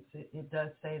descendants. It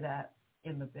does say that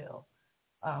in the bill.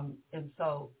 And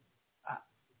so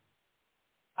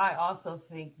I also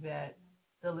think that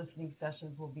the listening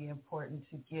sessions will be important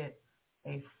to get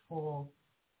a full,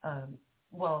 to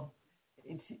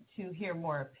hear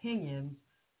more opinions,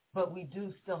 but we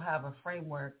do still have a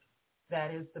framework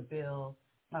that is the bill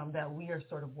that we are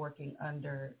sort of working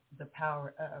under the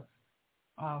power of.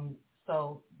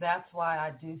 So that's why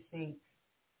I do think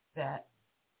that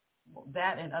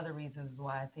and other reasons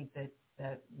why I think that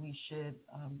we should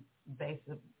base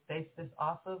this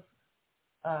off of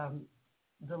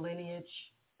the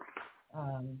lineage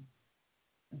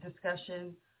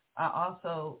discussion. I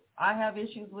have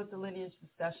issues with the lineage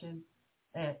discussion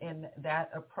and that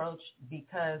approach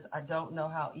because I don't know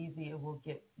how easy it will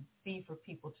be for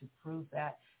people to prove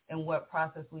that and what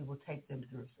process we will take them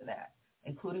through for that,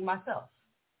 including myself.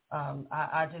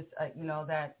 That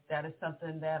is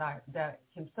something that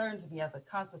concerns me as a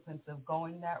consequence of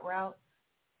going that route.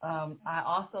 I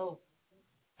also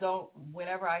don't,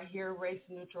 whenever I hear race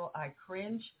neutral, I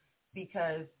cringe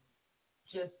because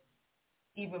just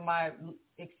even my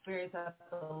experience at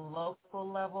the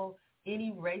local level,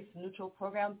 any race neutral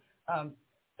program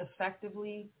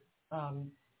effectively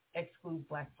excludes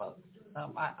Black folks.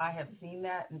 I have seen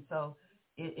that, and so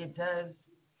it does.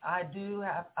 I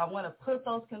want to put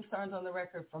those concerns on the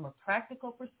record from a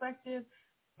practical perspective,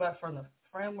 but from the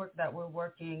framework that we're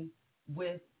working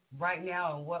with right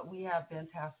now and what we have been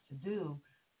tasked to do,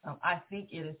 I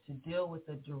think it is to deal with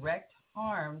the direct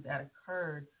harm that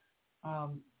occurred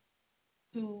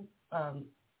to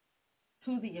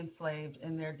the enslaved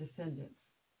and their descendants.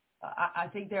 I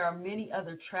think there are many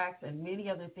other tracks and many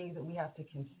other things that we have to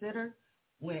consider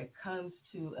when it comes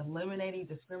to eliminating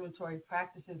discriminatory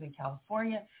practices in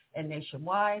California and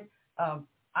nationwide.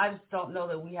 I just don't know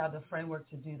that we have the framework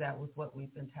to do that with what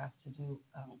we've been tasked to do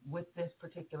with this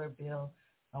particular bill.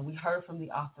 We heard from the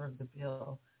author of the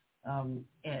bill.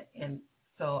 And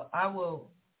so I will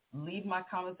leave my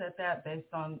comments at that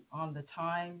based on the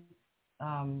time.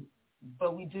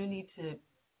 But we do need to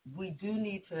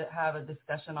have a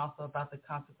discussion also about the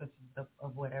consequences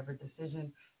of whatever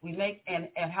decision we make and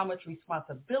how much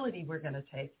responsibility we're going to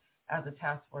take as a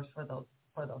task force for those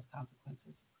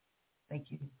consequences. Thank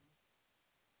you.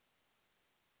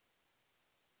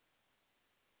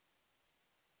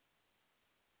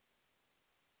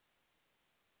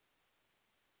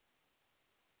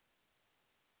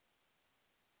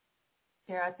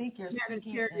 Chair, I think you're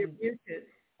speaking. Chair, you're muted.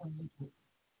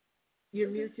 You're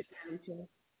muted, Madam Chair.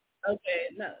 Okay,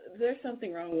 no, there's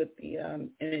something wrong with the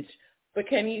image, but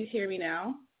can you hear me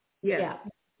now? Yeah.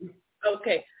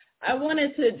 Okay, I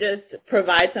wanted to just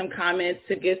provide some comments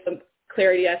to give some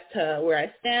clarity as to where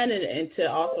I stand and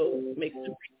to also make some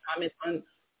brief comments on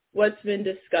what's been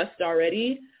discussed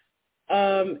already.